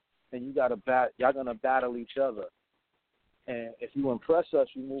 and y'all gonna battle each other. And if you impress us,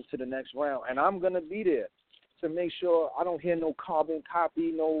 you move to the next round. And I'm gonna be there to make sure I don't hear no carbon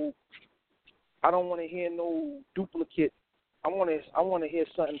copy, I don't want to hear no duplicate. I want to hear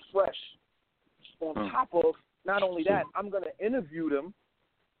something fresh. On top of not only that, I'm gonna interview them.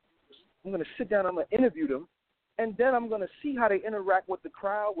 I'm gonna sit down. I'm gonna interview them, and then I'm gonna see how they interact with the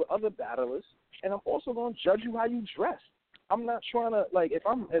crowd, with other battlers, and I'm also gonna judge you how you dress. I'm not trying to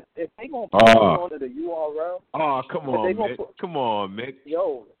if they gonna put me onto the URL. Oh, come on, Mick. Come on, Mick.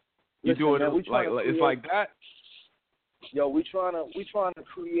 Yo, you listen, doing man, it it's like that? Yo, we trying to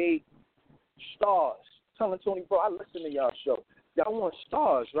create stars. Telling Tony, bro, I listen to y'all show. Y'all want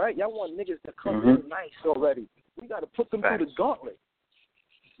stars, right? Y'all want niggas to come in nice already. We got to put them through the gauntlet.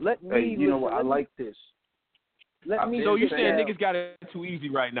 Let me. You know what? I like this. So you're saying niggas got it too easy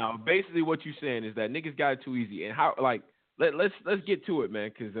right now? Basically, what you're saying is that niggas got it too easy, and how? Like, let's get to it, man,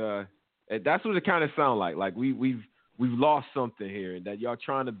 because that's what it kind of sounds like. Like we've lost something here, and that y'all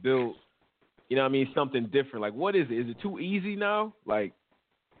trying to build. You know what I mean? Something different. Like, what is it? Is it too easy now? Like,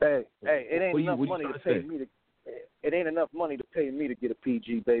 hey, it ain't enough money to pay me to. It ain't enough money to pay me to get a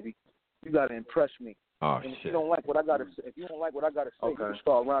PG, baby. You gotta impress me. Oh, and shit. If you don't like what I gotta say, you can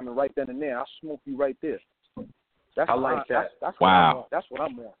start rhyming right then and there. I'll smoke you right there. That's I like that. That's wow. That's what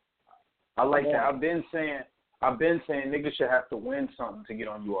I'm on. I like that. I've been saying niggas should have to win something to get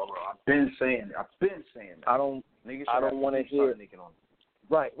on URL. I've been saying that. I don't want to hear.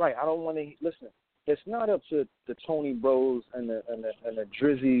 Right. I don't want to listen. It's not up to the Tony Bros and the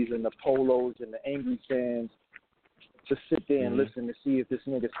Drizzies and the Polos and the Angry Fans to sit there and listen to see if this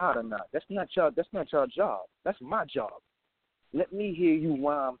nigga's hot or not. That's not your job. That's my job. Let me hear you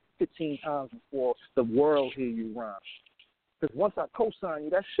rhyme 15 times before the world hear you rhyme. Because once I co-sign you,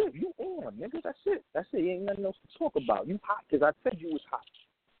 that's shit. You on, nigga. That's it. You ain't nothing else to talk about. You hot because I said you was hot.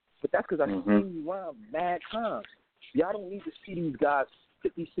 But that's because I seen you rhyme mad times. Y'all don't need to see these guys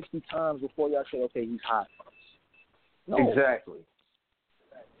 50, 60 times before y'all say, okay, he's hot. No. Exactly.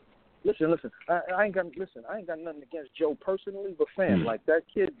 Listen. I ain't got nothing against Joe personally, but fam, like that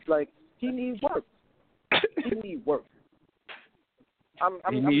kid, like he needs work. I'm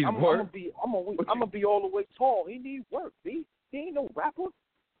gonna be all the way tall. He needs work. He ain't no rapper.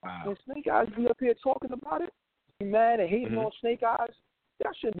 Wow. When Snake Eyes be up here talking about it, be mad and hating on Snake Eyes.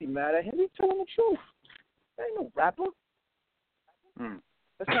 Y'all shouldn't be mad at him. He's telling the truth. There ain't no rapper.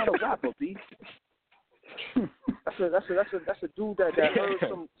 That's not a rapper, B. That's a dude that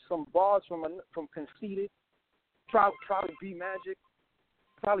heard some bars from Conceited, probably B Magic,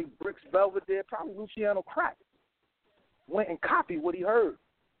 probably Bricks Belvedere, probably Luciano Crack. Went and copied what he heard.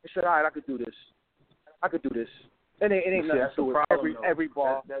 He said, all right, I could do this. It ain't nothing to it. Every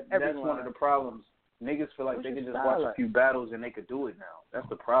bar, that's every one of the problems. Niggas feel like they can just watch a few battles and they could do it now. That's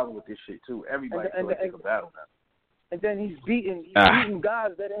the problem with this shit too. Everybody feels like they can battle now. And then he's beating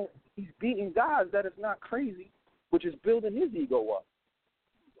guys that is not crazy, which is building his ego up.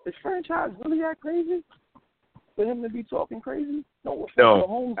 Is franchise really that crazy for him to be talking crazy? No,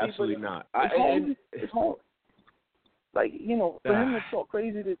 absolutely not. It's home. Like, you know, for him to talk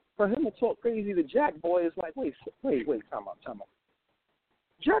crazy to Jack Boy is like, wait, time out.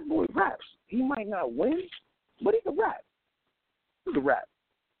 Jack Boy raps. He might not win, but he can rap.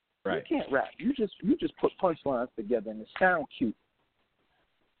 Right. You can't rap. You just put punchlines together and it sound cute.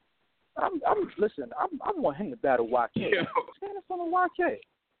 I want him to battle YK. Stand in front of YK.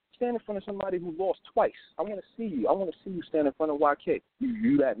 Stand in front of somebody who lost twice. I want to see you. I want to see you stand in front of YK.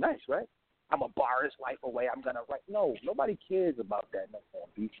 You that nice, right? I'm a bar his life away. I'm gonna write. No, nobody cares about that no more,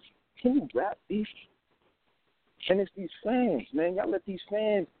 B. Can you rap, B? And it's these fans, man. Y'all let these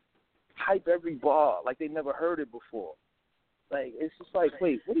fans hype every bar like they never heard it before. Like, it's just like,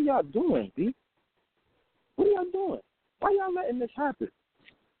 wait, what are y'all doing, B? What are y'all doing? Why y'all letting this happen?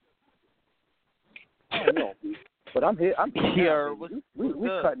 I don't know, B. But I'm here. Here, we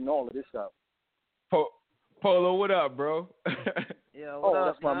cutting all of this out. Polo, what up, bro? Yeah, what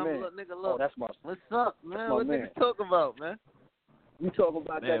up, that's my man? man. Look. Oh, that's my. What's up, man? What man. niggas talking about, man? We talking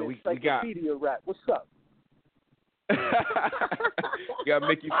about that encyclopedia rap. What's up? You got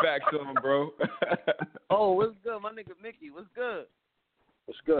Mickey Facts on, bro. Oh, what's good, my nigga Mickey? What's good?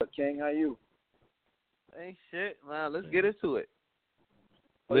 What's good, King? How you? Ain't shit, man. Let's get into it.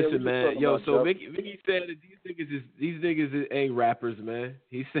 Listen, man. Yo, so Mickey said that these niggas ain't rappers, man.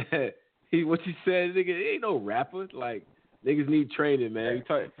 He said what you said, nigga, ain't no rappers. Like, niggas need training, man.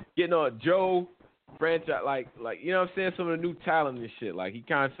 Getting on Joe franchise, like you know what I'm saying, some of the new talent and shit. Like, he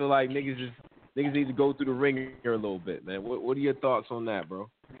kind of feel like niggas need to go through the ringer a little bit, man. What are your thoughts on that, bro?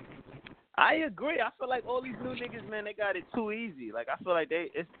 I agree. I feel like all these new niggas, man, they got it too easy. Like, I feel like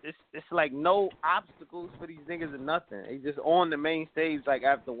it's like no obstacles for these niggas or nothing. They just on the main stage like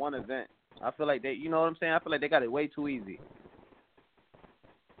after one event. I feel like you know what I'm saying? I feel like they got it way too easy.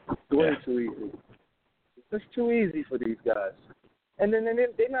 Way too easy. It's too easy for these guys. And then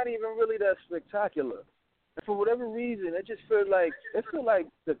they're not even really that spectacular. And for whatever reason, it feel like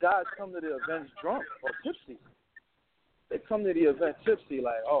the guys come to the events drunk or tipsy. They come to the event tipsy,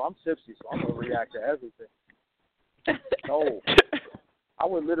 like, oh, I'm tipsy, so I'm gonna react to everything. No, I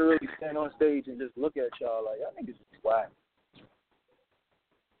would literally stand on stage and just look at y'all like, y'all niggas is whack.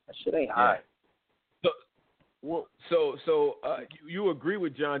 That shit ain't high. So you agree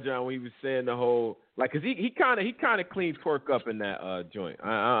with John when he was saying the whole, like, cause he kind of cleaned Twerk up in that joint.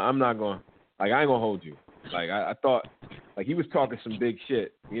 I'm not going, like, I ain't gonna hold you. Like, I thought, like, he was talking some big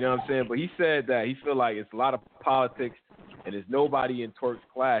shit. You know what I'm saying? But he said that he feel like it's a lot of politics and there's nobody in Twerk's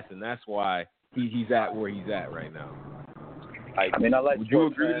class, and that's why he's at where he's at right now. Like, I mean, I like. Would Twerk, you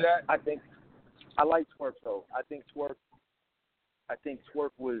agree man. to that? I think I like Twerk though. I think Twerk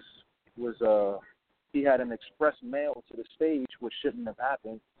was he had an express mail to the stage, which shouldn't have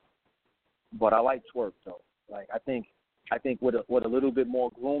happened. But I like Twerk though. Like, I think with a little bit more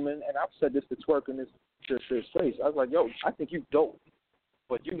grooming, and I've said this to Twerk in this face. I was like, yo, I think you dope,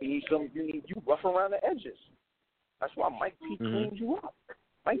 but you need you rough around the edges. That's why Mike P cleaned you up.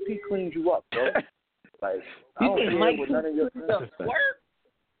 Mike P cleaned you up, bro. Like, I don't care what none of your friends say.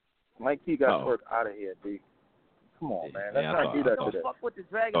 Mike P got Twerk out of here, B. Come on, man. Let's not do that to that. Fuck with the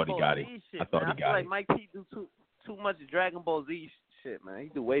Dragon Ball Z shit, man. I feel like Mike P do too much Dragon Ball Z shit, man. He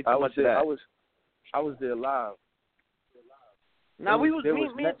do way too much of that. I was there live. Now me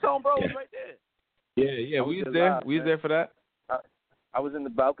and Tone Bro was right there. Yeah, we was there. We was there for that. I was in the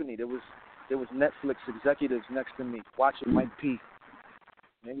balcony. There was Netflix executives next to me watching Mike P.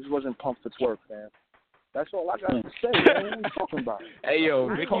 Niggas wasn't pumped for Twerk, man. That's all I got to say, man. What are you talking about? Hey, yo,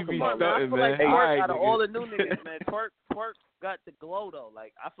 Mickey be stunting, man. I feel like out of all the new niggas, man, Twerk got the glow, though.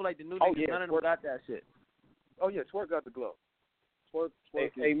 Like, I feel like the new niggas, none of them got that shit. Oh, yeah, Twerk got the glow. Twerk hey,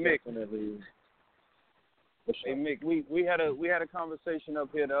 Mick. Definitely. Hey, Mick, we had a conversation up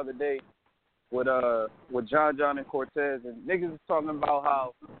here the other day with John and Cortez, and niggas was talking about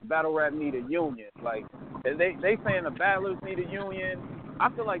how battle rap need a union. Like, they saying the battlers need a union. I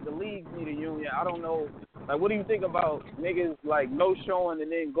feel like the leagues need a union. I don't know. Like, what do you think about niggas, like, no showing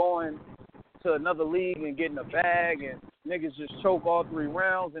and then going to another league and getting a bag? And niggas just choke all 3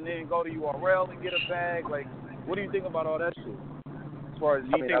 rounds and then go to URL and get a bag. Like, what do you think about all that shit? As far as,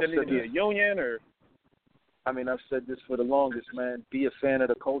 do you think there needs to be a union or? I mean, I've said this for the longest, man. Be a fan of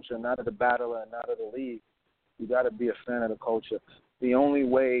the culture, not of the battler and not of the league. You got to be a fan of the culture. The only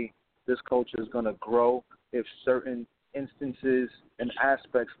way this culture is going to grow if certain instances and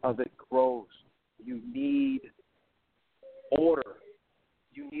aspects of it grows. You need order.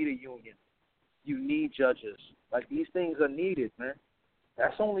 You need a union. You need judges. Like, these things are needed, man.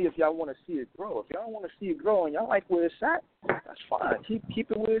 That's only if y'all want to see it grow. If y'all want to see it grow and y'all like where it's at, that's fine.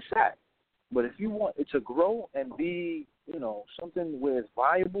 Keep it where it's at. But if you want it to grow and be, you know, something where it's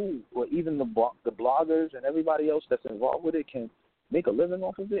viable, or even the bloggers and everybody else that's involved with it can make a living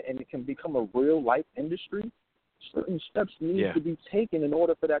off of it, and it can become a real life industry, certain steps need to be taken in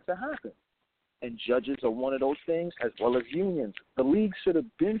order for that to happen. And judges are one of those things, as well as unions. The league should have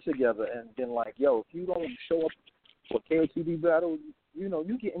been together and been like, yo, if you don't show up for KOTD battle, you know,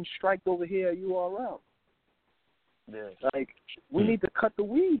 you getting striked over here at URL. Yeah. Like, we need to cut the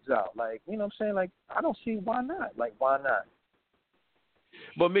weeds out. Like, you know what I'm saying? Like, I don't see why not. Like, why not?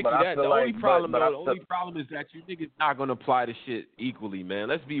 But Mickey, the only problem is that you niggas not gonna apply the shit equally, man.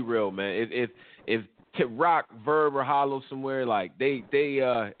 Let's be real, man. If Rock, Verb, or Hollow somewhere, like they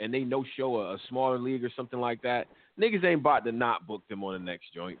and they no show a smaller league or something like that, niggas ain't about to not book them on the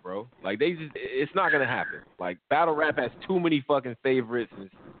next joint, bro. Like, it's not gonna happen. Like, battle rap has too many fucking favorites and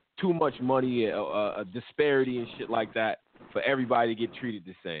too much money, a disparity and shit like that for everybody to get treated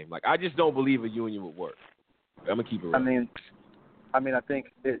the same. Like, I just don't believe a union would work. I'm gonna keep it real. I mean, I think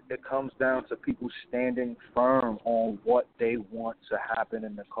it comes down to people standing firm on what they want to happen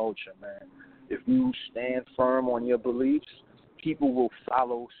in the culture, man. If you stand firm on your beliefs, people will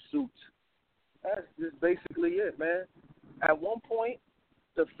follow suit. That's just basically it, man. At one point,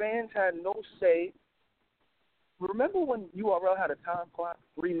 the fans had no say. Remember when URL had a time clock,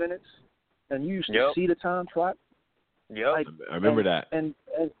 3 minutes, and you used to see the time clock? Yep. Like, I remember that. And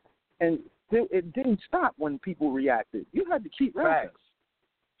it didn't stop when people reacted. You had to keep rapping.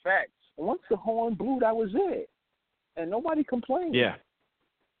 Facts. And once the horn blew, that was it. And nobody complained. Yeah.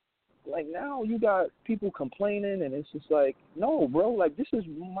 Like, now you got people complaining, and it's just like, no, bro. Like, this is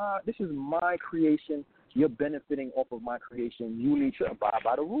my creation. You're benefiting off of my creation. You need to abide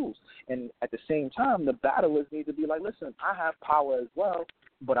by the rules. And at the same time, the battlers need to be like, listen, I have power as well,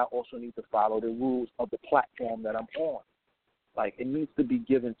 but I also need to follow the rules of the platform that I'm on. Like, it needs to be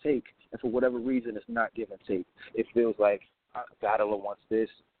give and take. And for whatever reason, it's not give and take. It feels like a battler wants this,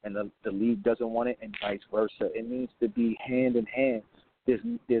 and the league doesn't want it, and vice versa. It needs to be hand in hand.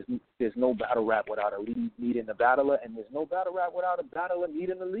 There's no battle rap without a league needing the battler, and there's no battle rap without a battler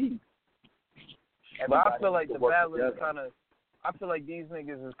needing the league. But I feel like the battlers I feel like these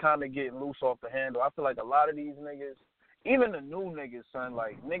niggas is kind of getting loose off the handle. I feel like a lot of these niggas, even the new niggas, son,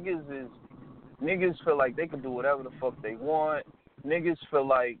 like, niggas feel like they can do whatever the fuck they want. Niggas feel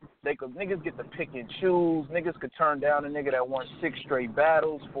like niggas get to pick and choose. Niggas could turn down a nigga that won 6 straight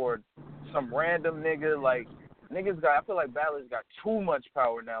battles for some random nigga. Like, I feel like battlers got too much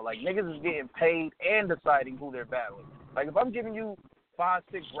power now. Like, niggas is getting paid and deciding who they're battling. Like, if I'm giving you 5-6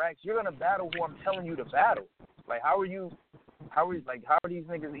 racks, you're gonna battle who I'm telling you to battle. Like, how are these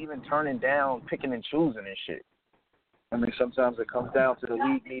niggas even turning down, picking and choosing and shit? I mean, sometimes it comes down to the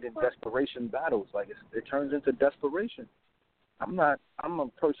league needing desperation battles. Like, it turns into desperation. I'm a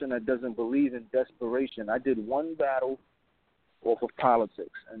person that doesn't believe in desperation. I did one battle off of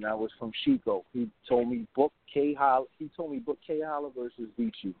politics, and that was from Chico. He told me book K Holla versus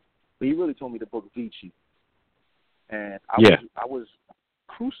Vici, but he really told me to book Vici. And I was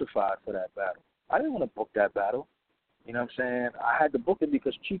crucified for that battle. I didn't want to book that battle. You know what I'm saying? I had to book it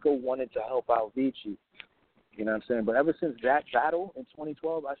because Chico wanted to help out Vici. You know what I'm saying? But ever since that battle in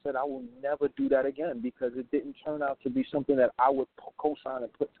 2012, I said I will never do that again because it didn't turn out to be something that I would co-sign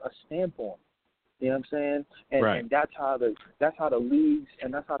and put a stamp on. You know what I'm saying? And that's how the leagues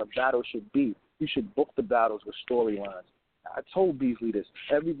and that's how the battle should be. You should book the battles with storylines. I told Beasley this.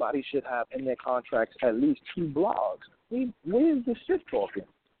 Everybody should have in their contracts at least 2 blogs. Where's the shit talking?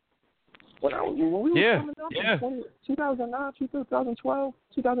 When we were coming up in 2009, 2012,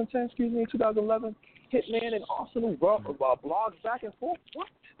 2010, 2011, Hitman and Arsenal blogs back and forth. What?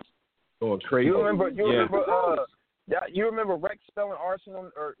 Oh, crazy. You remember Rex spelling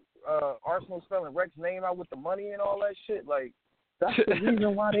Arsenal or Arsenal spelling Rex's name out with the money and all that shit? Like, that's the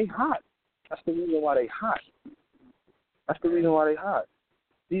reason why they hot. That's the reason why they hot.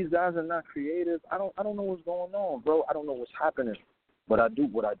 These guys are not creative. I don't know what's going on, bro. I don't know what's happening. What I do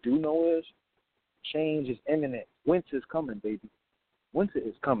know is change is imminent. Winter is coming, baby. Winter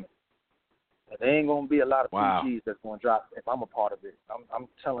is coming. And there ain't gonna be a lot of PGs that's gonna drop if I'm a part of it. I'm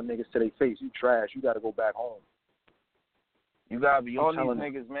telling niggas to their face, you trash. You got to go back home. You gotta be on these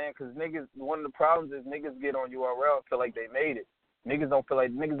niggas, man, because niggas. One of the problems is niggas get on URL and feel like they made it. Niggas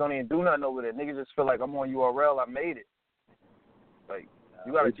don't even do nothing over there. Niggas just feel like I'm on URL, I made it. Like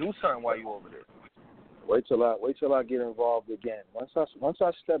you gotta do something while you over there. Wait till I get involved again. Once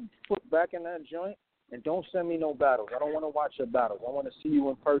I step foot back in that joint, and don't send me no battles. I don't want to watch your battles. I want to see you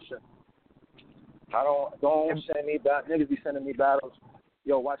in person. Don't send me battles. Niggas be sending me battles.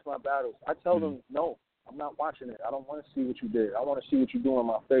 Yo, watch my battles. I tell them no. I'm not watching it. I don't want to see what you did. I want to see what you do in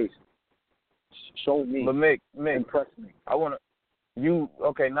my face. Show me. But Mick, impress me. Now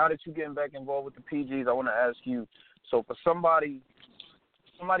that you're getting back involved with the PGs, I want to ask you, so for somebody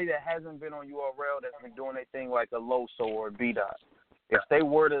that hasn't been on URL, that's been doing their thing like a Loso or a B-Dot, if they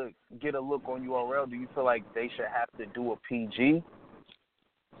were to get a look on URL, do you feel like they should have to do a PG?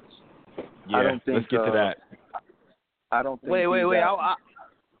 Yeah, I don't think, let's get to that. I don't think. Wait.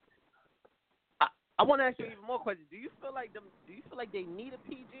 I want to ask you even more questions. Do you feel like they need a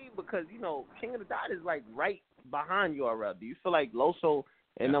PG because King of the Dot is like right behind URL? Do you feel like Loso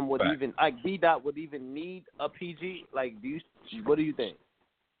and them would even B-Dot would even need a PG? Like, what do you think?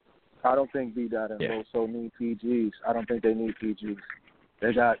 I don't think B-Dot and Loso need PGs. I don't think they need PGs.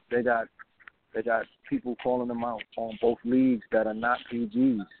 They got people calling them out on both leagues that are not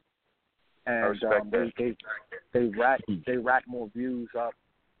PGs, and they rack more views up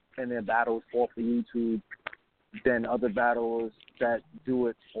in their battles off of YouTube than other battlers that do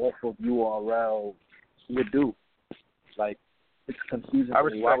it off of URL would do. Like, it's confusing. I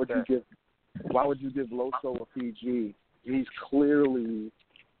respect Why would you give Loso a PG? He's clearly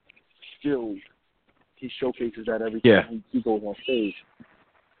skilled. He showcases that every time he goes on stage.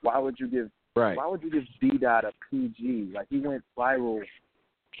 Why would you give B-Dot a PG? Like, he went viral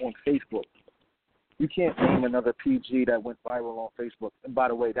on Facebook. You can't name another PG that went viral on Facebook. And by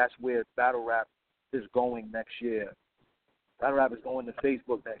the way, that's where battle rap is going next year. Battle rap is going to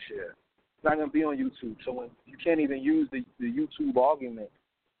Facebook next year. It's not going to be on YouTube. So when you can't even use the YouTube argument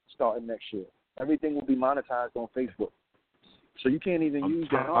starting next year. Everything will be monetized on Facebook. So you can't even use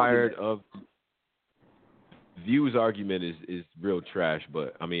that argument. I'm tired of views argument is real trash,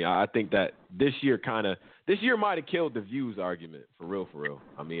 but I mean, I think that this year might have killed the views argument for real.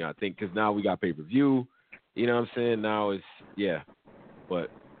 I mean, I think because now we got pay-per-view, you know what I'm saying? Now it's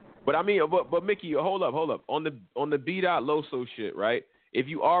but I mean, but Mickey, hold up on the B-Dot Loso shit, right? If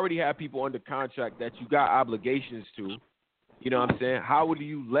you already have people under contract that you got obligations to, you know what I'm saying? How would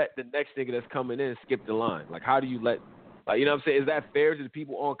you let the next nigga that's coming in skip the line? Like, how do you let, you know what I'm saying? Is that fair to the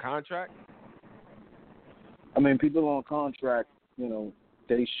people on contract? I mean, people on contract,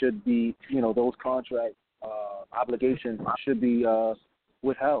 they should be, those contract obligations should be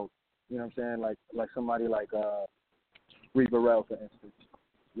withheld. You know what I'm saying? Like somebody like Reaper Rel, for instance.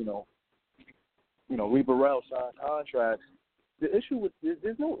 Reaper Rel signed contracts.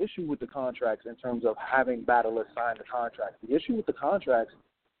 There's no issue with the contracts in terms of having battlers sign the contracts. The issue with the contracts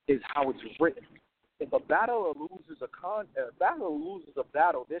is how it's written. If a battler loses a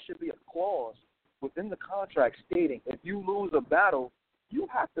battle, there should be a clause within the contract stating if you lose a battle, you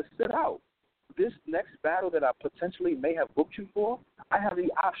have to sit out. This next battle that I potentially may have booked you for, I have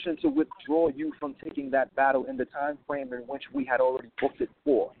the option to withdraw you from taking that battle in the time frame in which we had already booked it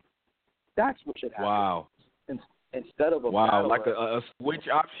for. That's what should happen. Wow. Instead of a battle, like a switch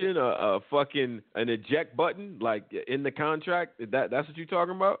option, a fucking an eject button, like in the contract. That's what you're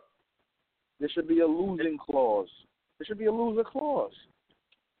talking about? There should be a losing clause. There should be a loser clause.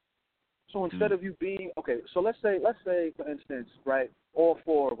 So instead of you being so let's say for instance, right, all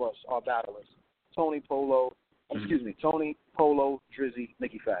four of us are battlers. Tony, Polo, Drizzy,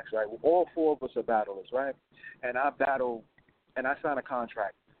 Nicky Fax, right? All four of us are battlers, right? And I sign a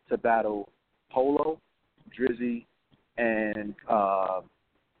contract to battle Polo, Drizzy, and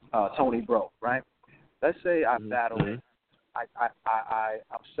Tony Bro, right? Let's say I battle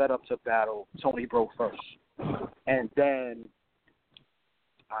I'm set up to battle Tony Bro first. And then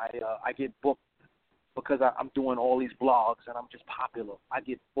I get booked because I'm doing all these blogs and I'm just popular. I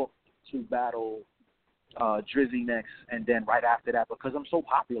get booked to battle Drizzy next, and then right after that, because I'm so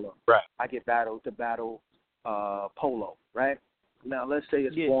popular, I get to battle Polo, right? Now let's say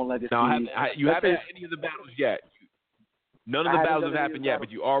it's Born Legacy. Now, you haven't had any of the battles yet. None of the battles have happened yet, but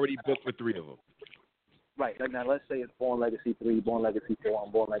you already booked for 3 of them. Right. Now let's say it's Born Legacy 3, Born Legacy 4,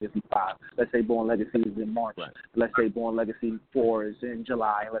 and Born Legacy 5. Let's say Born Legacy is in March. Right. Let's say Born Legacy 4 is in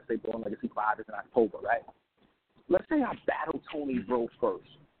July. And let's say Born Legacy 5 is in October, right? Let's say I battle Tony Bro first,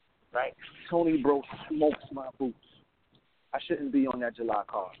 right? Tony Bro smokes my boots. I shouldn't be on that July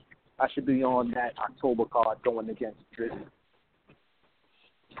card. I should be on that October card going against Drizzy.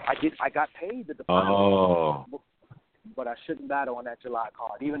 I got paid the deposit, but I shouldn't battle on that July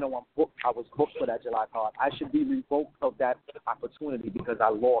card. Even though I was booked for that July card. I should be revoked of that opportunity because I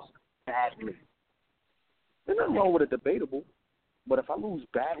lost badly. There's nothing wrong with it debatable, but if I lose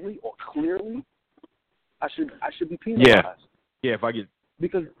badly or clearly, I should be penalized. Yeah. If I get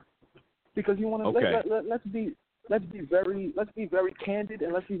because you want to let's be very candid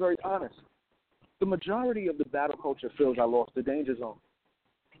and let's be very honest. The majority of the battle culture feels I lost the danger zone.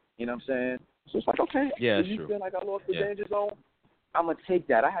 You know what I'm saying? So it's like, okay, yeah, you feel like I lost the danger zone? I'm gonna take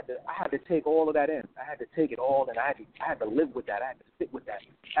that. I had to take all of that in. I had to take it all, and I had to live with that. I had to sit with that.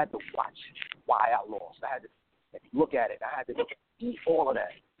 I had to watch why I lost. I had to look at it. I had to eat all of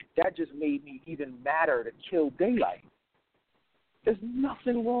that. That just made me even madder to kill daylight. There's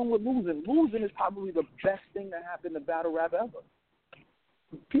nothing wrong with losing. Losing is probably the best thing that happened to battle rap ever.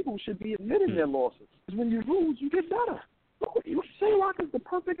 People should be admitting their losses. Because when you lose, you get better. Look, Say-Rock is the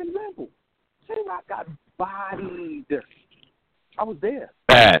perfect example. Say-Rock got bodied. I was there.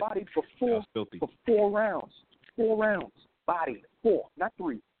 Bad. Bodied for four rounds. 4 rounds. Bodied. 4, not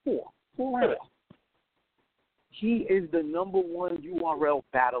 3. 4. 4 rounds. He is the #1 URL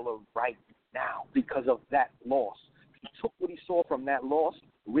battler right now because of that loss. He took what he saw from that loss,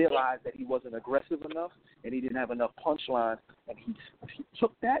 realized that he wasn't aggressive enough, and he didn't have enough punchlines, and he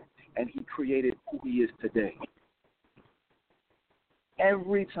took that and he created who he is today.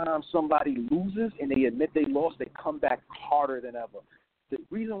 Every time somebody loses and they admit they lost, they come back harder than ever. The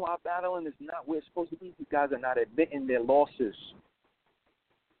reason why battling is not where it's supposed to be, these guys are not admitting their losses.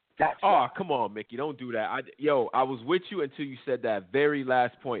 Come on, Mickey, don't do that. I was with you until you said that very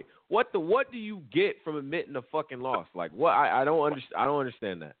last point. What do you get from admitting a fucking loss? Like what? I don't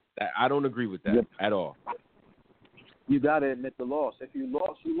understand that. I don't agree with that at all. You gotta admit the loss. If you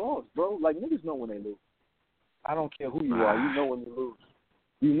lost, bro. Like niggas know when they lose. I don't care who you are. You know when you lose.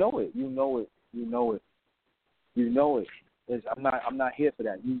 You know it. I'm not here for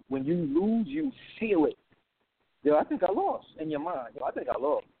that. When you lose, you feel it. Yo, I think I lost in your mind. Yo, I think I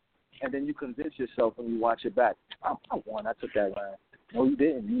lost. And then you convince yourself when you watch it back. I won. I took that round. No, you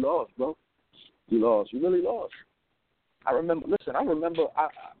didn't. You lost, bro. You lost. You really lost. I remember. Listen,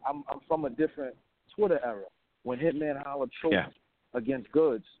 I'm from a different Twitter era when Hitman Holla choked against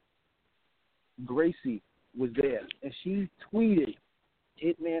Goods. Gracie was there, and she tweeted,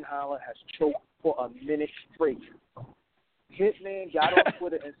 "Hitman Holla has choked for a minute straight." Hitman got on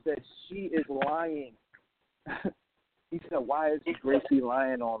Twitter and said, "She is lying." He said, "Why is Gracie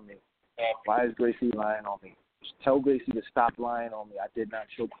lying on me? Why is Gracie lying on me? Tell Gracie to stop lying on me. I did not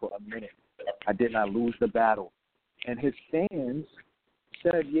choke for a minute. I did not lose the battle." And his fans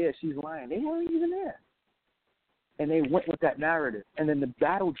said, "Yeah, she's lying." They weren't even there. And they went with that narrative. And then the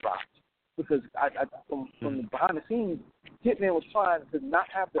battle dropped. Because from the behind the scenes, Hitman was trying to not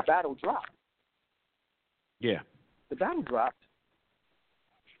have the battle drop. Yeah. The battle dropped.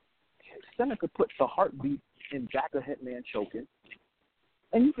 Seneca put the heartbeat in back of Hitman choking.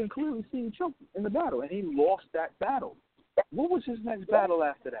 And you can clearly see him choking in the battle. And he lost that battle. What was his next battle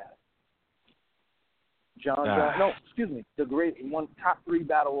after that? The great top 3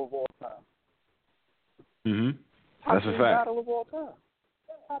 battle of all time. Mm-hmm. That's a fact. Battle of all time.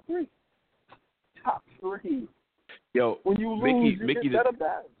 Top 3. Top 3. Yo, when you lose, Mickey, get better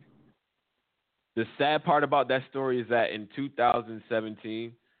battles. The sad part about that story is that in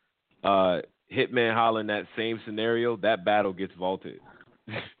 2017, Hitman Holla in that same scenario, that battle gets vaulted.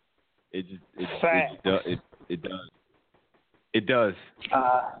 It does.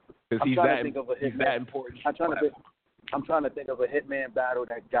 Because he's that important. I'm trying to think of a Hitman battle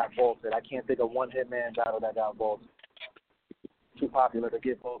that got vaulted. I can't think of one Hitman battle that got vaulted. Too popular to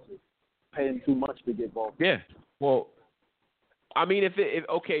get vaulted. Paying too much to get vaulted. Yeah. Well, I mean,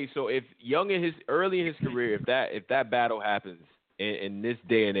 so if early in his career, if that battle happens in this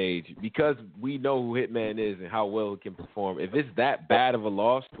day and age, because we know who Hitman is and how well he can perform, if it's that bad of a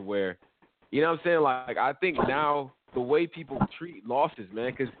loss to where, you know what I'm saying? Like, I think now the way people treat losses,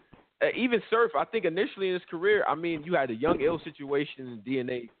 man, because even Surf, I think initially in his career, I mean, you had a Young Ill situation in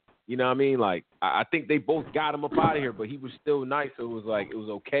DNA. You know what I mean? Like, I think they both got him up out of here, but he was still nice, so it was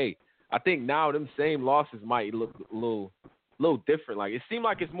okay. I think now them same losses might look a little different. Like, it seemed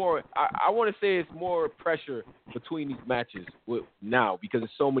like it's more. I want to say it's more pressure between these matches now because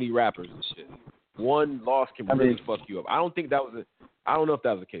there's so many rappers and shit. One loss can really fuck you up. I don't think that was I don't know if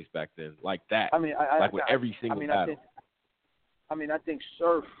that was the case back then, like that. I mean, with every single battle. I think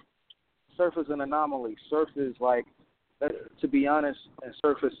Surf is an anomaly. Surf is like, to be honest, and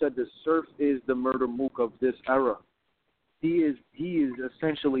Surf has said this, Surf is the murder mook of this era. he is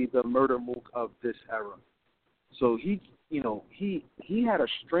essentially the murder mook of this era. So he had a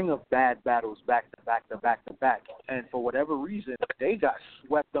string of bad battles back to back to back to back, and for whatever reason, they got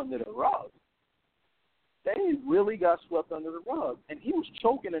swept under the rug. They really got swept under the rug, and he was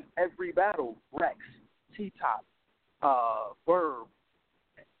choking in every battle. Rex, T-Top, Verb.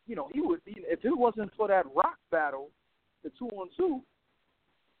 He would. If it wasn't for that Rock battle, the 2-on-2,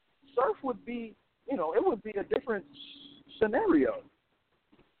 Surf would be. It would be a different scenario.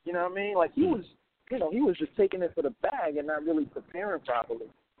 You know what I mean? Like he was. He was just taking it for the bag and not really preparing properly.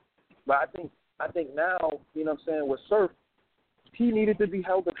 But I think now, what I'm saying, with Surf, he needed to be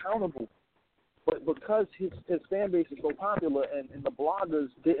held accountable. But because his fan base is so popular and the bloggers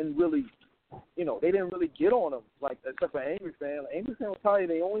didn't really, they didn't really get on him, like, except for Angry Fan. Angry Fan was probably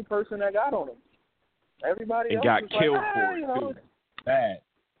the only person that got on him. Everybody else got was killed like, for it, too. Bad.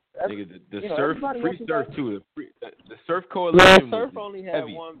 Nigga, the Surf, free Surf, too. The Surf Coalition. Surf only had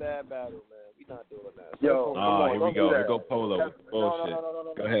heavy. one bad battle, man. We not doing that. Yo, here we go. Here go Polo. Bullshit.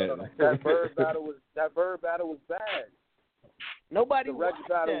 No. Go ahead. That Verb battle was bad. Nobody the Rex watched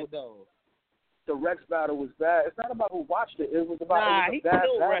battle that, was, though. The Rex battle was bad. It's not about who watched it. It was about it was a bad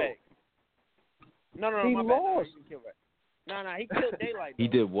killed battle. Rex. No, he my lost. bad. He killed Rex. No, he killed Daylight. He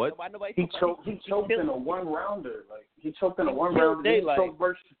did what? He choked in a one-rounder. Like he choked in a one-rounder. He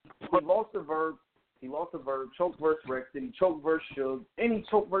lost the Verb. He lost the Verb. Choked versus Rex. Then he choked versus Suge. And he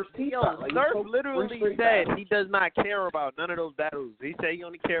choked versus T-Top. Surf literally said he does not care about none of those battles. He said he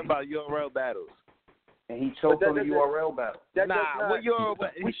only care about URL battles. And he choked on the URL battle. What URL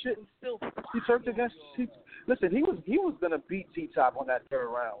battle? We shouldn't still. He choked against. Listen, he was gonna beat T-Top on that third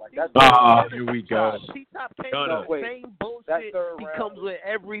round. Like that. Here we go. T-Top came with the same bullshit he comes with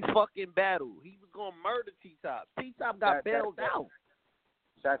every fucking battle. He was gonna murder T-Top. T-Top got bailed out.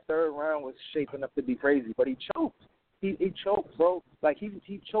 That third round was shaping up to be crazy, but he choked. He choked, bro. Like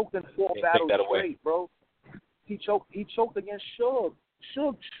he choked in 4 battles straight, bro. He choked against Suge.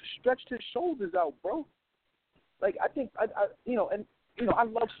 Suge stretched his shoulders out, bro. Like I think I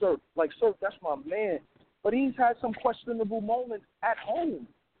love Surf. Like Surf, that's my man. But he's had some questionable moments at home.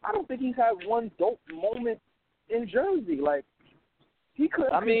 I don't think he's had one dope moment in Jersey. Like he couldn't.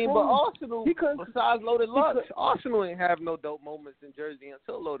 But Arsenal, besides Loaded Lux, Arsenal ain't have no dope moments in Jersey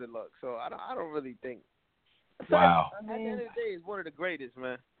until Loaded Lux. So I don't really think. Wow. At the end of the day, he's one of the greatest,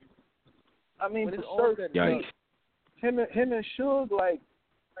 man. I mean, for Surf, him and Suge, like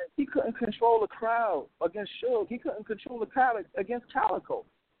he couldn't control the crowd against Suge. He couldn't control the crowd against Calico.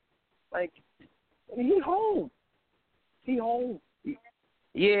 Like. He home.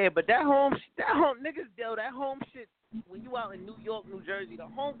 Yeah, but that home niggas, though, that home shit, when you out in New York, New Jersey,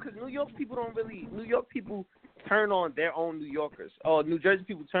 because New York people turn on their own New Yorkers. Or New Jersey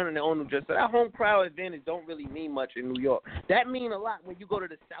people turn on their own New Jersey. So that home crowd advantage don't really mean much in New York. That mean a lot when you go to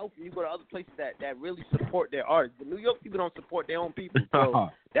the South and you go to other places that really support their artists. But New York people don't support their own people. So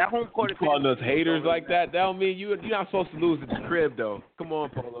that home court advantage. Calling us haters like that don't mean you're not supposed to lose at the crib, though. Come on,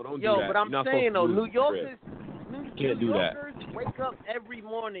 Polo, don't do that. Yo, but I'm saying, though, New Yorkers wake up every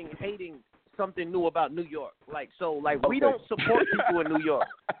morning hating something new about New York. We don't support people in New York.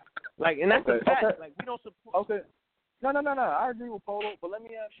 And that's a fact. Okay. We don't support. Okay. No. I agree with Polo, but let me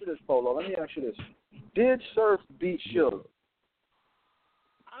ask you this, Polo. Did Surf beat Suge?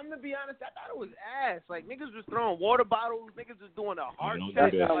 I'm gonna be honest. I thought it was ass. Like niggas was throwing water bottles. Niggas was doing a heart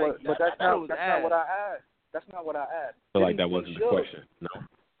check. That's not what I asked. That's not what I asked. I feel like that wasn't the question. No.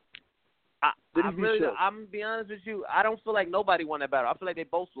 I'm gonna be honest with you. I don't feel like nobody won that battle. I feel like they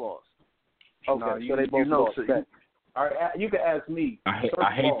both lost. Okay, so they both lost. All right, you can ask me. I hate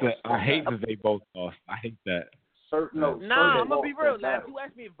that they both lost. I hate that. I'm gonna be real. If you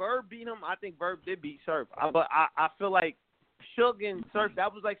ask me if Verb beat him, I think Verb did beat Surf. But I feel like Suge and Surf,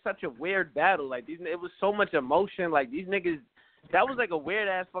 that was like such a weird battle. Like it was so much emotion. Like these niggas, that was like a weird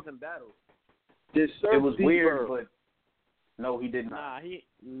ass fucking battle. It was weird, Verb? but no, he did not. He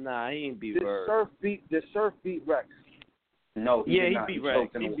ain't beat Verb. Did Surf beat Rex? No, he beat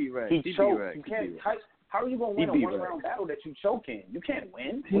Rex. He beat Rex. He choked. You can't. How are you gonna win a one-round battle that you choke in? You can't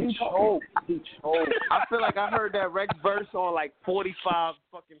win. He choked. I feel like I heard that Rex verse on like 45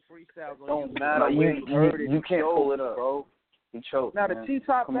 fucking freestyles. Don't matter. You can't pull it up, bro. He choked. Now the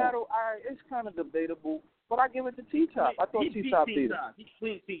T-Top battle, it's kind of debatable, but I give it to T-Top. I thought T-Top beat him. He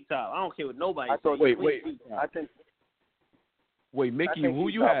clean T-Top. I don't care what nobody. Wait, Mickey, who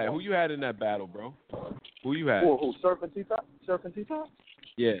you had? Who you had in that battle, bro? Who you had? Who? Surf and T-Top?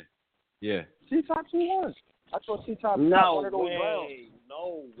 Yeah. T-Top 2-1. I thought T-Top one of those rounds.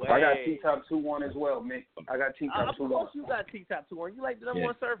 No way. I got T-Top 2-1 as well, Mick. I got T-Top 2-1. Of course you got T-Top 2-1. You like the number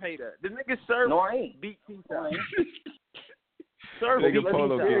one Surf hater. The nigga Surf I ain't. beat T-Top. Surf,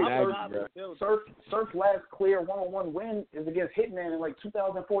 bro. Surf's last clear one-on-one win is against Hitman in like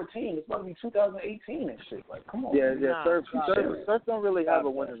 2014. It's about to be 2018 and shit. Like, come on. Yeah, man. Surf don't really have a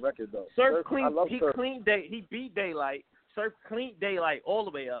winning record though. Surf beat Daylight. Surf cleaned Daylight all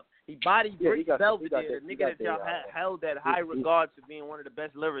the way up. He body bricked Belvedere, the nigga that y'all held that high regard for being one of the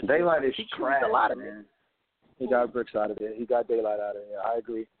best lyricists. Daylight is trash, a lot of man. He got bricks out of it. He got Daylight out of it. I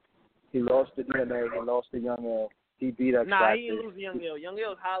agree. He lost to DNA. He lost to Young L. He beat X. Nah, he didn't lose to Young L. Young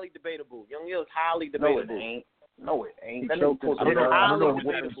L is highly debatable. No, it ain't. He That choked nigga him. I don't know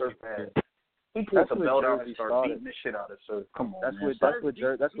what Surf had. He pulled the belt out and started beating the shit out of Surf. Come on, That's what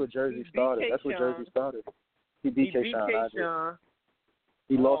Jersey started. That's what Jersey started. He beat K-Shine.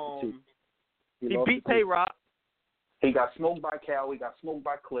 He lost to T. He beat Tay-Rock. He got smoked by Cal. He got smoked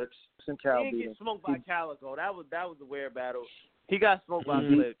by Clips. And Cal He beat didn't him. get smoked by Calico. That was a weird battle. He got smoked by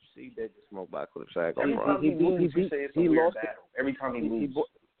Clips. He did get smoked by Clips. Every time he loses, you say it's a weird battle. Every time he loses.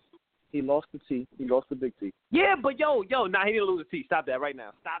 He lost to T. He lost to Big T. Yeah, but yo, nah, he didn't lose to T. Stop that right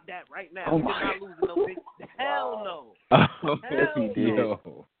now. Oh He did my. not lose to no big. Hell no. Yes, he did.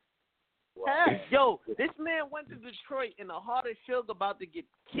 Yo, this man went to Detroit in the heart of Suge about to get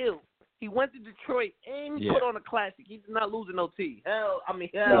killed. He went to Detroit and put on a classic. He did not lose to no T. Hell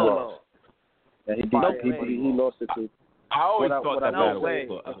no. Yeah, he lost it to. I always thought that battle way.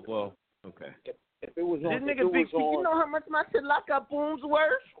 was well, okay. If it was on, This nigga Big T, you know how much my shit lockup booms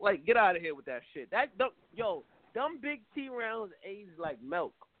worth? Like, get out of here with that shit. Them Big T rounds age like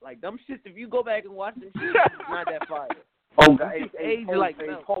milk. Like, them shits, if you go back and watch them shit, it's not that fire. Oh, Age like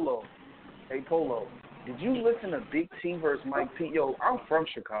milk. Polo. Hey, Polo. Did you listen to Big T versus Mike P? Yo, I'm from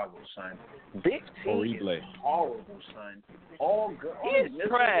Chicago, son. Big T is horrible, son. All good. He's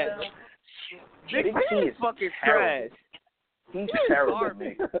trash. Big T is fucking trash. He's terrible,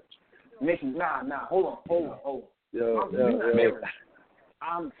 nigga. Mickey, nah, hold on. Yo.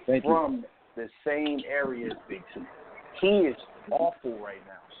 I'm from the same area as Big T. He is awful right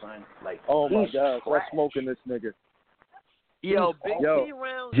now, son. Like, oh my he's God, trash. what's smoking this nigga? Yo, Big T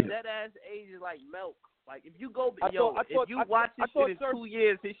rounds, that ass age is like milk. Like, if you go, if you watch this shit in 2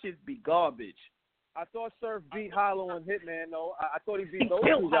 years, his shit be garbage. I thought Surf beat Hollow and Hitman, though. I thought he beat those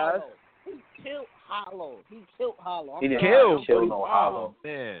killed two guys. He killed Hollow. He didn't kill no Hollow.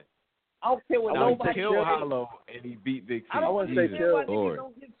 Man. I don't care what nobody killed Hollow and he beat Big T. I wouldn't say kill. He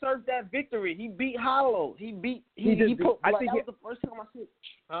don't get Surf that victory. He beat Hollow. He put. I think that was the first time I see it.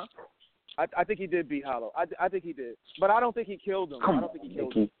 Huh? I think he did beat Hollow. I think he did, but I don't think he killed him. Come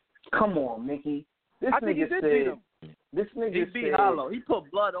on, Mickey. This I think nigga he did said. beat him. This nigga he beat Hollow. He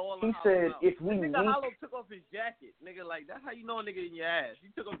put blood all He on said Hollow. if we nigga Hollow took off his jacket. Nigga, like, that's how you know a nigga in your ass. He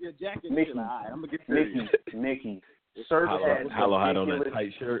took off your jacket and Mickey, shit. Like, all right, I'm going to get serious. Mickey. Surf Hollow had on that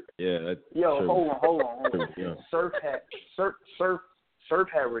tight shirt. Yeah. Yo, hold on. Yeah. Surf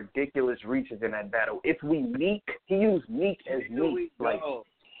had ridiculous reaches in that battle. If we meek, he used meek as meek. Like,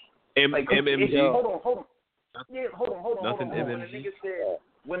 MMG. Hold on. Yeah, hold on. Nothing hold on. MMG.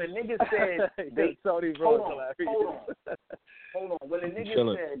 When a nigga said they Tony hold on. When a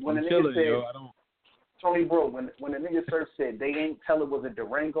nigga said Tony Bro, when a nigga Surf said they ain't tell it was a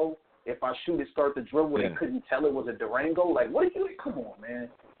Durango, if I shoot it start the drill where they couldn't tell it was a Durango, like what are you? Come on, man.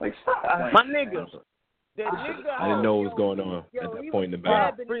 Like stop. My nigga. I didn't know what was going on at that point in the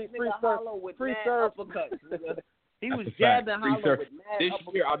battle. Free Surf. He was jabbing Hollow with mad this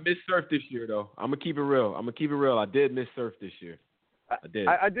year, I missed Surf this year, though. I'm going to keep it real. I did miss Surf this year. I did.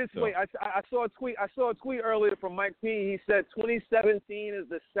 I did. So. Wait, I saw a tweet. I saw a tweet earlier from Mike P. He said 2017 is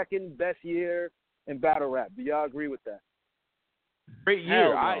the second best year in battle rap. Do y'all agree with that? Great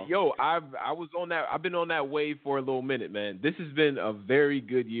year. I was on that. I've been on that wave for a little minute, man. This has been a very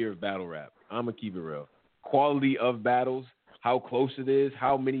good year of battle rap. I'm going to keep it real. Quality of battles, how close it is,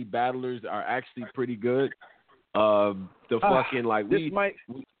 how many battlers are actually pretty good. We got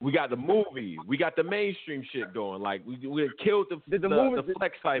the movie, we got the mainstream shit going. Like we killed the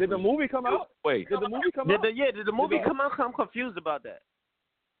flex cypher. Did the movie come out? Wait, did the movie come out? Did the movie come out? I'm confused about that.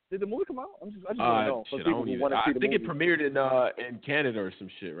 Did the movie come out? I just want to know. I think it premiered in Canada or some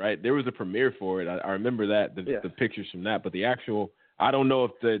shit, right? There was a premiere for it. I remember that the pictures from that, but the actual, I don't know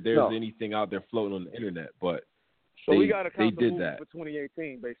if there's anything out there floating on the internet, but we got to count the movies that for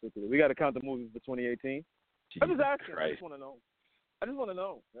 2018. Basically, we got to count the movies for 2018. I'm just asking. Christ. I just want to know. You know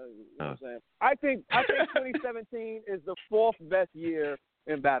what I'm saying? I think 2017 is the fourth best year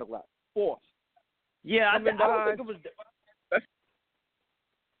in battle rap. Fourth. Yeah, I don't think it was.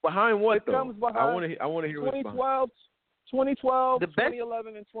 Behind what though? Comes behind I want to hear 2012,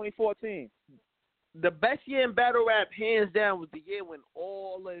 2011, and 2014. the best year in battle rap, hands down, was the year when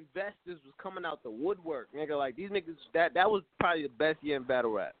all the investors was coming out the woodwork. Nigga, like these niggas, that was probably the best year in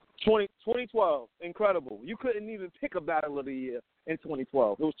battle rap. 2012, incredible. You couldn't even pick a battle of the year in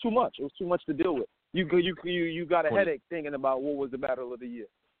 2012. It was too much. It was too much to deal with. You got a headache thinking about what was the battle of the year.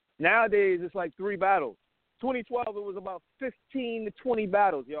 Nowadays, it's like 3 battles. 2012, it was about 15 to 20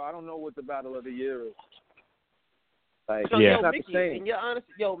 battles. Yo, I don't know what the battle of the year is. Like, so, yeah. yo, Mickey, in your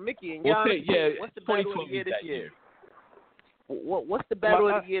honesty, what's the battle of the year this year? What's the battle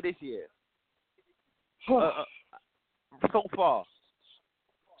of the year this year?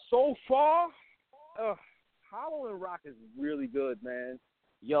 So far. Hollow and Rock is really good, man.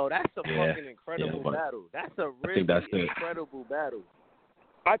 Yo, that's a fucking incredible battle. That's a really incredible battle.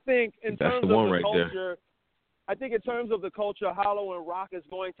 I think in terms of the culture, there. I think in terms of the culture, Hollow and Rock is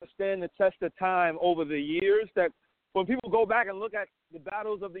going to stand the test of time over the years. That when people go back and look at the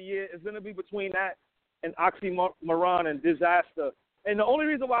battles of the year, it's going to be between that and Oxymoron and Disaster. And the only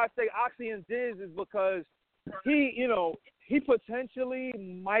reason why I say Oxy and Diz is because he potentially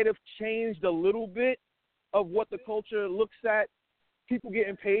might have changed a little bit of what the culture looks at. People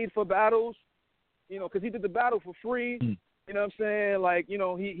getting paid for battles, because he did the battle for free. You know what I'm saying? Like,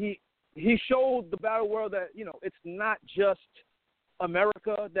 he showed the battle world that, it's not just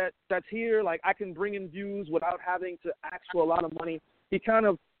America that's here. Like, I can bring in views without having to ask for a lot of money. He kind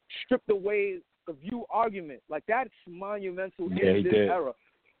of stripped away the view argument. Like, that's monumental in this era.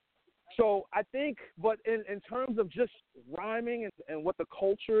 So I think, but in terms of just rhyming and what the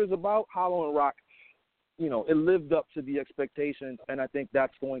culture is about, Hollow and Rock, it lived up to the expectations, and I think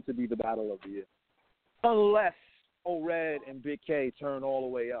that's going to be the battle of the year. Unless O-Red and Big K turn all the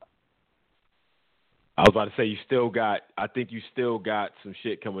way up. I was about to say, I think you still got some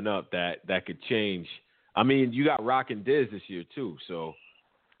shit coming up that could change. I mean, you got Rock and Diz this year, too, so,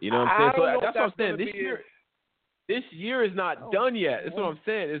 you know what I'm saying? So that's what I'm saying. This year is not done yet. That's what I'm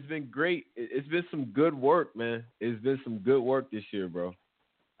saying. It's been great. It's been some good work, man. It's been some good work this year, bro.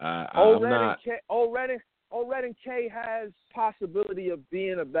 O-Red and K has possibility of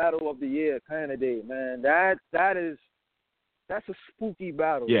being a battle of the year candidate, man. That's a spooky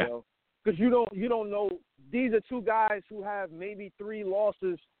battle, yo. Because you don't know. These are two guys who have maybe 3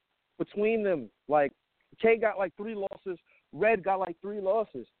 losses between them. Like, K got like 3 losses. Red got like 3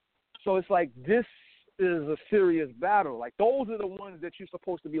 losses. So it's like, this is a serious battle. Like, those are the ones that you're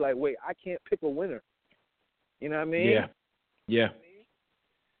supposed to be like, wait, I can't pick a winner. You know what I mean? Yeah.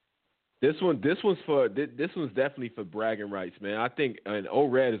 This one's definitely for bragging rights, man. I think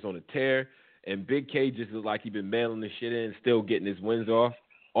O-Red is on a tear, and Big K just looks like he's been mailing this shit in, still getting his wins off.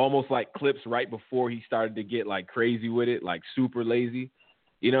 Almost like clips right before he started to get like crazy with it, like super lazy.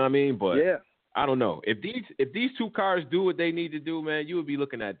 You know what I mean? But I don't know. If these 2 cars do what they need to do, man, you would be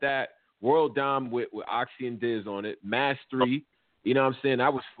looking at that. World Dom with Oxy and Diz on it. Mass 3, you know what I'm saying?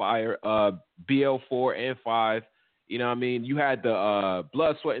 That was fire. BL4 and 5. You know what I mean? You had the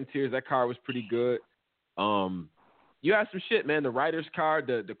Blood, Sweat, and Tears. That card was pretty good. You had some shit, man. The Writer's card,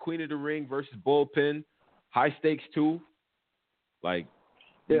 the Queen of the Ring versus Bullpen, High Stakes 2. Like,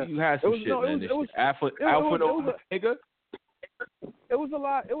 you had some shit, man. Alpha and Omega. It was a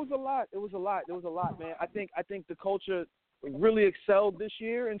lot, man. I think the culture really excelled this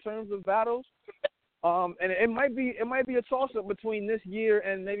year in terms of battles. And it might be a toss-up between this year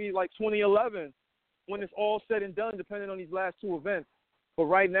and maybe like 2011 when it's all said and done, depending on these last 2 events. But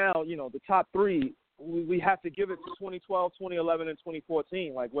right now, the top 3, we have to give it to 2012, 2011, and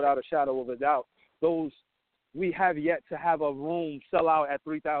 2014, like without a shadow of a doubt. Those, we have yet to have a room sell out at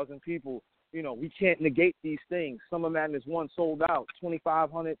 3,000 people. We can't negate these things. Summer Madness 1 sold out,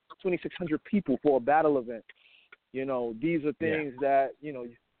 2,500, 2,600 people for a battle event. These are things that,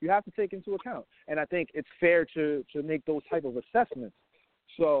 you have to take into account. And I think it's fair to make those type of assessments.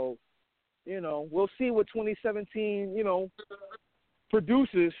 So, we'll see what 2017,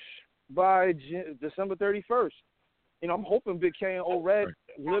 produces by December 31st. I'm hoping Big K and O-Red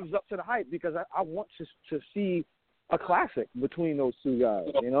lives up to the hype because I want to see a classic between those 2 guys,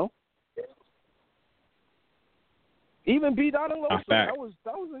 Even B. Dot and Losa, that was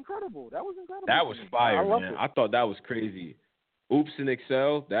incredible. That was fire, man. I thought that was crazy. Oops and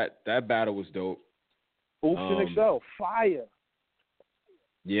Excel, that battle was dope. Oops and Excel, fire.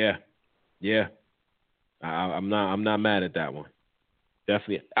 Yeah. I'm not mad at that one.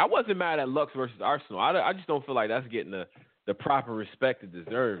 Definitely. I wasn't mad at Lux versus Arsenal. I just don't feel like that's getting the proper respect it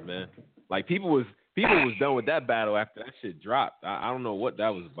deserves, man. Like people was done with that battle after that shit dropped. I don't know what that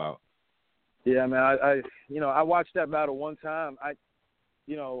was about. Yeah, man. I watched that battle one time.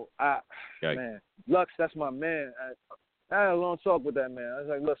 Man, Lux, that's my man. I had a long talk with that man. I was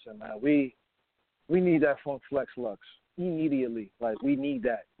like, listen, man, we We need that Funk Flex Lux immediately. Like, we need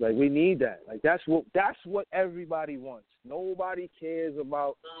that. Like, that's what everybody wants. Nobody cares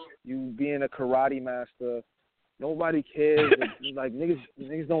about you being a karate master. Nobody cares. Like,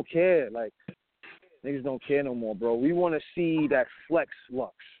 niggas don't care. Like, niggas don't care no more, bro. We want to see that Flex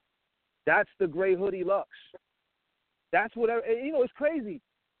Lux. That's the gray hoodie Lux. That's what, it's crazy.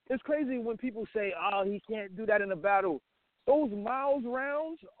 It's crazy when people say, oh, he can't do that in a battle. Those Miles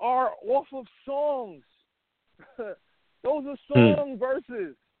rounds are off of songs. Those are song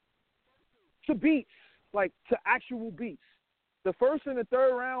verses to beats, like to actual beats. The first and the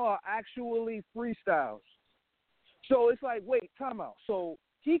third round are actually freestyles. So it's like, wait, time out. So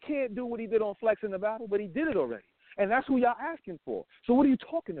he can't do what he did on Flex in the battle, but he did it already. And that's who y'all asking for. So what are you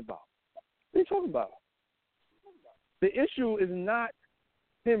talking about? What are you talking about? The issue is not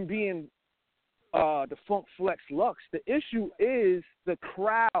him being the Funk Flex Lux. The issue is the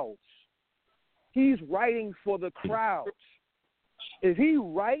crowds. He's writing for the crowds. If he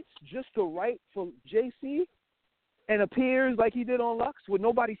writes just to write for JC and appears like he did on Lux with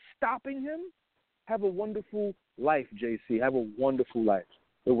nobody stopping him, have a wonderful life, JC. Have a wonderful life.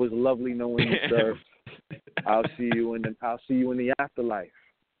 It was lovely knowing you, sir. I'll see you in the afterlife.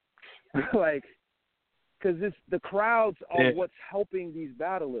 Like, because the crowds are what's helping these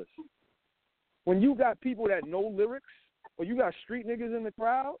battlers. When you got people that know lyrics, or you got street niggas in the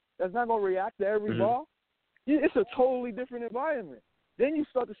crowd that's not gonna react to every bar, it's a totally different environment. Then you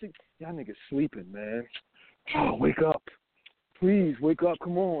start to see, y'all niggas sleeping, man. Oh, wake up. Please, wake up.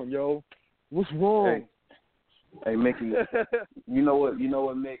 Come on, yo. What's wrong? Hey Mickey, you know what,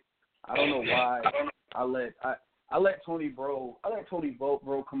 Mick? I don't know why I let Tony Bro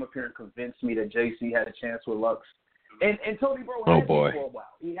come up here and convince me that JC had a chance with Lux. And Tony Bro had me for a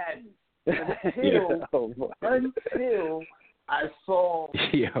while. He had me. Until I saw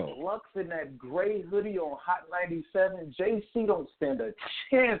Lux in that gray hoodie on Hot 97, JC don't stand a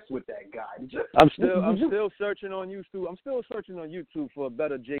chance with that guy. I'm still searching on YouTube. I'm still searching on YouTube for a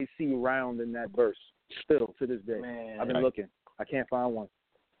better JC round in that verse. Still to this day, man, I've been looking. I can't find one.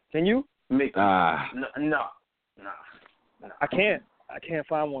 Can you? No. I can't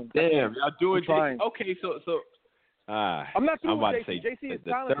find one. Damn, y'all doing JC? Okay, so. I'm not through with JC. JC is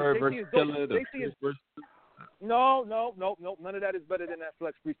talented. JC is dope. No. None of that is better than that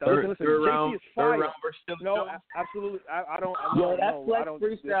Flex freestyle. Listen, JC is fire. No, absolutely. I don't. Yo, that Flex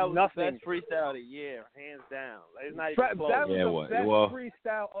freestyle was the nothing. best freestyle of the year, hands down. It's not even close. That was the best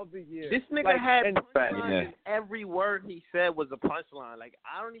freestyle of the year. This nigga had punchlines, and every word he said was a punchline. Like,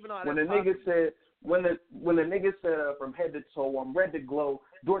 I don't even know how when the nigga said. When the nigga said from head to toe, I'm red to glow,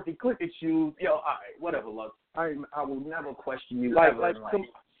 Dorothy Cricket shoes, yo, all right, whatever, Lux. I will never question you. Like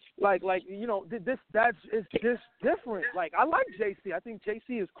you know, it's just different. Like, I like JC. I think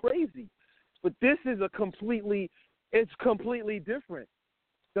JC is crazy, but this is completely different.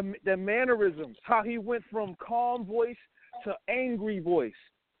 The mannerisms, how he went from calm voice to angry voice,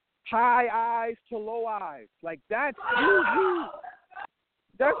 high eyes to low eyes, like that's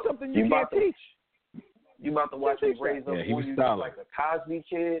something you can't teach. You about to watch him raise up on you like a Cosby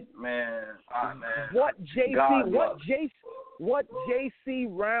kid, man. What JC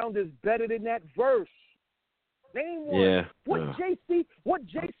round is better than that verse? Name one. Yeah. What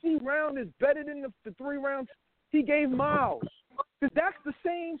JC round is better than the 3 rounds he gave Miles? Because that's the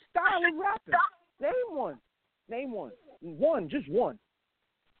same style of rapping. Name one. Just one.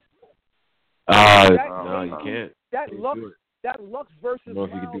 No, you can't. That Lux versus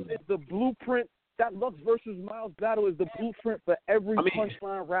Miles is the blueprint. That Lux versus Miles battle is the blueprint for every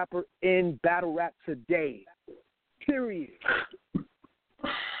punchline rapper in battle rap today. Period.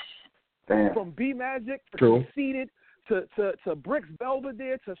 Damn. From B Magic to Seated to Bricks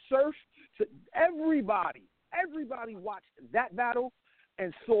Belvedere to Surf to everybody watched that battle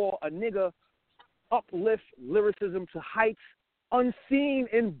and saw a nigga uplift lyricism to heights unseen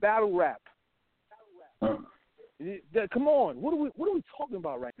in battle rap. Come on, what are we talking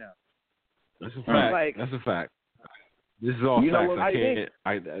about right now? That's a fact. That's a fact. This is all facts.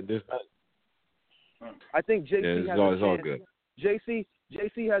 I think JC has a chance. All good. JC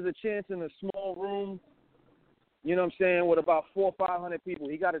has a chance in a small room. You know what I'm saying? With about 400 or 500 people,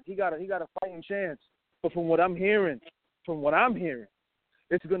 he got a fighting chance. But from what I'm hearing,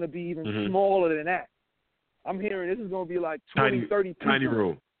 it's going to be even smaller than that. I'm hearing this is going to be like 20, 30 people. Tiny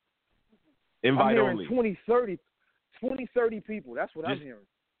room. Invite only. 20, 30 people. That's what I'm hearing.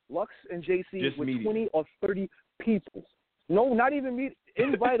 Lux and JC just with media. 20 or 30 people. No, not even me.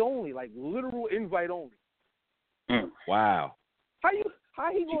 Invite only, like literal invite only. Wow.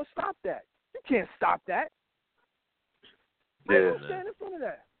 How he gonna stop that? You can't stop that. How you gonna stand in front of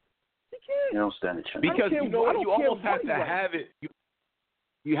that? You You don't stand a chance. Because you know what? You almost have to have it.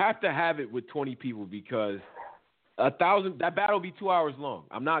 You have to have it with 20 people because 1,000. That battle will be 2 hours long.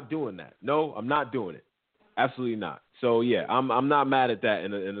 I'm not doing that. No, I'm not doing it. Absolutely not. So yeah, I'm not mad at that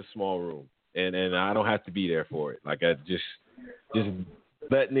in a small room, and I don't have to be there for it. Like I just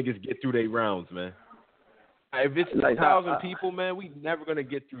let niggas get through their rounds, man. If it's like 1,000 people, man, we never gonna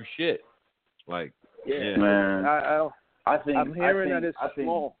get through shit. Like yeah. Man, I think I'm hearing that it's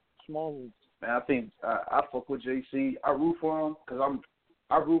small. Man, I think I fuck with JC. I root for him because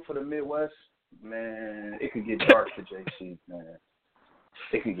I root for the Midwest. Man, it could get dark for JC, man.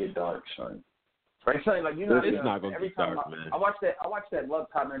 It could get dark, son. Right, son, like you know, it's not gonna every get time dark, man. I watch that Love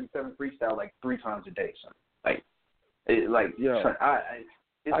Top 97 freestyle like 3 times a day, son. Like, son, I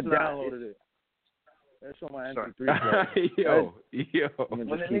downloaded it. That's on my MP3. yo. I'm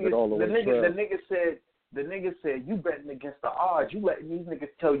when just keep it all the way the nigga said, you betting against the odds. You letting these niggas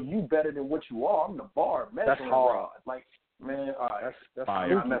tell you better than what you are. I'm the bar. That's hard. Like, man, all right.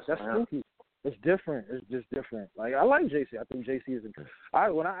 That's spooky. It's different. It's just different. Like, I like JC. I think JC is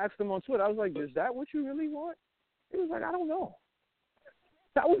when I asked him on Twitter, I was like, is that what you really want? He was like, I don't know.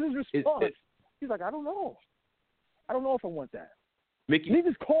 That was his response. He's like, I don't know. I don't know if I want that. Mickey,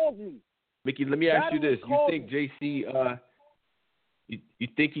 niggas called me. Mickey, let me ask you this. You think JC, you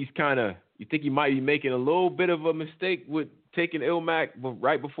think you think he might be making a little bit of a mistake with taking Ilmac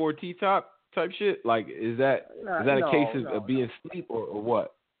right before T-Top type shit? Like, is that a case of being asleep or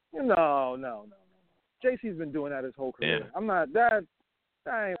what? No. JC's been doing that his whole career. Damn. I'm not that.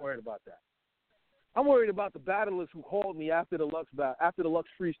 I ain't worried about that. I'm worried about the battlers who called me after the Lux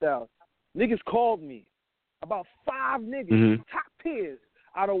freestyle. Niggas called me. About 5 niggas, top tiers.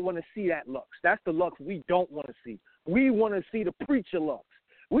 I don't want to see that Lux. That's the Lux we don't want to see. We want to see the Preacher Lux.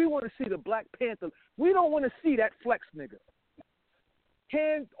 We want to see the Black Panther. We don't want to see that Flex nigga.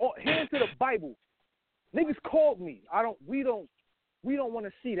 Hand to the Bible. Niggas called me. We don't want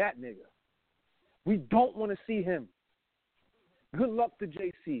to see that nigga. We don't want to see him. Good luck to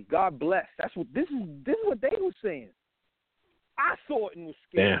JC. God bless. That's what this is what they were saying. I saw it and was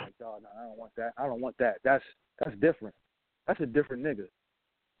scared. Damn. Like, oh, no, I don't want that. I don't want that. That's different. That's a different nigga.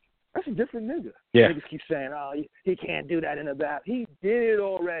 That's a different nigga. Yeah. Niggas keep saying, oh, he can't do that in the battle. He did it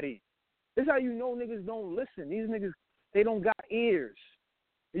already. This is how you know niggas don't listen. These niggas, they don't got ears.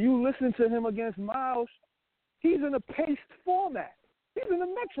 You listen to him against Miles, he's in a paced format. He's in a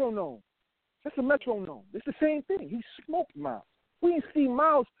metronome. That's a metronome. It's the same thing. He smoked Miles. We didn't see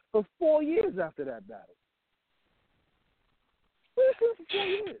Miles for 4 years after that battle. We didn't see him for 4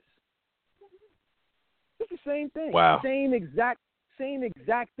 years. It's the same thing. Wow. Same exact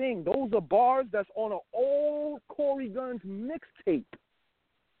thing. Those are bars that's on an old Corey Guns mixtape.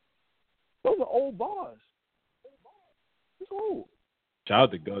 Those are old bars. It's old. Shout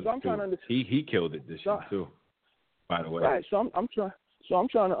out to Guns so too. He killed it this year too. By the way. Right. So I'm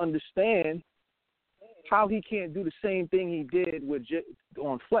trying to understand how he can't do the same thing he did with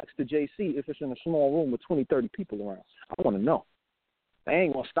on Flex to JC if it's in a small room with 20, 30 people around. I want to know. They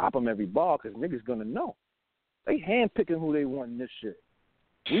ain't gonna stop him every bar because niggas gonna know. They handpicking who they want in this shit.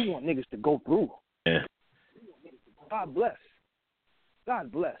 We want niggas to go through. Yeah. God bless.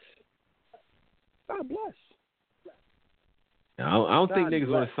 God bless. God bless. I don't think niggas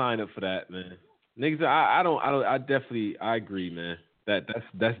want to sign up for that, man. Niggas, I definitely agree, man.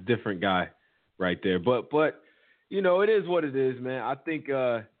 That's different guy right there. But you know, it is what it is, man. I think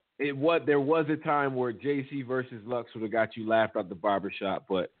there was a time where JC versus Lux would have got you laughed out the barbershop,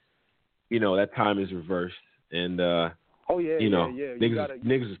 but you know, that time is reversed. And niggas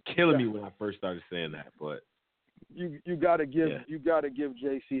was killing me when I first started saying that, but you gotta give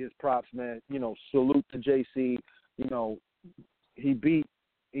JC his props, man. You know, salute to JC. You know, he beat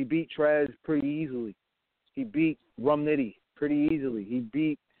Trez pretty easily. He beat Rum Nitty pretty easily. He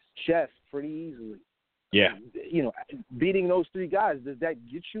beat Chef pretty easily. Yeah. You know, beating those 3 guys, does that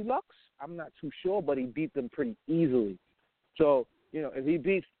get you Lux? I'm not too sure, but he beat them pretty easily. So, you know, if he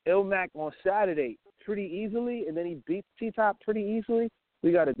beats Ilmac on Saturday pretty easily, and then he beats T-Top pretty easily,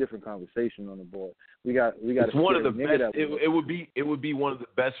 we got a different conversation on the board. We got. It's one of the best. It would be one of the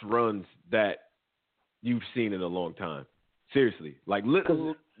best runs that you've seen in a long time. Seriously, like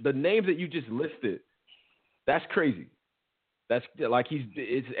the names that you just listed, that's crazy. That's like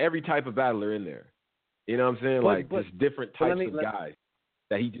it's every type of battler in there. You know what I'm saying? Like just different types of guys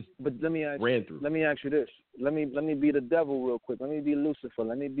that he just ran through. Let me ask you this. Let me be the devil real quick. Let me be Lucifer.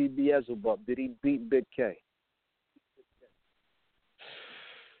 Let me be Beelzebub. Did he beat Big K?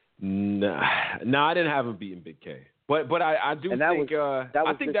 Nah, I didn't have him beating Big K. But I do think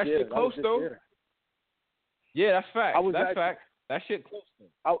I think that shit close though. Yeah, that's fact. That's fact. That shit close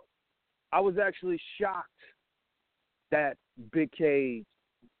though. I was actually shocked that Big K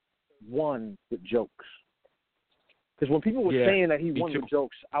won with jokes. Because when people were saying that he won with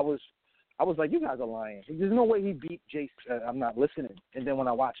jokes, I was like, you guys are lying. There's no way he beat Jace. I'm not listening. And then when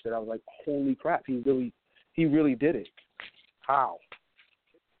I watched it, I was like, holy crap, he really did it. How?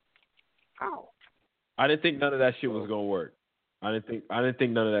 I didn't think none of that shit was gonna work. I didn't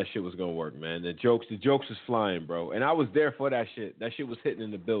think none of that shit was gonna work, man. The jokes was flying, bro. And I was there for that shit. That shit was hitting in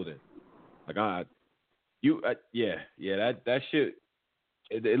the building. Like that shit.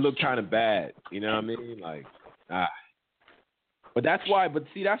 It looked kind of bad. You know what I mean? Like, But that's why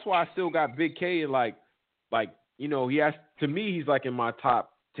I still got Big K and like you know, to me he's like in my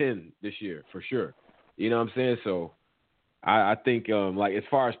top 10 this year for sure. You know what I'm saying? So I think like as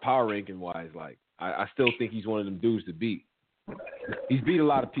far as power ranking wise, like I still think he's one of them dudes to beat. He's beat a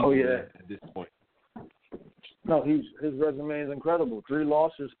lot of people at this point. No, his resume is incredible. 3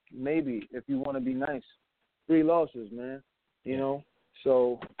 losses, maybe, if you want to be nice. 3 losses, man. You know?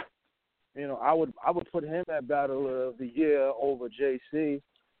 So, you know, I would put him at Battle of the Year over JC.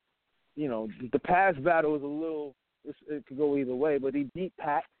 You know, the past battle is a little, it could go either way, but he beat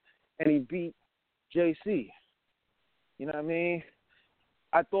Pat and he beat JC. You know what I mean?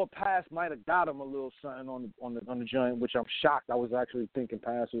 I thought Pass might have got him a little something on the joint, which I'm shocked. I was actually thinking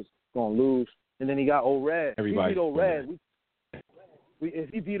Pass was gonna lose, and then he got O-Red. Everybody he beat O-Red. If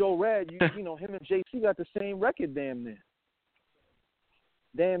he beat O-Red, you know him and JC got the same record, damn near.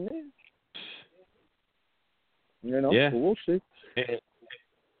 You know, yeah. But we'll see.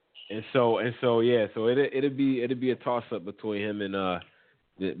 And so it'd be a toss up between him and I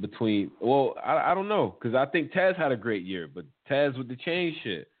don't know, because I think Taz had a great year, but Taz with the chain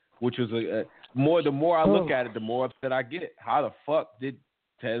shit, which was the more I look at it, the more upset I get. How the fuck did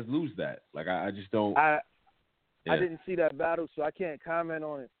Taz lose that? Like I just don't. I didn't see that battle, so I can't comment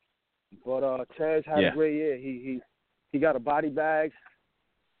on it. But Taz had a great year. He got a body bag.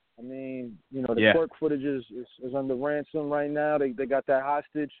 I mean, you know, the twerk footage is under ransom right now. They got that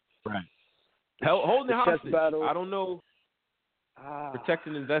hostage. Right. Holding the hostage. Battle. I don't know.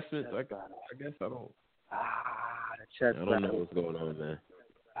 Protecting investments. I guess I don't. The chess battle. I don't know what's going on, man.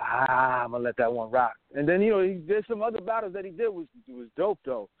 I'm gonna let that one rock. And then there's some other battles that he did was dope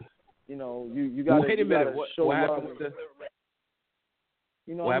though. You know, you got. Wait a minute. What happened with the?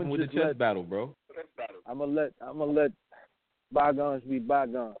 You know, what happened with the chess battle, bro? I'm gonna let bygones be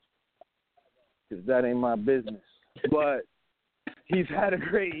bygones, because that ain't my business. But he's had a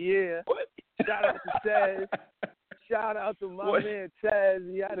great year. Shout out to Taz. Shout out to my man Taz.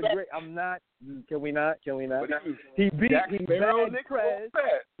 He had a great. Can we not? He bagged Prez.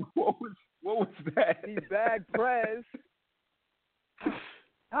 What was that? He bagged Prez.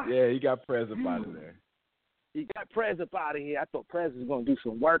 Yeah, he got Prez up out of there. He got Prez up out of here. I thought Prez was gonna do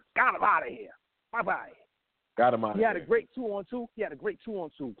some work. Got him out of here. Bye bye. Got him out. He had a great 2-on-2.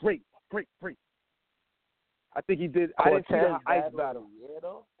 Great. I think he did. I didn't see the ice battle.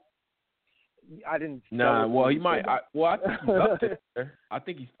 I didn't. Nah, well, he might. I think he's up there. I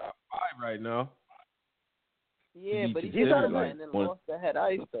think he's top 5 right now. Yeah, but he's got him and then lost the head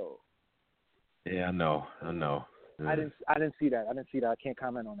ice though. Yeah, I know. I didn't see that. I can't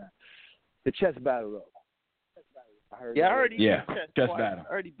comment on that. The chess battle though. I heard. Chess battle. I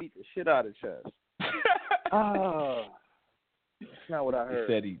already beat the shit out of chess. That's not what I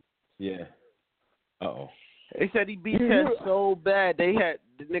heard. He said Uh-oh. They said he beat Chess so bad. They had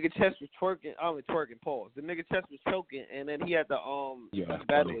the nigga Chess was twerking. Pause. The nigga Chess was choking, and then he had to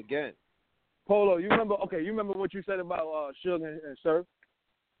battle again. Polo, you remember? Okay, you remember what you said about Suge and Surf?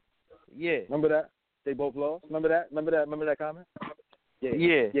 Yeah. Remember that? They both lost. Remember that comment?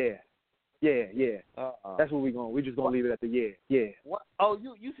 Yeah. That's what we just gonna leave it at the yeah. What? Oh,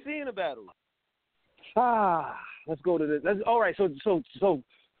 you seen the battle? Let's go to this. All right.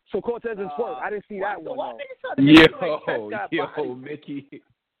 So Cortez and Twerk. I didn't see that one. Yo, Mickey.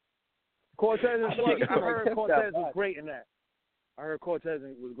 Cortez and Twerk. I heard Cortez was great in that.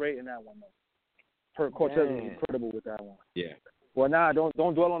 One though. Heard Cortez was incredible with that one. Yeah. Well,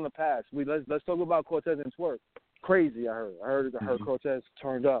 don't dwell on the past. Let's talk about Cortez and Twerk. Crazy. I heard Cortez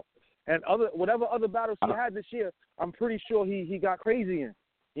turned up. And whatever other battles he had this year, I'm pretty sure he got crazy in.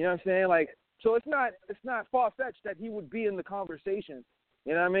 You know what I'm saying? Like, so it's not far fetched that he would be in the conversation.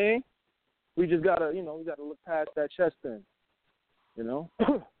 You know what I mean? We just gotta look past that chest thing. You know?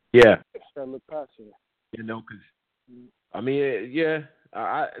 Yeah. Just gotta look past it. You know, because I mean, yeah.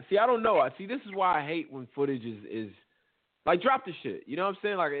 I don't know. This is why I hate when footage is like, drop the shit. You know what I'm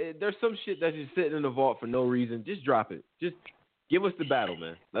saying? Like, there's some shit that's just sitting in the vault for no reason. Just drop it. Just give us the battle,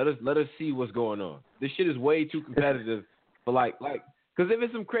 man. Let us see what's going on. This shit is way too competitive. But like, because Because if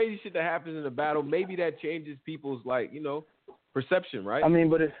it's some crazy shit that happens in a battle, maybe that changes people's perception, right? I mean,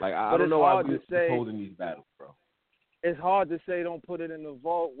 but it's I don't know why we're holding these battles, bro. It's hard to say don't put it in the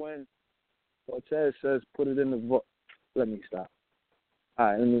vault when Cortez says put it in the vault. Let me stop. All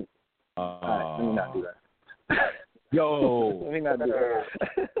right, let me not do that. Yo. Let me not do that.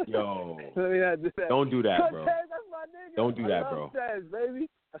 Yo. Let me not do that. Don't do that, bro. Cortez, that's my nigga. Don't do that, bro. Cortez, baby.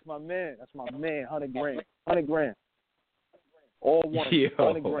 That's my man. 100 grand. 100 grand. All one.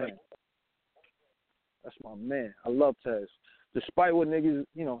 100 grand. That's my man. I love Tez. Despite what niggas,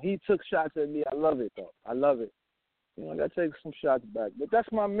 he took shots at me. I love it, though. I love it. I got to take some shots back. But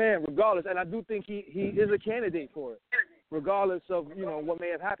that's my man, regardless. And I do think he is a candidate for it. Regardless of, what may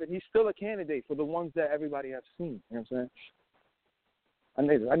have happened. He's still a candidate for the ones that everybody has seen. You know what I'm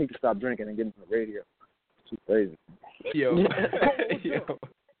saying? I need to stop drinking and get into the radio. It's too crazy. Yo.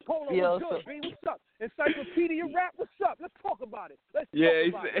 Polo, what's good, B? What's up? Encyclopedia Rap, what's up? Let's talk about it. Let's talk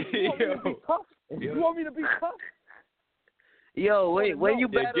about it. You want me to be tough? Yo, wait, when you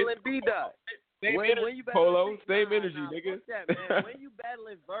battling B-Dot? Same energy, Polo. Same energy, nigga. That, man? When you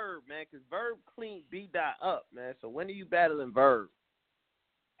battling Verb, man? Because Verb cleaned B-Dot up, man. So when are you battling Verb?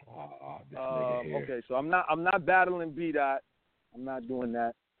 Okay, so I'm not battling B-Dot. I'm not doing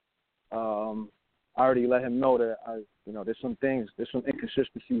that. I already let him know that there's some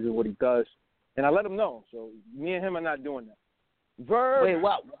inconsistencies in what he does, and I let him know. So me and him are not doing that. Verb.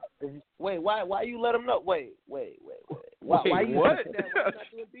 Wait, why you let him know? Wait. Why you what? Why you not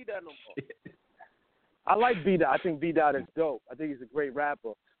doing B-Dot no more? I like B-Dot. I think B-Dot is dope. I think he's a great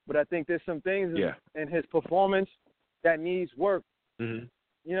rapper. But I think there's some things in his performance that needs work. Mm-hmm.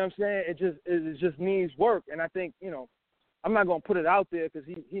 You know what I'm saying? It just needs work. And I think, I'm not going to put it out there because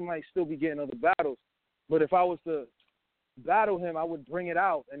he might still be getting other battles. But if I was to battle him, I would bring it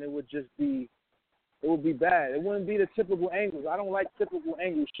out, and it would be bad. It wouldn't be the typical angles. I don't like typical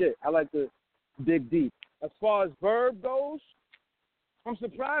angle shit. I like to dig deep. As far as Verb goes, I'm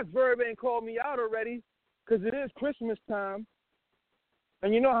surprised Verb ain't called me out already because it is Christmas time.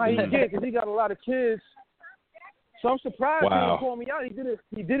 And you know how he get because he got a lot of kids. So I'm surprised he didn't call me out. He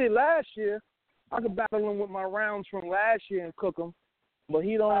did it last year. I could battle him with my rounds from last year and cook him. But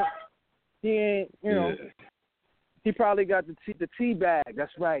he ain't, he probably got the tea bag.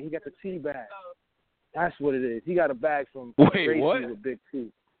 That's right. He got the tea bag. That's what it is. He got a bag from Gracie with Big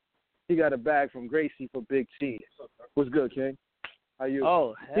T. He got a bag from Gracie for Big T. What's good, King? How you?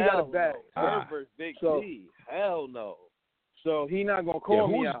 Oh, hell he got a bag. No. Versus Big T. Hell no. So he not gonna call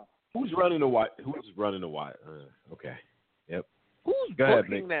me out. Who's running the wire? Okay. Yep. Who's Go ahead,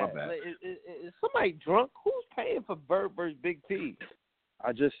 booking Nick. that? Is somebody drunk? Who's paying for Verb versus Big T?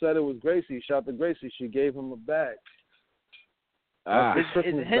 I just said it was Gracie. Shout out to Gracie. She gave him a bag. Is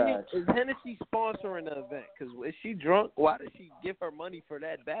Hennessy sponsoring the event? Because is she drunk? Why did she give her money for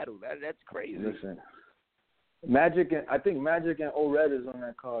that battle? That's crazy. Listen, I think Magic and O-Red is on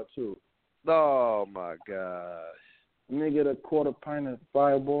that card too. Oh my gosh! Let me get a quarter pint of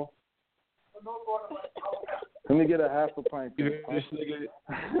Fireball. Let me get a half a pint. This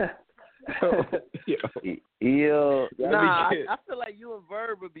nigga. I feel like you and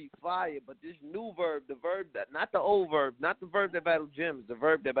Verb would be fire, but this new Verb, the Verb that, not the old Verb, not the Verb that battled Gems, the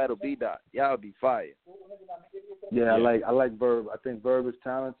Verb that battled B-Dot, y'all would be fire. Yeah, I like Verb. I think Verb is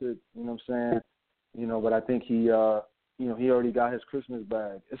talented. You know what I'm saying? But I think he already got his Christmas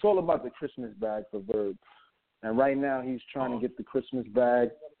bag. It's all about the Christmas bag for Verb, and right now he's trying to get the Christmas bag.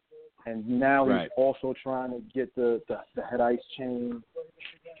 And now he's also trying to get the head ice chain.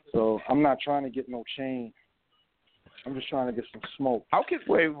 So I'm not trying to get no chain. I'm just trying to get some smoke.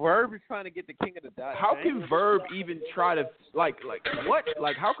 Verb is trying to get the king of the dot. How can Verb even try to what?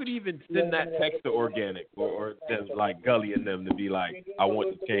 Like how could he even send that text to Organic or them, like Gully and them to be like, I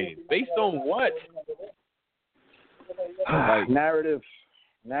want the chain? Based on what? Narrative.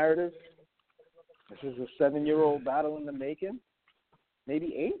 This is a 7-year-old battle in the making.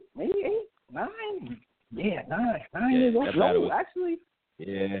 Maybe 8, 9. Yeah, 9 years old. No, actually.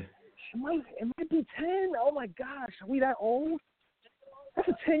 Yeah. It might be 10. Oh my gosh, are we that old? That's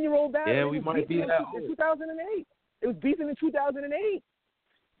a 10-year-old battle. Yeah, we might be that old. In 2008. It was beefing in 2008.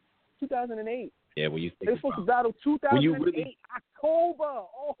 2008. Yeah, when you think they were supposed to battle 2008 October.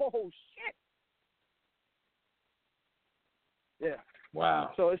 Oh shit. Yeah. Wow.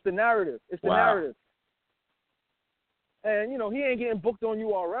 So it's the narrative. It's the narrative. And, he ain't getting booked on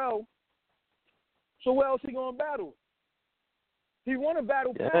URL. So where else he going to battle? He won a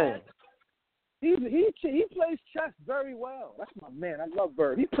battle pass. He plays chess very well. That's my man. I love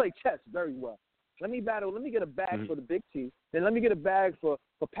Bird. He plays chess very well. Let me get a bag for the Big T. Then let me get a bag for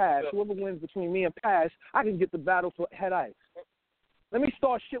Pass. Whoever wins between me and Pass, I can get the battle for Head Ice. Let me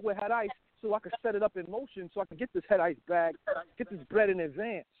start shit with head ice so I can set it up in motion so I can get this head ice bag, get this bread in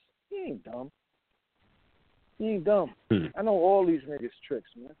advance. He ain't dumb. I know all these niggas tricks,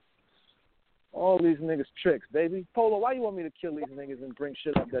 man. All these niggas tricks, baby. Polo, why you want me to kill these niggas and bring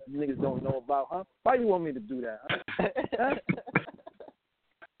shit up that niggas don't know about, huh? Why you want me to do that, huh?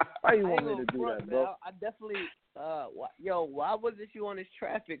 Why you want me to do that, bro? Man, I definitely, why wasn't you on this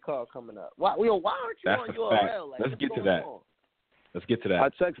traffic car coming up? Why aren't you That's on a URL? fact. Let's get to that. Let's get to that. I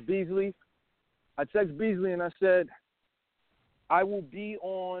text Beasley and I said, I will be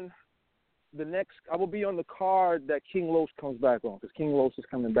on the card that King Los comes back on, because King Los is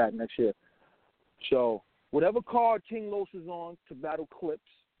coming back next year. So whatever card King Los is on to battle Clips,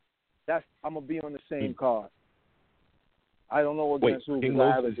 I'm gonna be on the same card. I don't know against who, because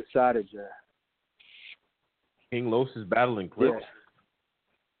I haven't decided yet. King Los is battling Clips?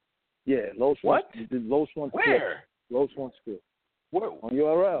 Yeah, Los. What? Los wants Where? Clips. Los wants Clips. What? On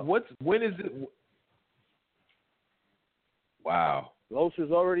URL. When is it? Wow. Los has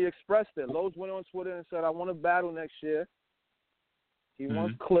already expressed it. Los went on Twitter and said, I want to battle next year. He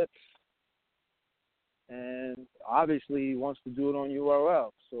wants Clips. And obviously he wants to do it on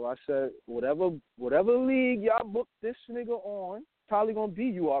URL. So I said, whatever league y'all book this nigga on, probably going to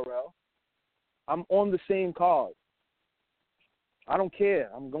be URL. I'm on the same card. I don't care.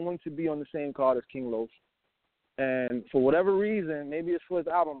 I'm going to be on the same card as King Los. And for whatever reason, maybe it's for his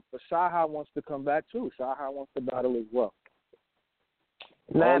album, but Saha wants to come back too. Saha wants to battle as well.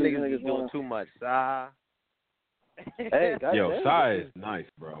 Nah, niggas doing too much. Saha. Hey, Saha is nice,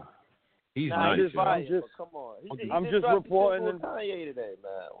 bro. He's nice. Come on. I'm just reporting. Kanye today,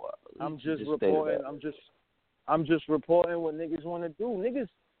 man. I'm just reporting what niggas want to do. Niggas,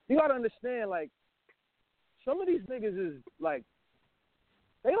 you gotta understand, like, some of these niggas is like,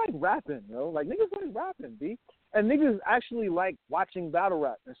 they like rapping, yo. Like, niggas like rapping, B. And niggas actually like watching battle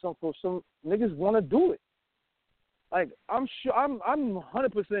rap, and some niggas want to do it. Like, I'm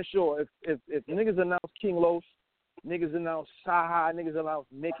 100% sure if niggas announce King Los, niggas announce Saha, niggas announce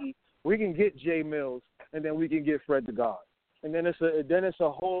Nicki, we can get J Mills, and then we can get Fred the God, and then it's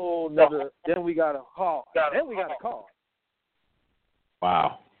a whole nother. Then we got a call. Then we got a call.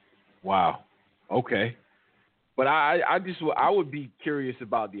 Wow. Okay, but I would be curious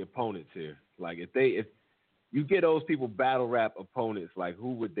about the opponents here. Like, if you get those people battle rap opponents, like,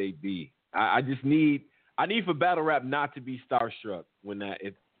 who would they be? I need for battle rap not to be starstruck when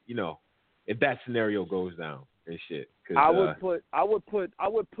if that scenario goes down and shit. I would put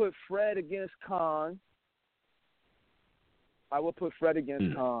Fred against Khan. I would put Fred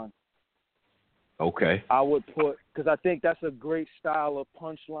against Khan. Okay. I would because I think that's a great style of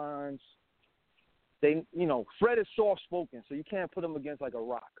punchlines. Fred is soft spoken, so you can't put him against like a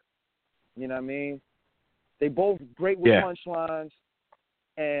Rock. You know what I mean? They both great with punchlines,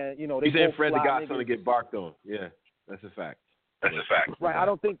 and they. You saying Fred the God's gonna get barked on? Yeah, that's a fact. Right.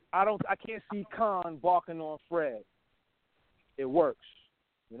 I can't see Khan barking on Fred. It works.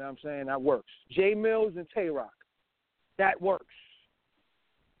 You know what I'm saying? That works. J Mills and Tay Rock. That works.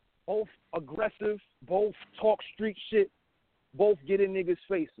 Both aggressive, both talk street shit, both get in niggas'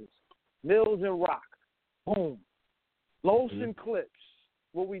 faces. Mills and Rock. Boom. Los and Clips.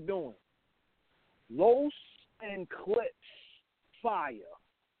 What we doing? Los and Clips. Fire.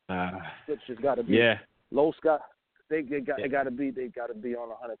 Clips just gotta be. Yeah. Los got. They gotta be on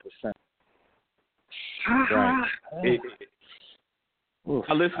 100%. Right.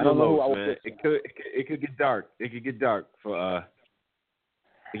 I listen to Los, man. It could get dark. It could get dark for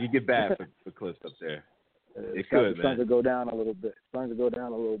it could get bad for Clips up there. It could, man. It's starting to go down a little bit.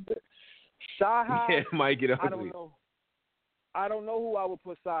 Saha. Yeah, it might get ugly. I don't know who I would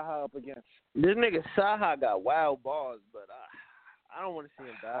put Saha up against. This nigga Saha got wild bars, but I don't want to see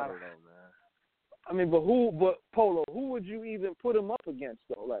him battle though, man. I mean, but Polo, who would you even put him up against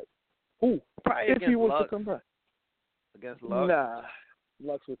though? Like, who? Probably if against he was Lux. to come back. Against Lux? Nah,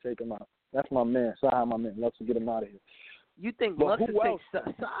 Lux would take him out. That's my man. Saha, my man. Lux would get him out of here. You think but Lux who would else?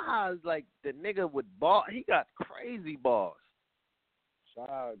 take Saha is like the nigga with ball? He got crazy balls.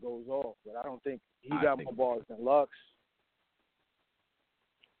 Saha goes off, but I don't think he got more balls than Lux.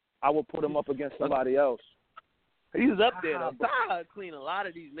 I would put him up against somebody else. He's up there though. Saha clean a lot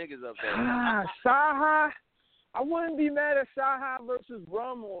of these niggas up there. Saha, I wouldn't be mad at Saha versus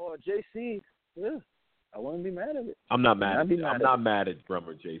Brum or JC. Yeah, I wouldn't be mad at it. I'm not mad. I'm not mad at Brum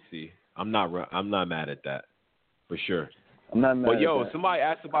or JC. I'm not mad at that for sure. I'm not mad. But yo, at that. somebody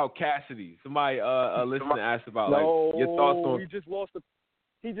asked about Cassidy. Somebody a listener asked about your thoughts on.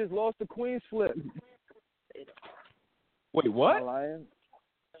 He just lost the Queen's flip. Wait, what?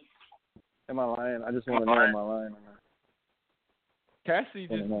 Am I lying? I just want to know am I lying or not. Cassidy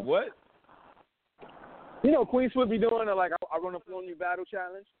just what? You know, Queen Swift be doing I run up on you battle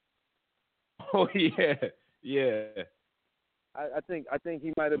challenge. Oh yeah. I think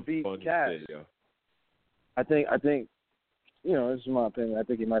he might have beat Cass. Shit, yo. I think you know, this is my opinion. I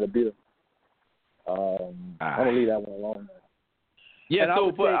think he might have beat him. I'm gonna leave that one alone. Yeah, and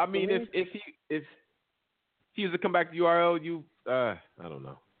so but I mean, if he was to come back to URL, I don't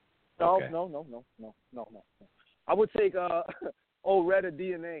know. No, okay. no. I would take old Red or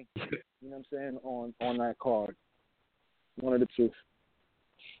DNA. You know what I'm saying on that card. One of the two.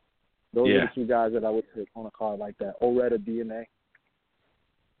 Those are the two guys that I would pick on a card like that. Old Red or DNA.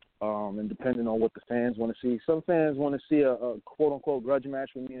 And depending on what the fans want to see, some fans want to see a quote unquote grudge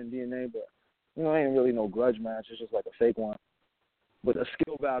match with me and DNA, but you know, ain't really no grudge match. It's just like a fake one. But a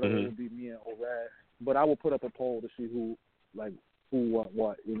skill battle would be me and Old Red. But I will put up a poll to see who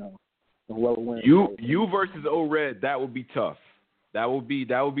what, you know, whoever wins. You versus Old Red, that would be tough. That would be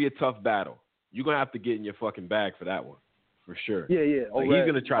a tough battle. You're gonna have to get in your fucking bag for that one, for sure. Yeah. Like, he's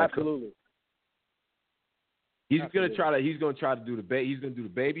gonna try. Absolutely. He's gonna try to do the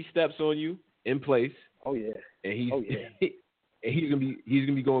baby steps on you in place. Oh yeah. And he's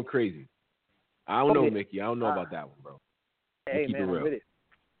gonna be going crazy. I don't know, Mickey. I don't know about that one, bro. Hey man, I'm with it.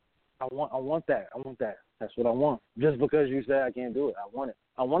 I want that. That's what I want. Just because you say I can't do it, I want it.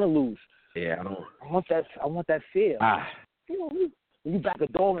 I want to lose. Yeah, I don't. I want that fear. You know, when you back a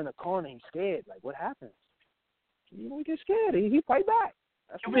dog in the corner and he's scared, like what happens? You don't get scared. He fight back.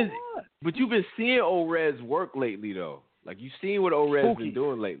 That's what I want. But you've been seeing Old Red's work lately, though. Like you've seen what Old Red's been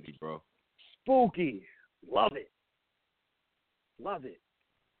doing lately, bro. Spooky. Love it.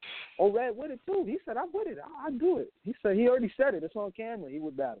 Old Red with it too. He said, "I'm with it. I'll do it." He already said it. It's on camera. He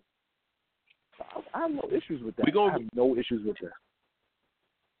would battle. I have no issues with that. I have no issues with that.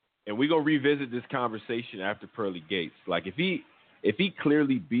 And we're gonna revisit this conversation after Pearly Gates. Like if he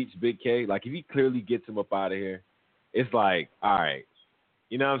clearly beats Big K, like if he clearly gets him up out of here, it's like, all right.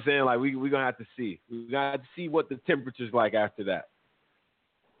 You know what I'm saying? Like we're gonna have to see. We're gonna have to see what the temperature's like after that.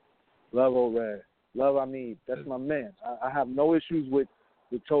 Love Old Red. That's my man. I have no issues with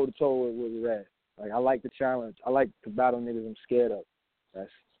toe to toe with Red. Like I like the challenge. I like to battle niggas I'm scared of.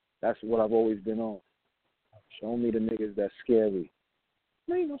 That's what I've always been on. Show me the niggas that's scary.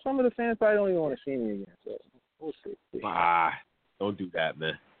 I mean, some of the fans probably don't even want to see me again. So we'll see. Don't do that,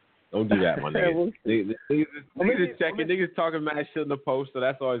 man. Don't do that, my nigga. Niggas checking. Niggas talking mad shit in the post, so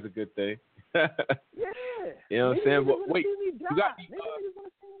that's always a good thing. Yeah. You know what I'm saying? But wait,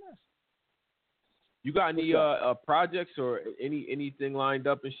 you got any projects or anything lined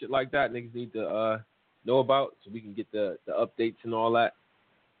up and shit like that niggas need to know about so we can get the updates and all that?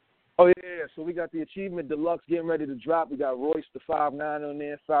 Oh, yeah. So we got the Achievement Deluxe getting ready to drop. We got Royce the 5'9" on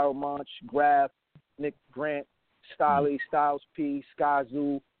there, Pharaoh Monch, Graf, Nick Grant, Styles P,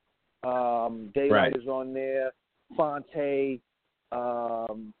 Skyzoo, Daylight is on there, Fonte,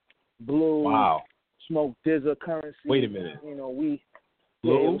 Blue, Smoke Dizza, Currency. Wait a minute. You know, Blue?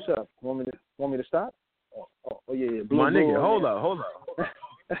 Yeah, what's up? Want me to stop? Oh yeah. Blue, my nigga, Blue hold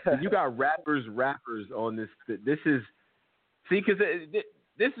up. You got rappers on this. This is because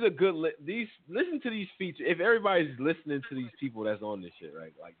this is a good. Listen to these features. If everybody's listening to these people that's on this shit,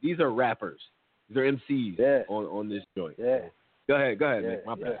 right? Like these are rappers. These are MCs on this joint. Yeah. Go ahead, Nick.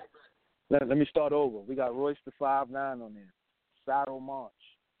 My bad. Let me start over. We got Royce the 5'9" on there, Pharaoh Monch,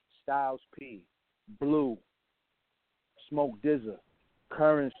 Styles P, Blue, Smoke Dizza,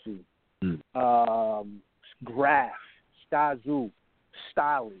 Currency, Graf, Skyzoo,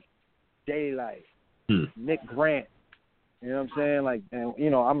 Styley, Daylight, Nick Grant. You know what I'm saying? Like, and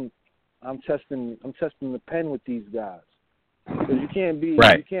you know, I'm testing the pen with these guys. Because you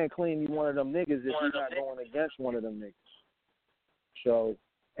can't claim you one of them niggas if you're not going against one of them niggas. So,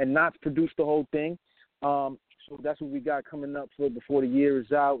 and not produce the whole thing. So that's what we got coming up for before the year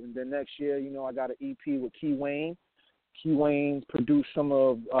is out. And then next year, you know, I got an EP with Key Wayne. Key Wayne produced some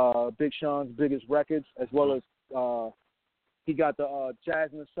of Big Sean's biggest records, as well as he got the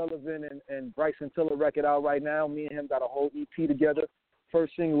Jasmine Sullivan and Bryson Tiller record out right now. Me and him got a whole EP together.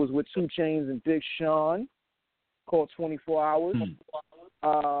 First single was with 2 Chainz and Big Sean, called 24 Hours.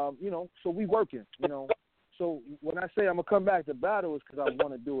 You know, so we working, you know. So when I say I'm going to come back to battle, it's because I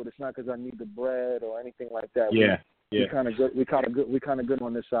want to do it. It's not because I need the bread or anything like that. We kind of good. We kind of good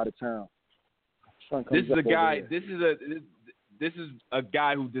on this side of town. This is a guy. This is a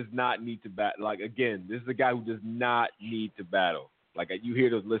guy who does not need to battle. Like again, this is a guy who does not need to battle. Like you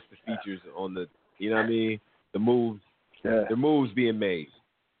hear those list of features on the, you know what I mean? The moves, the moves being made.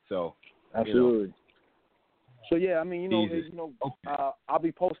 So absolutely. You know. So yeah, I mean, I'll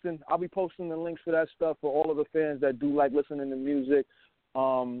be posting the links for that stuff for all of the fans that do like listening to music.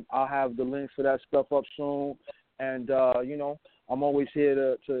 I'll have the links for that stuff up soon, and I'm always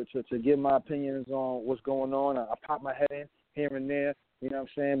here to give my opinions on what's going on. I pop my head in here and there. You know what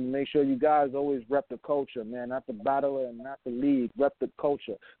I'm saying? Make sure you guys always rep the culture, man. Not the battle and not the league. Rep the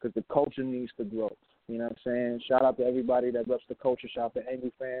culture because the culture needs to grow. You know what I'm saying? Shout out to everybody that reps the culture. Shout out to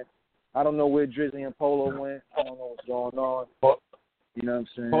Angry Fans. I don't know where Drizzy and Polo went. I don't know what's going on. You know what I'm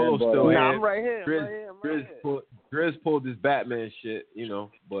saying? Polo's still here. I'm right here. Driz pulled his Batman shit,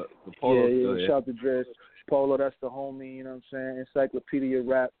 but the Polo's still here. Shout out to Driz. Polo, that's the homie, you know what I'm saying? Encyclopedia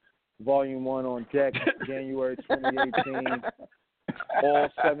Rap, Volume 1 on deck, January 2018. All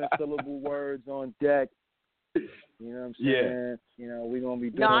 7-syllable words on deck. You know what I'm saying? Yeah. We're going to be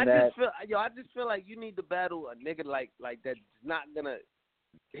doing that. I just feel like you need to battle a nigga like that's not going to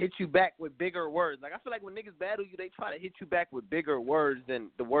hit you back with bigger words. Like, I feel like when niggas battle you, they try to hit you back with bigger words than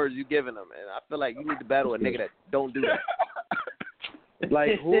the words you giving them. And I feel like you need to battle a nigga that don't do that.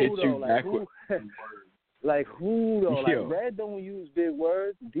 Like who, though? Like who? Like who, though? Yo. Like Red don't use big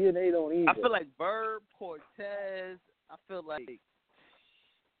words. DNA don't either. I feel like Verb, Cortez. I feel like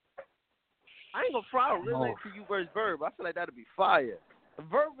I ain't gonna fry a real to you versus Verb. I feel like that'd be fire.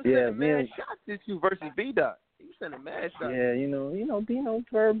 Verb was sending mad shots at you versus B-Dot. He sending mad shots. Yeah,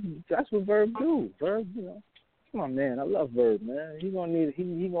 Verb. That's what Verb do. Verb, come on, man. I love Verb, man. He gonna need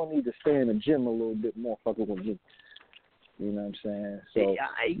to stay in the gym a little bit more, fucking with me. You know what I'm saying? So,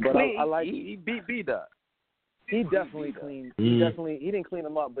 I like. He beat B-Dot. He definitely cleaned. He didn't clean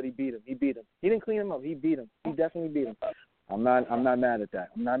him up, but he beat him. He didn't clean him up. He beat him. He definitely beat him. I'm not mad at that.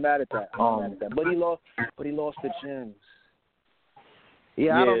 But he lost the gyms.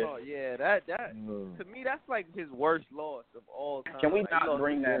 Yeah, I don't know. Yeah, that to me that's like his worst loss of all time. Can we not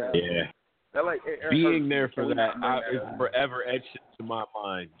bring that up? Yeah. That, like, being there for that is forever etched into my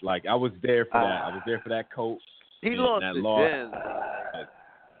mind. Like, I was there for that. I was there for that coach. He lost the gyms.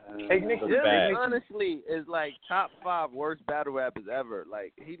 Hey, Nick, Jim honestly is like top 5 worst battle rappers ever.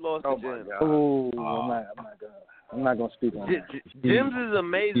 Like, he lost the gyms. I'm not gonna speak on that. Jim's is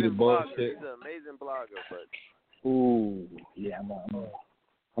amazing blogger. He's an amazing blogger, but I'm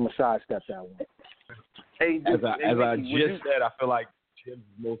gonna sidestep that one. Hey, as I just said, I feel like Jim's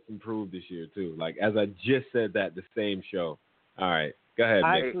most improved this year too. Like, as I just said that the same show. All right, go ahead,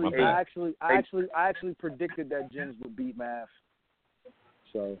 Nick. I actually predicted that Jim's would beat Math.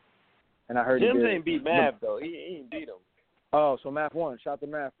 So, and I heard Jim's ain't beat Math though. He ain't beat him. Oh, so Math won. Shout to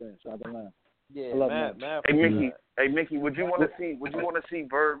Math then. Yeah, I love Math. Hey Mickey, would you want to see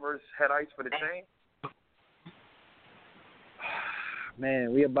Verb versus Head Ice for the chain?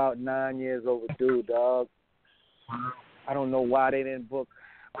 Man, we about 9 years overdue, dog. I don't know why they didn't book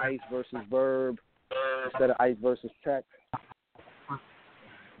Ice versus Verb instead of Ice versus Tech.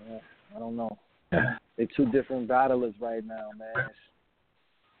 Yeah, I don't know. They're two different battlers right now, man.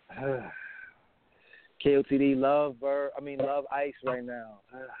 KOTD love Ice right now.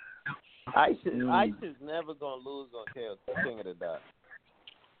 Ice is never gonna lose on King of the Dot.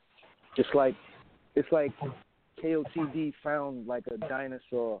 It's like KOTD found like a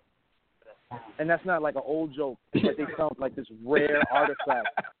dinosaur, and that's not like an old joke. It's like they found like this rare artifact.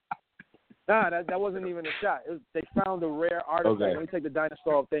 Nah, that wasn't even a shot. They found a rare artifact. Okay. Let me take the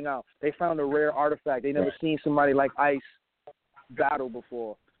dinosaur thing out. They found a rare artifact. They never seen somebody like Ice battle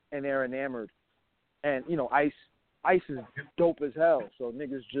before, and they're enamored. And Ice is dope as hell. So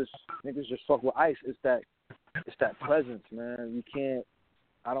niggas just fuck with Ice. It's that presence, man. You can't.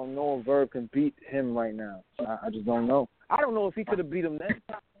 I don't know if Verb can beat him right now. I just don't know. I don't know if he could have beat him then.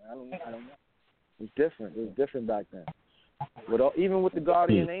 I don't know. It was different. It was different back then. Even with the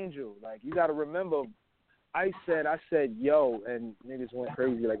Guardian Angel, like, you got to remember, I said, yo, and niggas went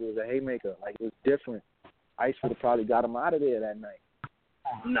crazy like it was a haymaker. Like, it was different. Ice would have probably got him out of there that night.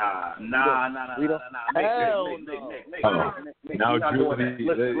 Nah. Hell no. Now, Drew, you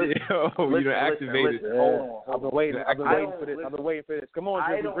done activated. Hold on. I've been waiting for this. Come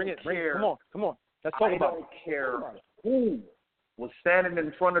on, Drew, bring it. Come on. Let's talk about it. I don't care who was standing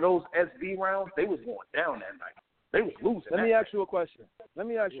in front of those SB rounds. They was going down that night. They was losing. Let me ask you a question.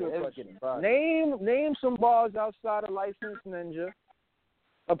 Name some bars outside of Licensed Ninja,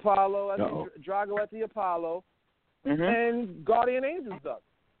 Apollo, Drago at the Apollo, and Guardian Angels up.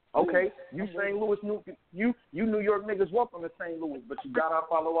 Okay, you St. Louis, you New York niggas welcome to St. Louis, but you gotta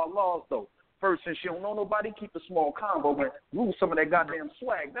follow our laws though. First, since you don't know nobody, keep a small combo, man. Lose some of that goddamn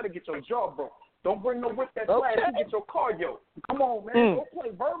swag. That'll get your jaw broke. Don't bring no whip that swag. You get your cardio. Come on, man. Don't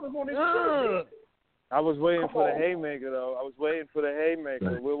play Bourbon on this shit. I was waiting for the haymaker, though. I was waiting for the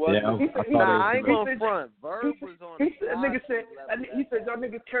haymaker. Where was it? I ain't gonna front. Verb was on. He said, y'all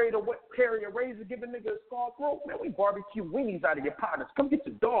niggas carry a razor, give a nigga a scar throat. Man, we barbecue weenies out of your partners. Come get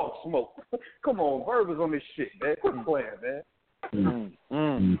your dog smoked. Come on, Verb was on this shit, man. Quit playing, man.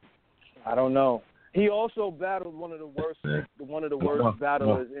 I don't know. He also battled one of the worst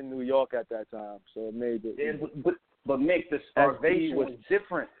battlers in New York at that time. So it made it. Yeah, but Mick, the starvation was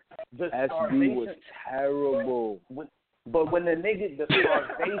different. The SB was terrible. But when the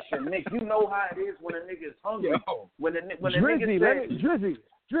starvation, Nick, you know how it is when a nigga is hungry. When a nigga says,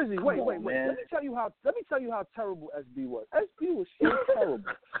 Drizzy, wait. Let me tell you how terrible SB was. SB was so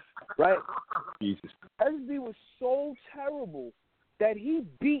terrible, right? Jesus. SB was so terrible that he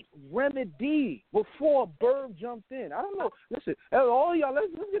beat Remedy before Bird jumped in. I don't know. Listen, all y'all,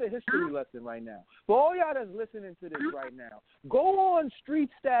 let's get a history lesson right now. For all y'all that's listening to this right now, go on Street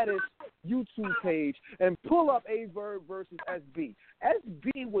Status YouTube page and pull up A Verb versus SB.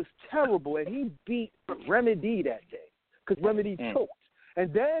 SB was terrible, and he beat Remedy that day because Remedy choked.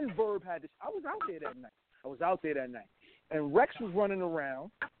 And then Verb had this. I was out there that night. And Rex was running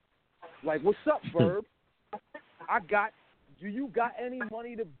around like, what's up, Verb? Do you got any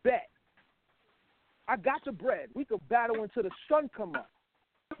money to bet? I got the bread. We could battle until the sun come up.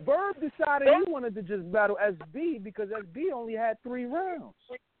 Verb decided he wanted to just battle SB because SB only had 3 rounds.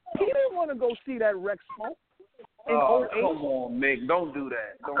 He didn't want to go see that Rex smoke. Come on, Mick. Don't do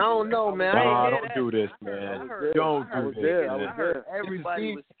that. I don't know, man. Don't do this, man. Don't do this. I heard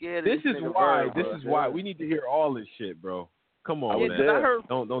everybody was scared. This is why we need to hear all this shit, bro. Come on, man.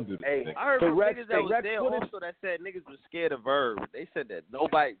 Don't do this. Hey, I heard from niggas that was there also that said niggas was scared of Verb. They said that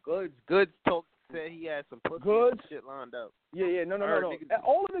nobody Goods said he had some pussy and shit lined up. Yeah, no.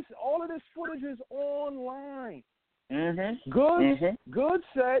 All of this footage is online. Good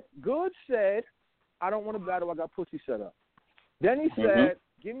said, I don't want to battle. I got pussy set up. Then he said,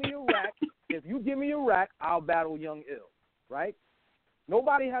 give me a rack. If you give me a rack, I'll battle Young Ill. Right?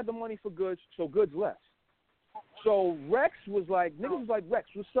 Nobody had the money for Goods, so Goods left. So Rex was like, niggas was like, Rex,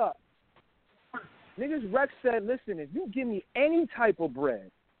 what's up? Rex said, listen, if you give me any type of bread,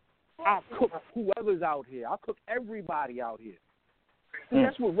 I'll cook whoever's out here. I'll cook everybody out here.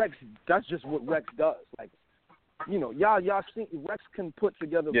 That's just what Rex does. Like, you know, y'all think Rex can put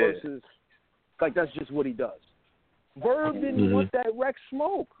together verses. Like, that's just what he does. Verb didn't want that Rex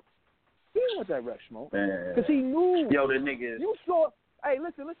smoke. He didn't want that Rex smoke. Because he knew. Yo, the nigga. You saw. Hey,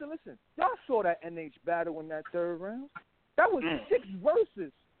 listen. Y'all saw that NH battle in that 3rd round? That was 6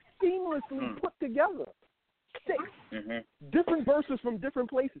 verses seamlessly put together. 6 different verses from different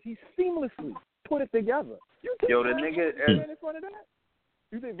places. He seamlessly put it together. You think the nigga in front of that?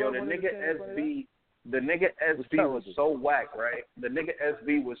 You think the nigga SB was so whack, right? The nigga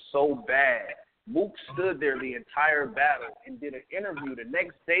SB was so bad. Mook stood there the entire battle and did an interview the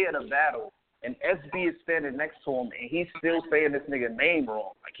next day of the battle. And SB is standing next to him, and he's still saying this nigga name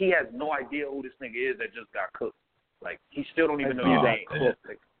wrong. Like, he has no idea who this nigga is that just got cooked. Like, he still don't even know his name.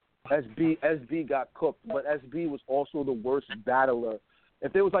 Like, SB got cooked, but SB was also the worst battler.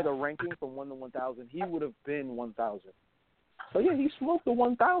 If there was like a ranking from 1 to 1,000, he would have been 1,000. So yeah, he smoked the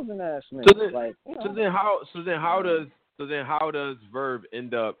 1,000 ass man. So then how does Verb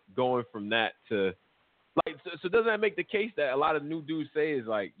end up going from that to? Like, so doesn't that make the case that a lot of new dudes say is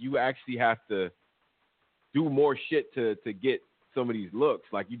like you actually have to do more shit to get some of these looks?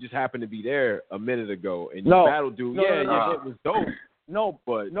 Like, you just happened to be there a minute ago and you battle dude. Your shit was dope.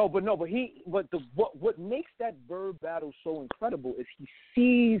 What makes that Verb battle so incredible is he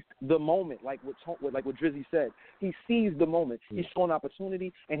seized the moment, like what Drizzy said. He seized the moment. He saw an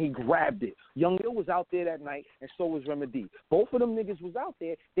opportunity and he grabbed it. Young Ill was out there that night, and so was Remedy. Both of them niggas was out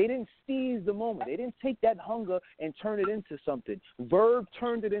there. They didn't seize the moment. They didn't take that hunger and turn it into something. Verb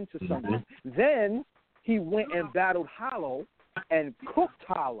turned it into something. Then he went and battled Hollow and cooked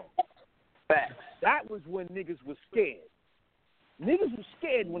Hollow. That was when niggas was scared. Niggas was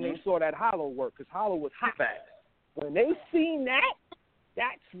scared when they saw that Hollow work, because Hollow was hot. When they seen that,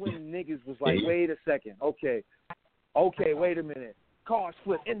 that's when niggas was like, wait a second, okay, wait a minute. Car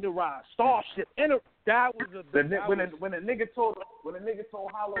split, Enderide, Starship, that was when a nigga told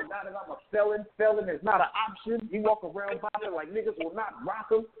Hollow, now that I'm a felon is not an option. He walk around by there like niggas will not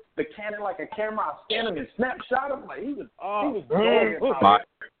rock him. The cannon like a camera, I'll scan him and snapshot him. Like, he was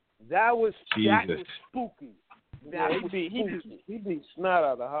that was spooky. He beat snot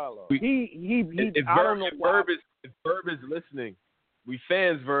out of Hollow. If Verb is listening, we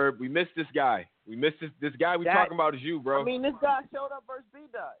fans Verb. We miss this guy. We miss this guy we talking about is you, bro. I mean, this guy showed up versus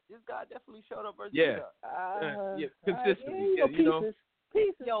B-Dot. This guy definitely showed up versus B-Dot. Consistently. You know.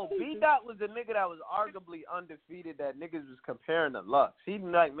 B-Dot was the nigga that was arguably undefeated that niggas was comparing to Lux. He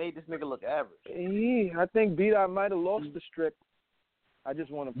like made this nigga look average. I think B-Dot might have lost the strip. I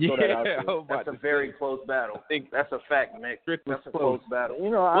just want to throw that out there. That's a very close battle. I think that's a fact, Nick. That's a close battle. You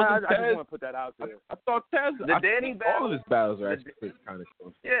know, I just want to put that out there. I thought Taz. The Danny battle. All of his battles are actually kind of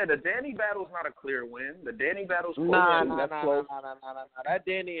close. Yeah, the Danny battle's not a clear win. The Danny battle's close. Nah. That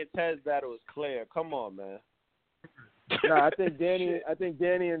Danny and Tez battle is clear. Come on, man. I think Danny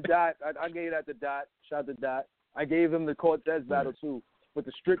and Dot. I gave that to Dot. Shout to Dot. I gave him the Cortez battle too with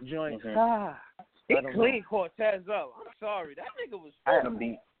the strict joint. He cleaned Cortez up. I'm sorry, that nigga was. I had him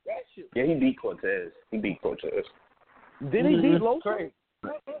beat. That shit. Yeah, he beat Cortez. Did he beat Loso? Did he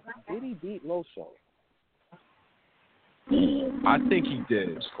beat Loso? I think he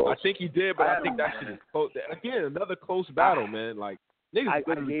did. But I think that shit is close. Again, another close battle, man. Like niggas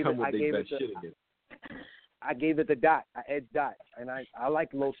literally come with their best shit again. I gave it to Dot. I edged Dot, and I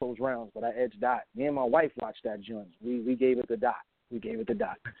like Loso's rounds, but I edged Dot. Me and my wife watched that joint. We gave it to Dot.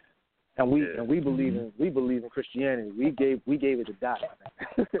 And we believe in Christianity. We gave it to Dot.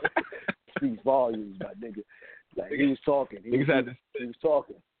 Speaks volumes, my nigga. Like he was talking. He was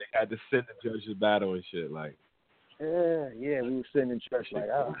talking. They had to send the judge the battle and shit. Like yeah, we were sitting in church like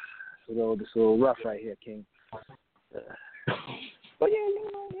this a little rough right here, King. But yeah,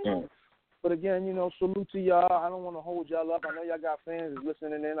 you know. But again, you know, salute to y'all. I don't want to hold y'all up. I know y'all got fans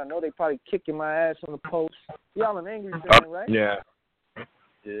listening in. I know they probably kicking my ass on the post. Y'all an angry fan, right? Yeah.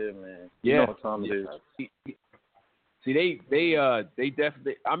 Yeah, man. Yeah. You know what time it is. See, they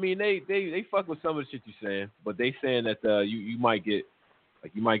definitely. I mean, they fuck with some of the shit you saying, but they saying that you might get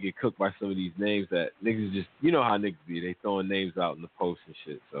cooked by some of these names that niggas just, you know how niggas be. They throwing names out in the post and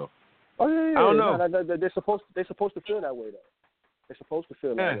shit. So. Oh yeah. I don't know. No, they're supposed to feel that way though. They're supposed to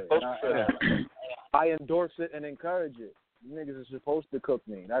feel that way. I endorse it and encourage it. You niggas are supposed to cook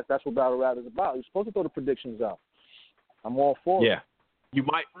me. That's what battle rap is about. You're supposed to throw the predictions out. I'm all for it. Yeah. You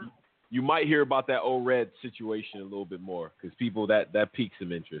might hear about that old Red situation a little bit more because people that piques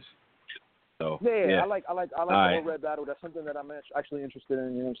some interest. So yeah. I like the old Red battle. That's something that I'm actually interested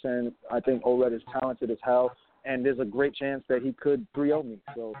in. You know what I'm saying? I think old Red is talented as hell, and there's a great chance that he could 3-0 me.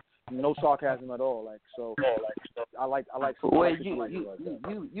 So no sarcasm at all. I like. Wait,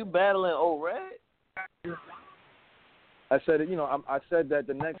 you battling old Red? I said, you know, I said that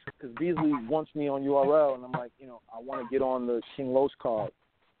the next, because Beasley wants me on URL, and I'm like, you know, I want to get on the King Los card.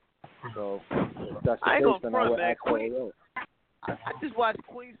 So if that's the case, then I would ask for URL. I just watched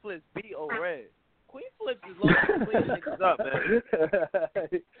Queen Flips beat O-Red. Queen Flips is low cleaning niggas up, man.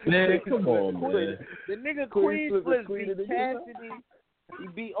 Man, come on, man. The nigga Queen Flips beat Cassidy, he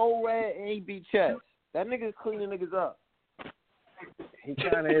beat O-Red, and he beat Chess. That nigga's cleaning niggas up. He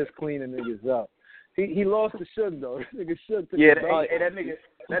kind of is cleaning niggas up. He lost to Suge though. That nigga Suge took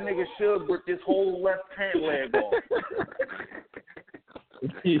that nigga Suge ripped his whole left pant leg off.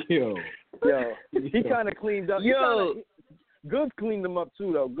 Yo, he kind of cleaned up. Goods cleaned him up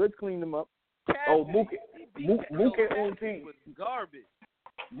too though. Goods cleaned him up. Oh, Mook and OP garbage.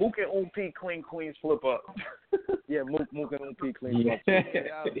 Mook and OP clean Queens flip up. Yeah, Mook and OP cleaned him up too.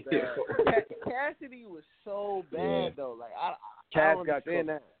 Cassidy was so bad though. Like Cass don't got understand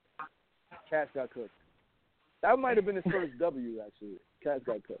cooked. Cass got cooked. That might have been his first W actually. Cass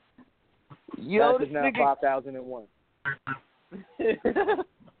got cooked. Yo, Cass is now 5,001.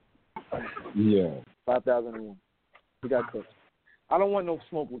 Yeah. 5,001. He got cooked. I don't want no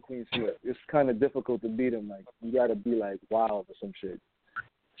smoke with Queen Flip. It's kind of difficult to beat him. Like you got to be like wild or some shit.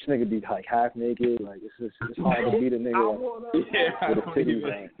 This nigga be like half naked. Like it's hard to beat a nigga with a titty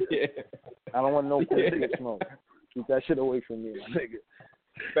bang. Yeah. I don't want no Queen Flip smoke. Keep that shit away from me, my nigga.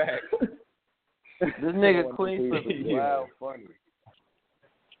 Fact. This nigga Queen Flip is wild funny.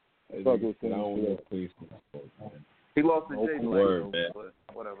 Fuck with Queen Flip. He lost to Jay Black. Word, man.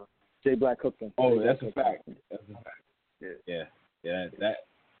 Whatever. Jay Black cooked him. Oh, that's a fact. Yeah.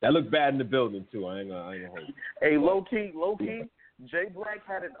 That looked bad in the building too. I ain't gonna hold you. Hey, low key, Jay Black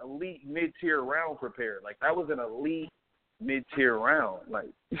had an elite mid-tier round prepared. Like that was an elite mid-tier round. Like,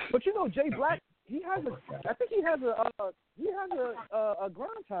 but you know, Jay Black, I think he has a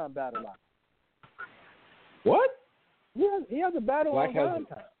grind time battle line. What? He has a battle on grind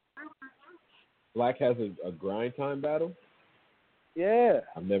time. Black has a grind time battle? Yeah.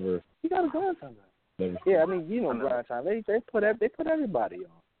 I've never. He got a grind time battle. Yeah, I mean, you know, grind time. They put everybody on.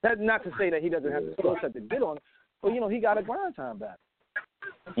 That's not to say that he doesn't have the skill set to get on, but you know, he got a grind time battle.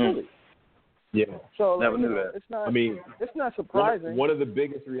 Really. Yeah. So never knew that. It's not. I mean, it's not surprising. One of the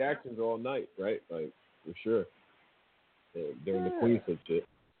biggest reactions all night, right? Like for sure. During the Queen Flip shit.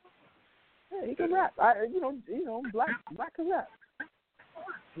 Yeah, he can rap. You know, Black can rap.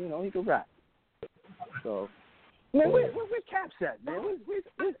 he can rap. So, man, where's Caps at, man?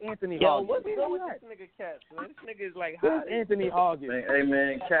 Where's Anthony Hawkins? What's wrong with this nigga Caps, man? This nigga is like where's Anthony Hawkins? Hey,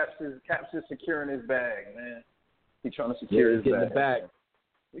 man, Caps is securing his bag, man. He's trying to secure his the bag.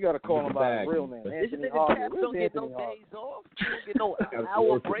 We gotta call him by his real name. Anthony Hawkins. Caps don't get no days off. He don't get no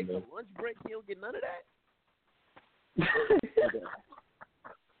hour break or lunch break. He don't get none of that.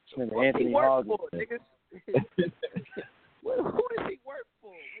 Anthony Hawkins. Who does he work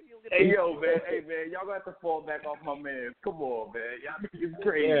for? Hey, man, y'all got to fall back off my man. Come on, man. Y'all think it's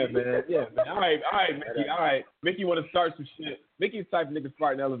crazy. Yeah, man. All right, Mickey. All right. Mickey want to start some shit. Mickey's the type of nigga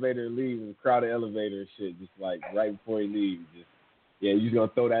start an elevator and leave and crowd the elevator and shit, just like right before he leaves. You just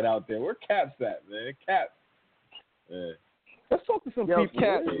gonna throw that out there. Where Caps at, man? Caps. Yeah. Let's talk to some people.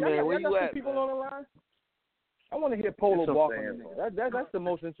 Caps, man. Where you at? People on the line. I want to hear Polo bark on the nigga. That's the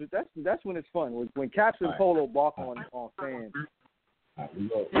most interesting. That's when it's fun. When Caps and Polo bark on fans. We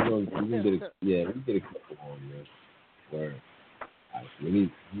get a couple on, man. Word. You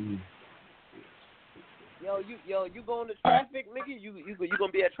going to traffic, Mickey? You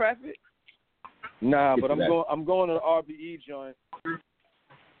gonna be at traffic? Nah, but I'm going to the RBE joint.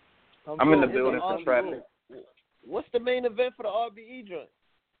 I'm in the building for traffic. What's the main event for the RBE joint?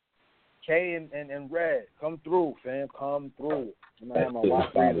 K and Red, come through, fam, come through. I'm gonna have my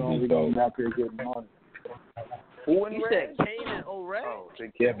Wi-Fi on. We're gonna be out there getting money. Who and Red? Said Kane and O'Red? Oh,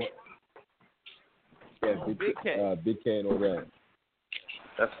 Big K. Big K and O'Red.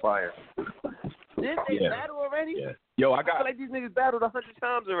 That's fire. Didn't they battle already? Yeah. Yo, I feel like these niggas battled 100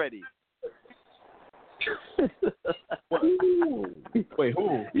 times already. Wait,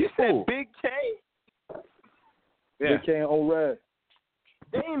 who? You said Big K? Yeah. Big K and O'Red.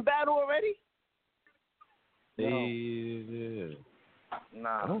 They ain't battle already?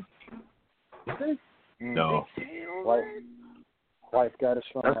 Nah. No. Wife got us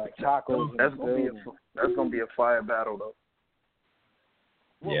from like tacos. That's gonna be a fire battle though.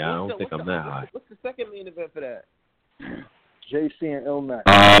 I don't think I'm that high. What's the second main event for that? JC and Ilmac.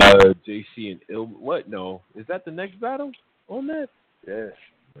 JC and what? No, is that the next battle on that? Yes.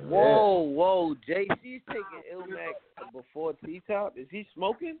 Whoa! JC's taking Ilmac before T-Top. Is he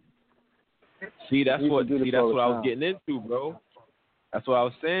smoking? See, that's what I was getting into, bro. That's what I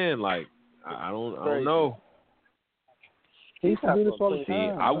was saying. Like, I don't know. He used to do this all the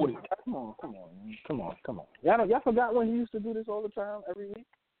time. I wouldn't. Come on. Y'all forgot when he used to do this all the time every week?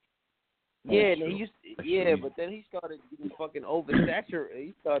 Yeah, but then he started getting fucking oversaturated.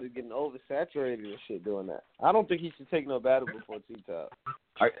 He started getting oversaturated and shit doing that. I don't think he should take no battle before T-Top.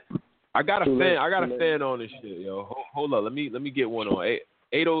 I got a fan. I got a fan on this shit, yo. Hold up. Let me get one on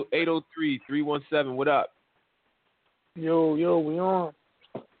 803-317. What up? Yo, we on.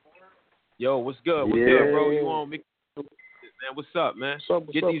 Yo, what's good? What's good, bro? You on? Man, what's up, man?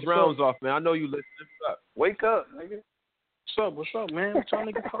 Get these rounds off, man. I know you listening. What's up? Wake up, nigga. What's up, man? What y'all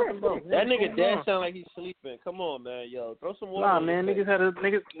niggas talking about? That nigga Dan sound like he's sleeping. Come on, man. Yo, throw some water. Nah, man. Niggas had a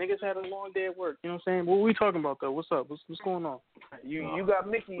long day at work. You know what I'm saying? What we talking about though? What's up? What's going on? You got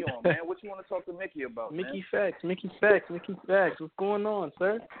Mickey on, man. What you want to talk to Mickey about? Mickey Facts. What's going on,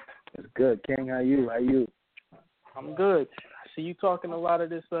 sir? It's good, King. How you? I'm good. I see you talking a lot of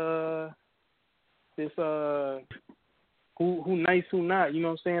this who nice, who not. You know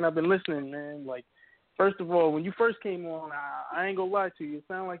what I'm saying? I've been listening, man. Like, first of all, when you first came on, I ain't gonna lie to you. It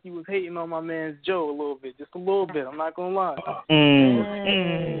sounded like you was hating on my man's Joe a little bit, just a little bit. I'm not gonna lie.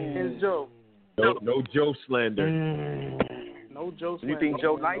 It's Joe. No Joe slander. No Joe slander. You think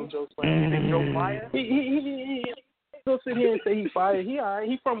Joe nice? No Joe slander. You think Joe fire? He go sit here and say he fired. He all right.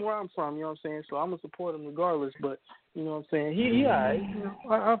 He from where I'm from. You know what I'm saying? So I'm gonna support him regardless. But you know what I'm saying? He all right. You know,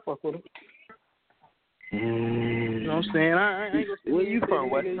 I fuck with him. You know what I'm saying? I ain't gonna sit Where here you and from?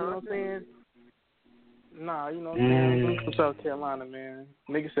 say, West you know what I'm saying? Nah, you know what I'm saying? I'm from South Carolina, man.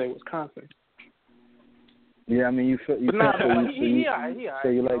 Niggas say Wisconsin. Yeah, I mean you feel. But nah, he alright. So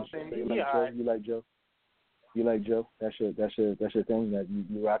you like Joe? You like Joe? That's your thing. That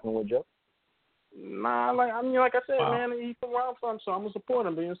you rocking with Joe? Nah, like I said, man, he's from where I'm from, so I'm gonna support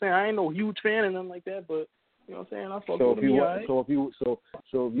him. But you know what I'm saying? I ain't no huge fan of him like that, but you know what I'm saying? I fuck with him. So if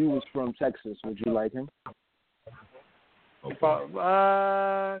you was from Texas, would you like him? Okay.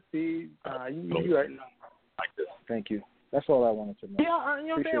 You right now. Thank you. That's all I wanted to know. Yeah, you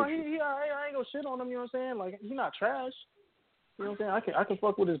know what I'm saying? I ain't gonna shit on him. You know what I'm saying? Like, he's not trash. You know what I'm saying? I can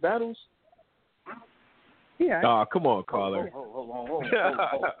fuck with his battles. Yeah. Come on, caller. Hold on.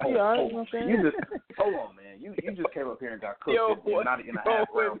 Yeah, you know what I'm saying? Hold on, man. You just came up here and got cooked. Not in a half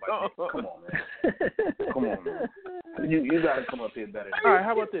round. Come on, man. You gotta come up here better. All right,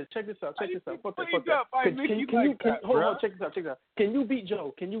 how about this? Check this out. Fuck that. Can you hold on? Check this out. Can you beat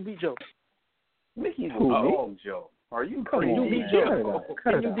Joe? Mickey's a dog, Joe. Are you crazy? Can you beat Joe?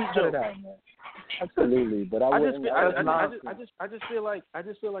 Can you beat Joe? Absolutely, but I just feel like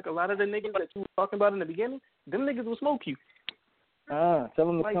a lot of the niggas that you were talking about in the beginning, them niggas will smoke you. Tell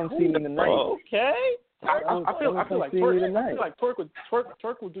them to come see me tonight. Okay. I feel like Twerk will do you dirty.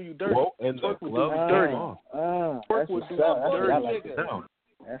 Twerk will do you dirty. Twerk will do you dirty.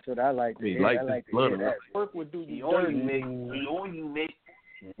 That's what I like to hear. Like I like to hear that. Twerk will do you dirty. You make.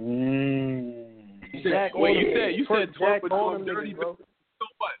 You said Twerk would do you dirty, bro. So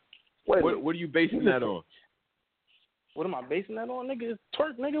what? What are you basing that on? What am I basing that on, nigga? It's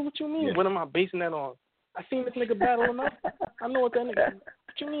Twerk, nigga. What you mean? Yeah. What am I basing that on? I seen this nigga battle enough. I know what that nigga.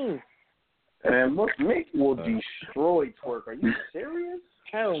 What you mean? And Mick will destroy Twerk. Are you serious?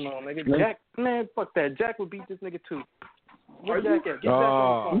 Hell no, nigga. Jack, man, fuck that. Jack would beat this nigga too. Where Jack at? Get Jack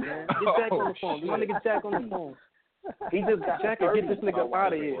on the phone, man. Get Jack on the phone. My nigga Jack on the phone. He just got Jack and get this nigga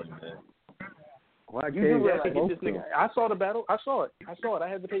out of here. Why you do Jack and get this nigga? I saw the battle. I saw it. I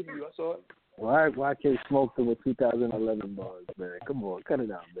had the pay-per-view. I saw it. Why can't smoke them with 2011 bars, man? Come on, cut it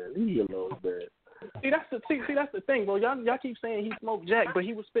out, man. Leave me alone, man. See, that's the thing, bro. Y'all keep saying he smoked Jack, but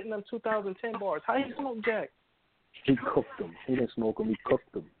he was spitting them 2010 bars. How he smoked Jack? He cooked them. He didn't smoke them. He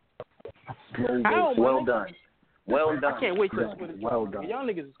cooked them. Well done. I can't wait to split it. Well done. Y'all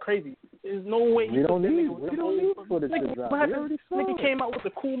niggas is crazy. There's no way. We don't need footage to drop. Nigga came out with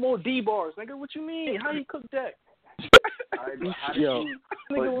the Cool Mo D bars. Nigga, what you mean? How you cook Jack? You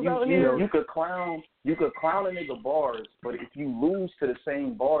could clown a nigga bars, but if you lose to the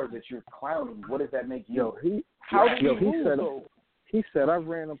same bars that you're clowning, what does that make you? He said I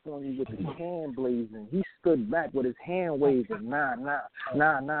ran up on you with his hand blazing. He stood back with his hand waving. Nah.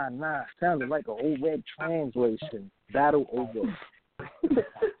 Sounded like an old red translation. Battle over.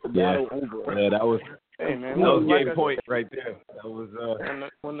 Battle over. Yeah, that was. Hey man, that was game point right there. That was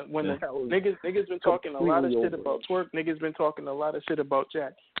when the niggas been talking a lot of shit about Twerk. Niggas been talking a lot of shit about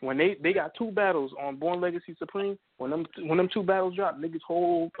Jack. When they got two battles on Born Legacy Supreme, when them two battles drop, niggas'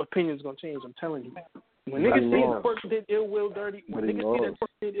 whole opinion's gonna change. I'm telling you. When niggas see that Twerk did Ill Will dirty,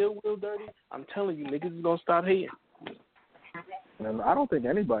 I'm telling you, niggas is gonna stop hating. Man, I don't think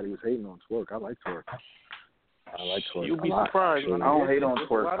anybody was hating on Twerk. I like Twerk. You'll be surprised. I don't hate on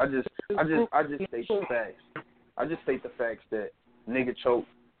Twerk. I just state the facts. I just state the facts that nigga choked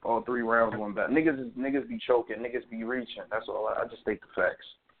all 3 rounds one battle. Niggas be choking. Niggas be reaching. That's all. I just state the facts.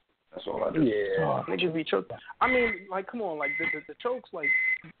 That's all I do. Yeah, niggas be choking. I mean, like, come on, like the chokes, like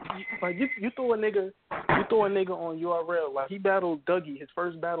you throw a nigga on URL. Like he battled Dougie, his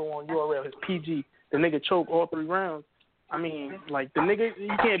first battle on URL, his PG. The nigga choked all 3 rounds. I mean, like, the nigga,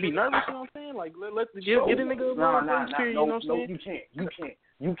 you can't be nervous, you know what I'm saying? Like, let's get a nigga a little period, you know what I'm saying?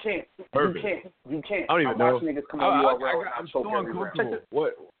 You can't. I don't even know. Niggas come on I'm so uncomfortable.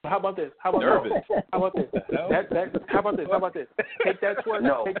 What? How about this? Nervous. How about this? How about this? Take that twerk.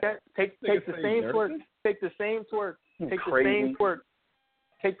 No. Take the same twerk. Take the same twerk.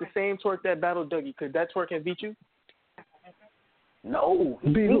 Take the same twerk that battled Dougie. Could that twerk have beat you? No,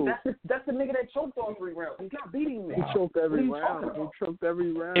 that's the nigga that choked all 3 rounds. He's not beating me. He choked every round.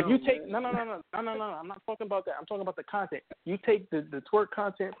 If you take no, I'm not talking about that. I'm talking about the content. You take the twerk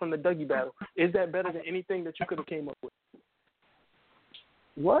content from the Dougie battle. Is that better than anything that you could have came up with?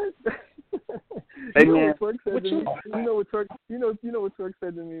 What? Hey, you know what Twerk said to me? You know what Twerk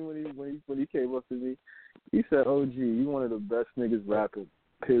said to me when he came up to me? He said, "OG, you one of the best niggas rapping.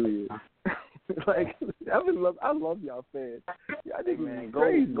 Period." Like, I love y'all fans. Y'all niggas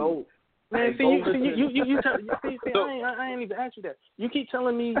crazy. Go. Man, I ain't even asked you that. You keep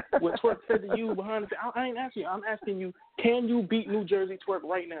telling me what Twerk said to you behind the scenes. I ain't asking you. I'm asking you, can you beat New Jersey Twerk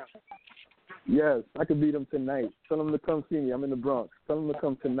right now? Yes, I can beat him tonight. Tell him to come see me. I'm in the Bronx. Tell him to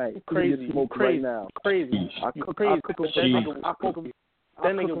come tonight. Crazy. Right now. Crazy. I cook him for 3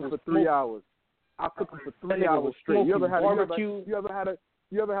 hours. I cook him for 3 hours straight.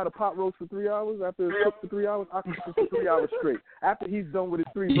 You ever had a pot roast for 3 hours? After it's cooked for 3 hours, I cook him for 3 hours straight. After he's done with his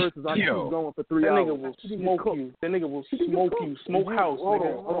 3 verses, I keep going for 3 hours. That nigga will smoke you. That nigga will smoke you. Smoke house,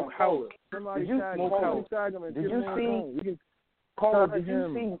 nigga. Smoke house. Somebody tag him and did give him you see? Carl,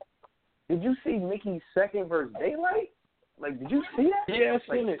 did you see Mickey's second verse, Daylight? Like, did you see that? Yeah,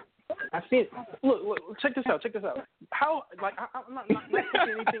 I seen it. Look, check this out. How, like, I'm not taking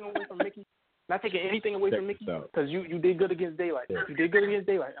anything away from Mickey. Not taking anything away from Mickey because you did good against Daylight. Yeah. You did good against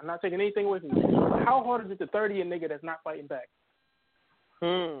Daylight. I'm not taking anything away from you. How hard is it to 30 a nigga that's not fighting back?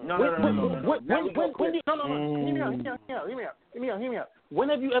 No. Hear me out. When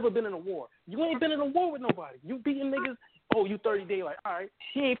have you ever been in a war? You ain't been in a war with nobody. You beating niggas. Oh, you 30 Daylight. All right.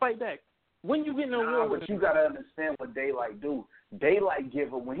 He ain't fight back. When you get in a war with but you got to understand what Daylight do. Daylight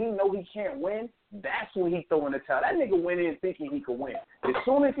give up. When he know he can't win, that's when he throwing the towel. That nigga went in thinking he could win. As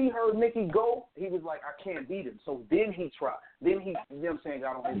soon as he heard Mickey go, he was like, I can't beat him. So then he tried. Then he, you know what I'm saying,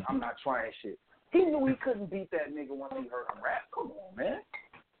 got on his, I'm not trying shit. He knew he couldn't beat that nigga once he heard him rap. Come on, man.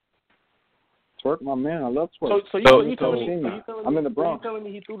 Twerk, my man. I love Twerk. So you telling me I'm in the Bronx. You telling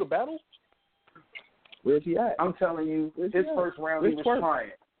me he threw the battle? Where's he at? I'm telling you, his first round he was trying.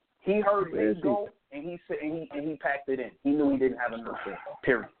 He heard Mickey go, and he said, and he packed it in. He knew he didn't have enough for it.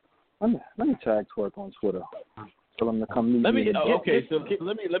 Period. Let me tag Twerk on Twitter. Tell him to come meet me.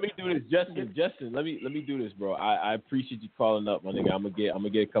 Let me do this, Justin. Let me do this, bro. I appreciate you calling up, my nigga. I'm gonna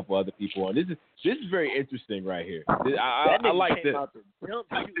get a couple other people on. This is very interesting right here. I like this. Jump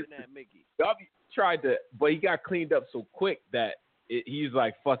shooting at Mickey. Tried to, but he got cleaned up so quick that he's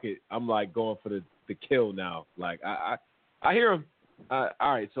like, fuck it. I'm like going for the kill now. Like I hear him. All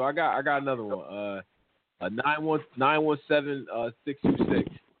right, so I got another one. 917 626.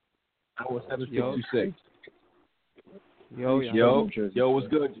 917 626. Yo, what's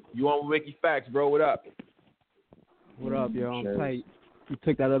good? You on with Mickey Facts, bro? What up? What up, yo? I'm tight. You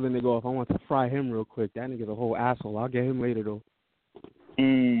took that other nigga off. I want to fry him real quick. That nigga's a whole asshole. I'll get him later though.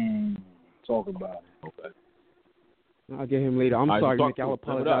 Talk about it. Okay. I'll get him later. I'm sorry, Mickey. I'll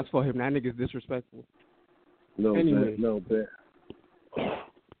apologize for him. That nigga's disrespectful. Little bit.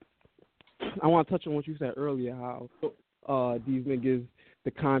 I want to touch on what you said earlier, how these niggas,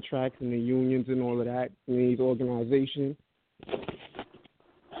 the contracts and the unions and all of that, and these organizations.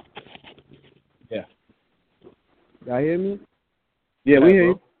 Yeah. Y'all hear me? Yeah, we hear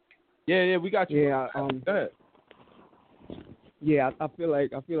you. Yeah, we got you. Yeah, go ahead. Yeah, I feel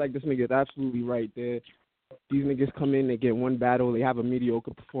like this nigga is absolutely right there. These niggas come in, they get one battle, they have a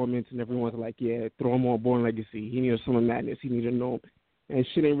mediocre performance, and everyone's like, yeah, throw him on Born Legacy. He needs Summer Madness. He needs a Gnome. And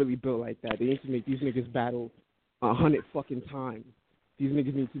shit ain't really built like that. They need to make these niggas battle 100 fucking times. These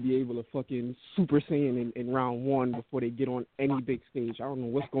niggas need to be able to fucking Super Saiyan in round one before they get on any big stage. I don't know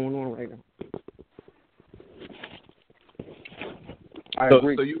what's going on right now. I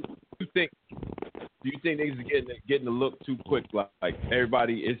agree. So you think niggas are getting the look too quick? Like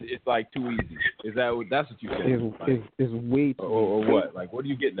everybody, it's like too easy. Is that's what you think? It's way too. Or what? Like what are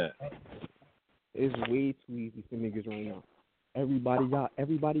you getting at? It's way too easy for niggas right now.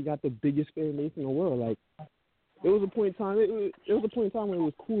 Everybody got the biggest fan base in the world. Like there was a point in time. It was a point in time when it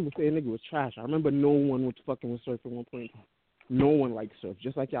was cool to say a nigga was trash. I remember no one was fucking with Surf at one point in time. No one liked Surf.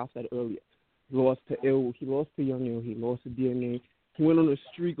 Just like y'all said earlier. He lost to Ill. He lost to Young Ill. He lost to DNA. He went on a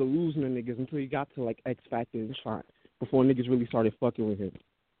streak of losing to niggas until he got to like X Factor and Shine before niggas really started fucking with him.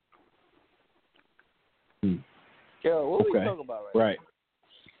 Yo, what we talking about right now?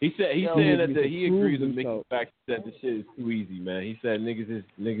 He saying that he agrees with Mickey Facts that this shit is too easy, man. He said niggas is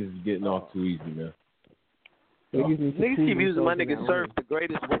getting off too easy, man. Niggas keep using my nigga Surf,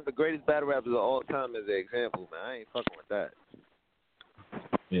 one of the greatest battle rappers of all time, as an example, man. I ain't fucking with that.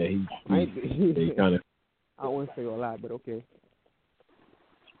 Yeah, he kind of. I won't say a lot, but okay.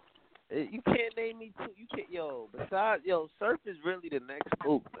 You can't name me two. You can't, besides, Surf is really the next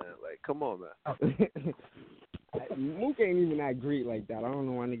Mook, man. Like, come on, man. Mook ain't even that great like that. I don't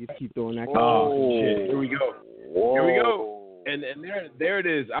know why niggas keep throwing that. Shit. Here we go. And there it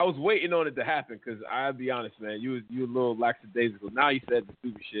is. I was waiting on it to happen because I'll be honest, man. You a little lackadaisical. Now you said the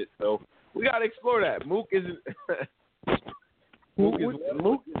stupid shit, so we gotta explore that. Mook isn't. Mook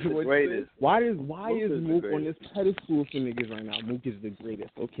is the greatest. Why is Mook on this pedestal for niggas right now? Mook is the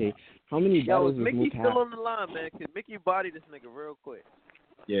greatest. Okay, how many battles does Mook have? Mickey still on the line, man. Cause Mickey bodied this nigga real quick.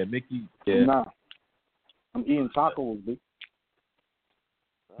 Yeah, Mickey. Yeah. Nah, I'm eating tacos, dude.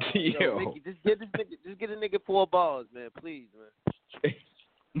 Yo, Mickey, just get a nigga 4 balls, man, please, man.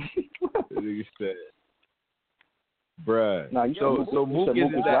 The nigga said, bruh. Nah, so Mook is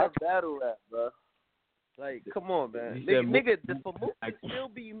battle rap, bro. Like, come on, man. Nigga, for Mook to still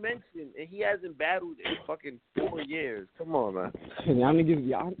be mentioned, and he hasn't battled in fucking 4 years. Come on, man. Y'all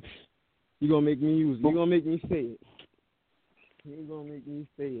niggas, you gonna make me use it. You gonna make me say it. You gonna make me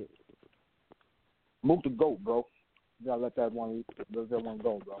say it. Mook the GOAT, bro. You gotta let that one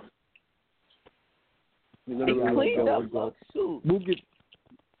go, bro. He cleaned up Lux, too. Mook get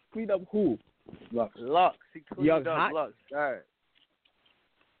cleaned up who? Lux. He cleaned up Lux. All right.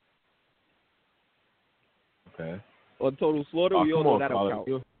 Okay. Or Total Slaughter, we all know that'll count.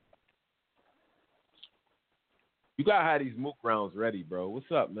 You gotta have these Mook rounds ready, bro.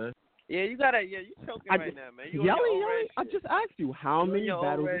 What's up, man? Yeah, you choking right now, man. I just asked you how many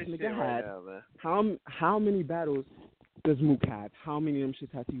battles this nigga had. Right now, how many battles does Mook have? How many of them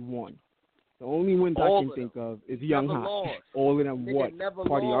shits has he won? The only wins I can think of is Young Hot. All of them, what?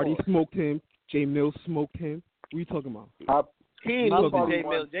 Party already smoked him. J Mills smoked him. What are you talking about? He ain't lose to J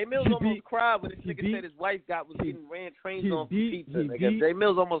Mills. J Mills almost cried when his nigga said his wife was getting ran trains on for pizza. J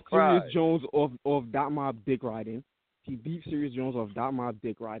Mills almost cried. Serious Jones off Dot Mob dick riding. He beat Serious Jones off Dot Mob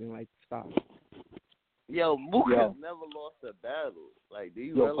dick riding. Like, stop. Yo, Mook has never lost a battle. Like, do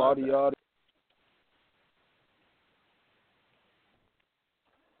you realize Party that?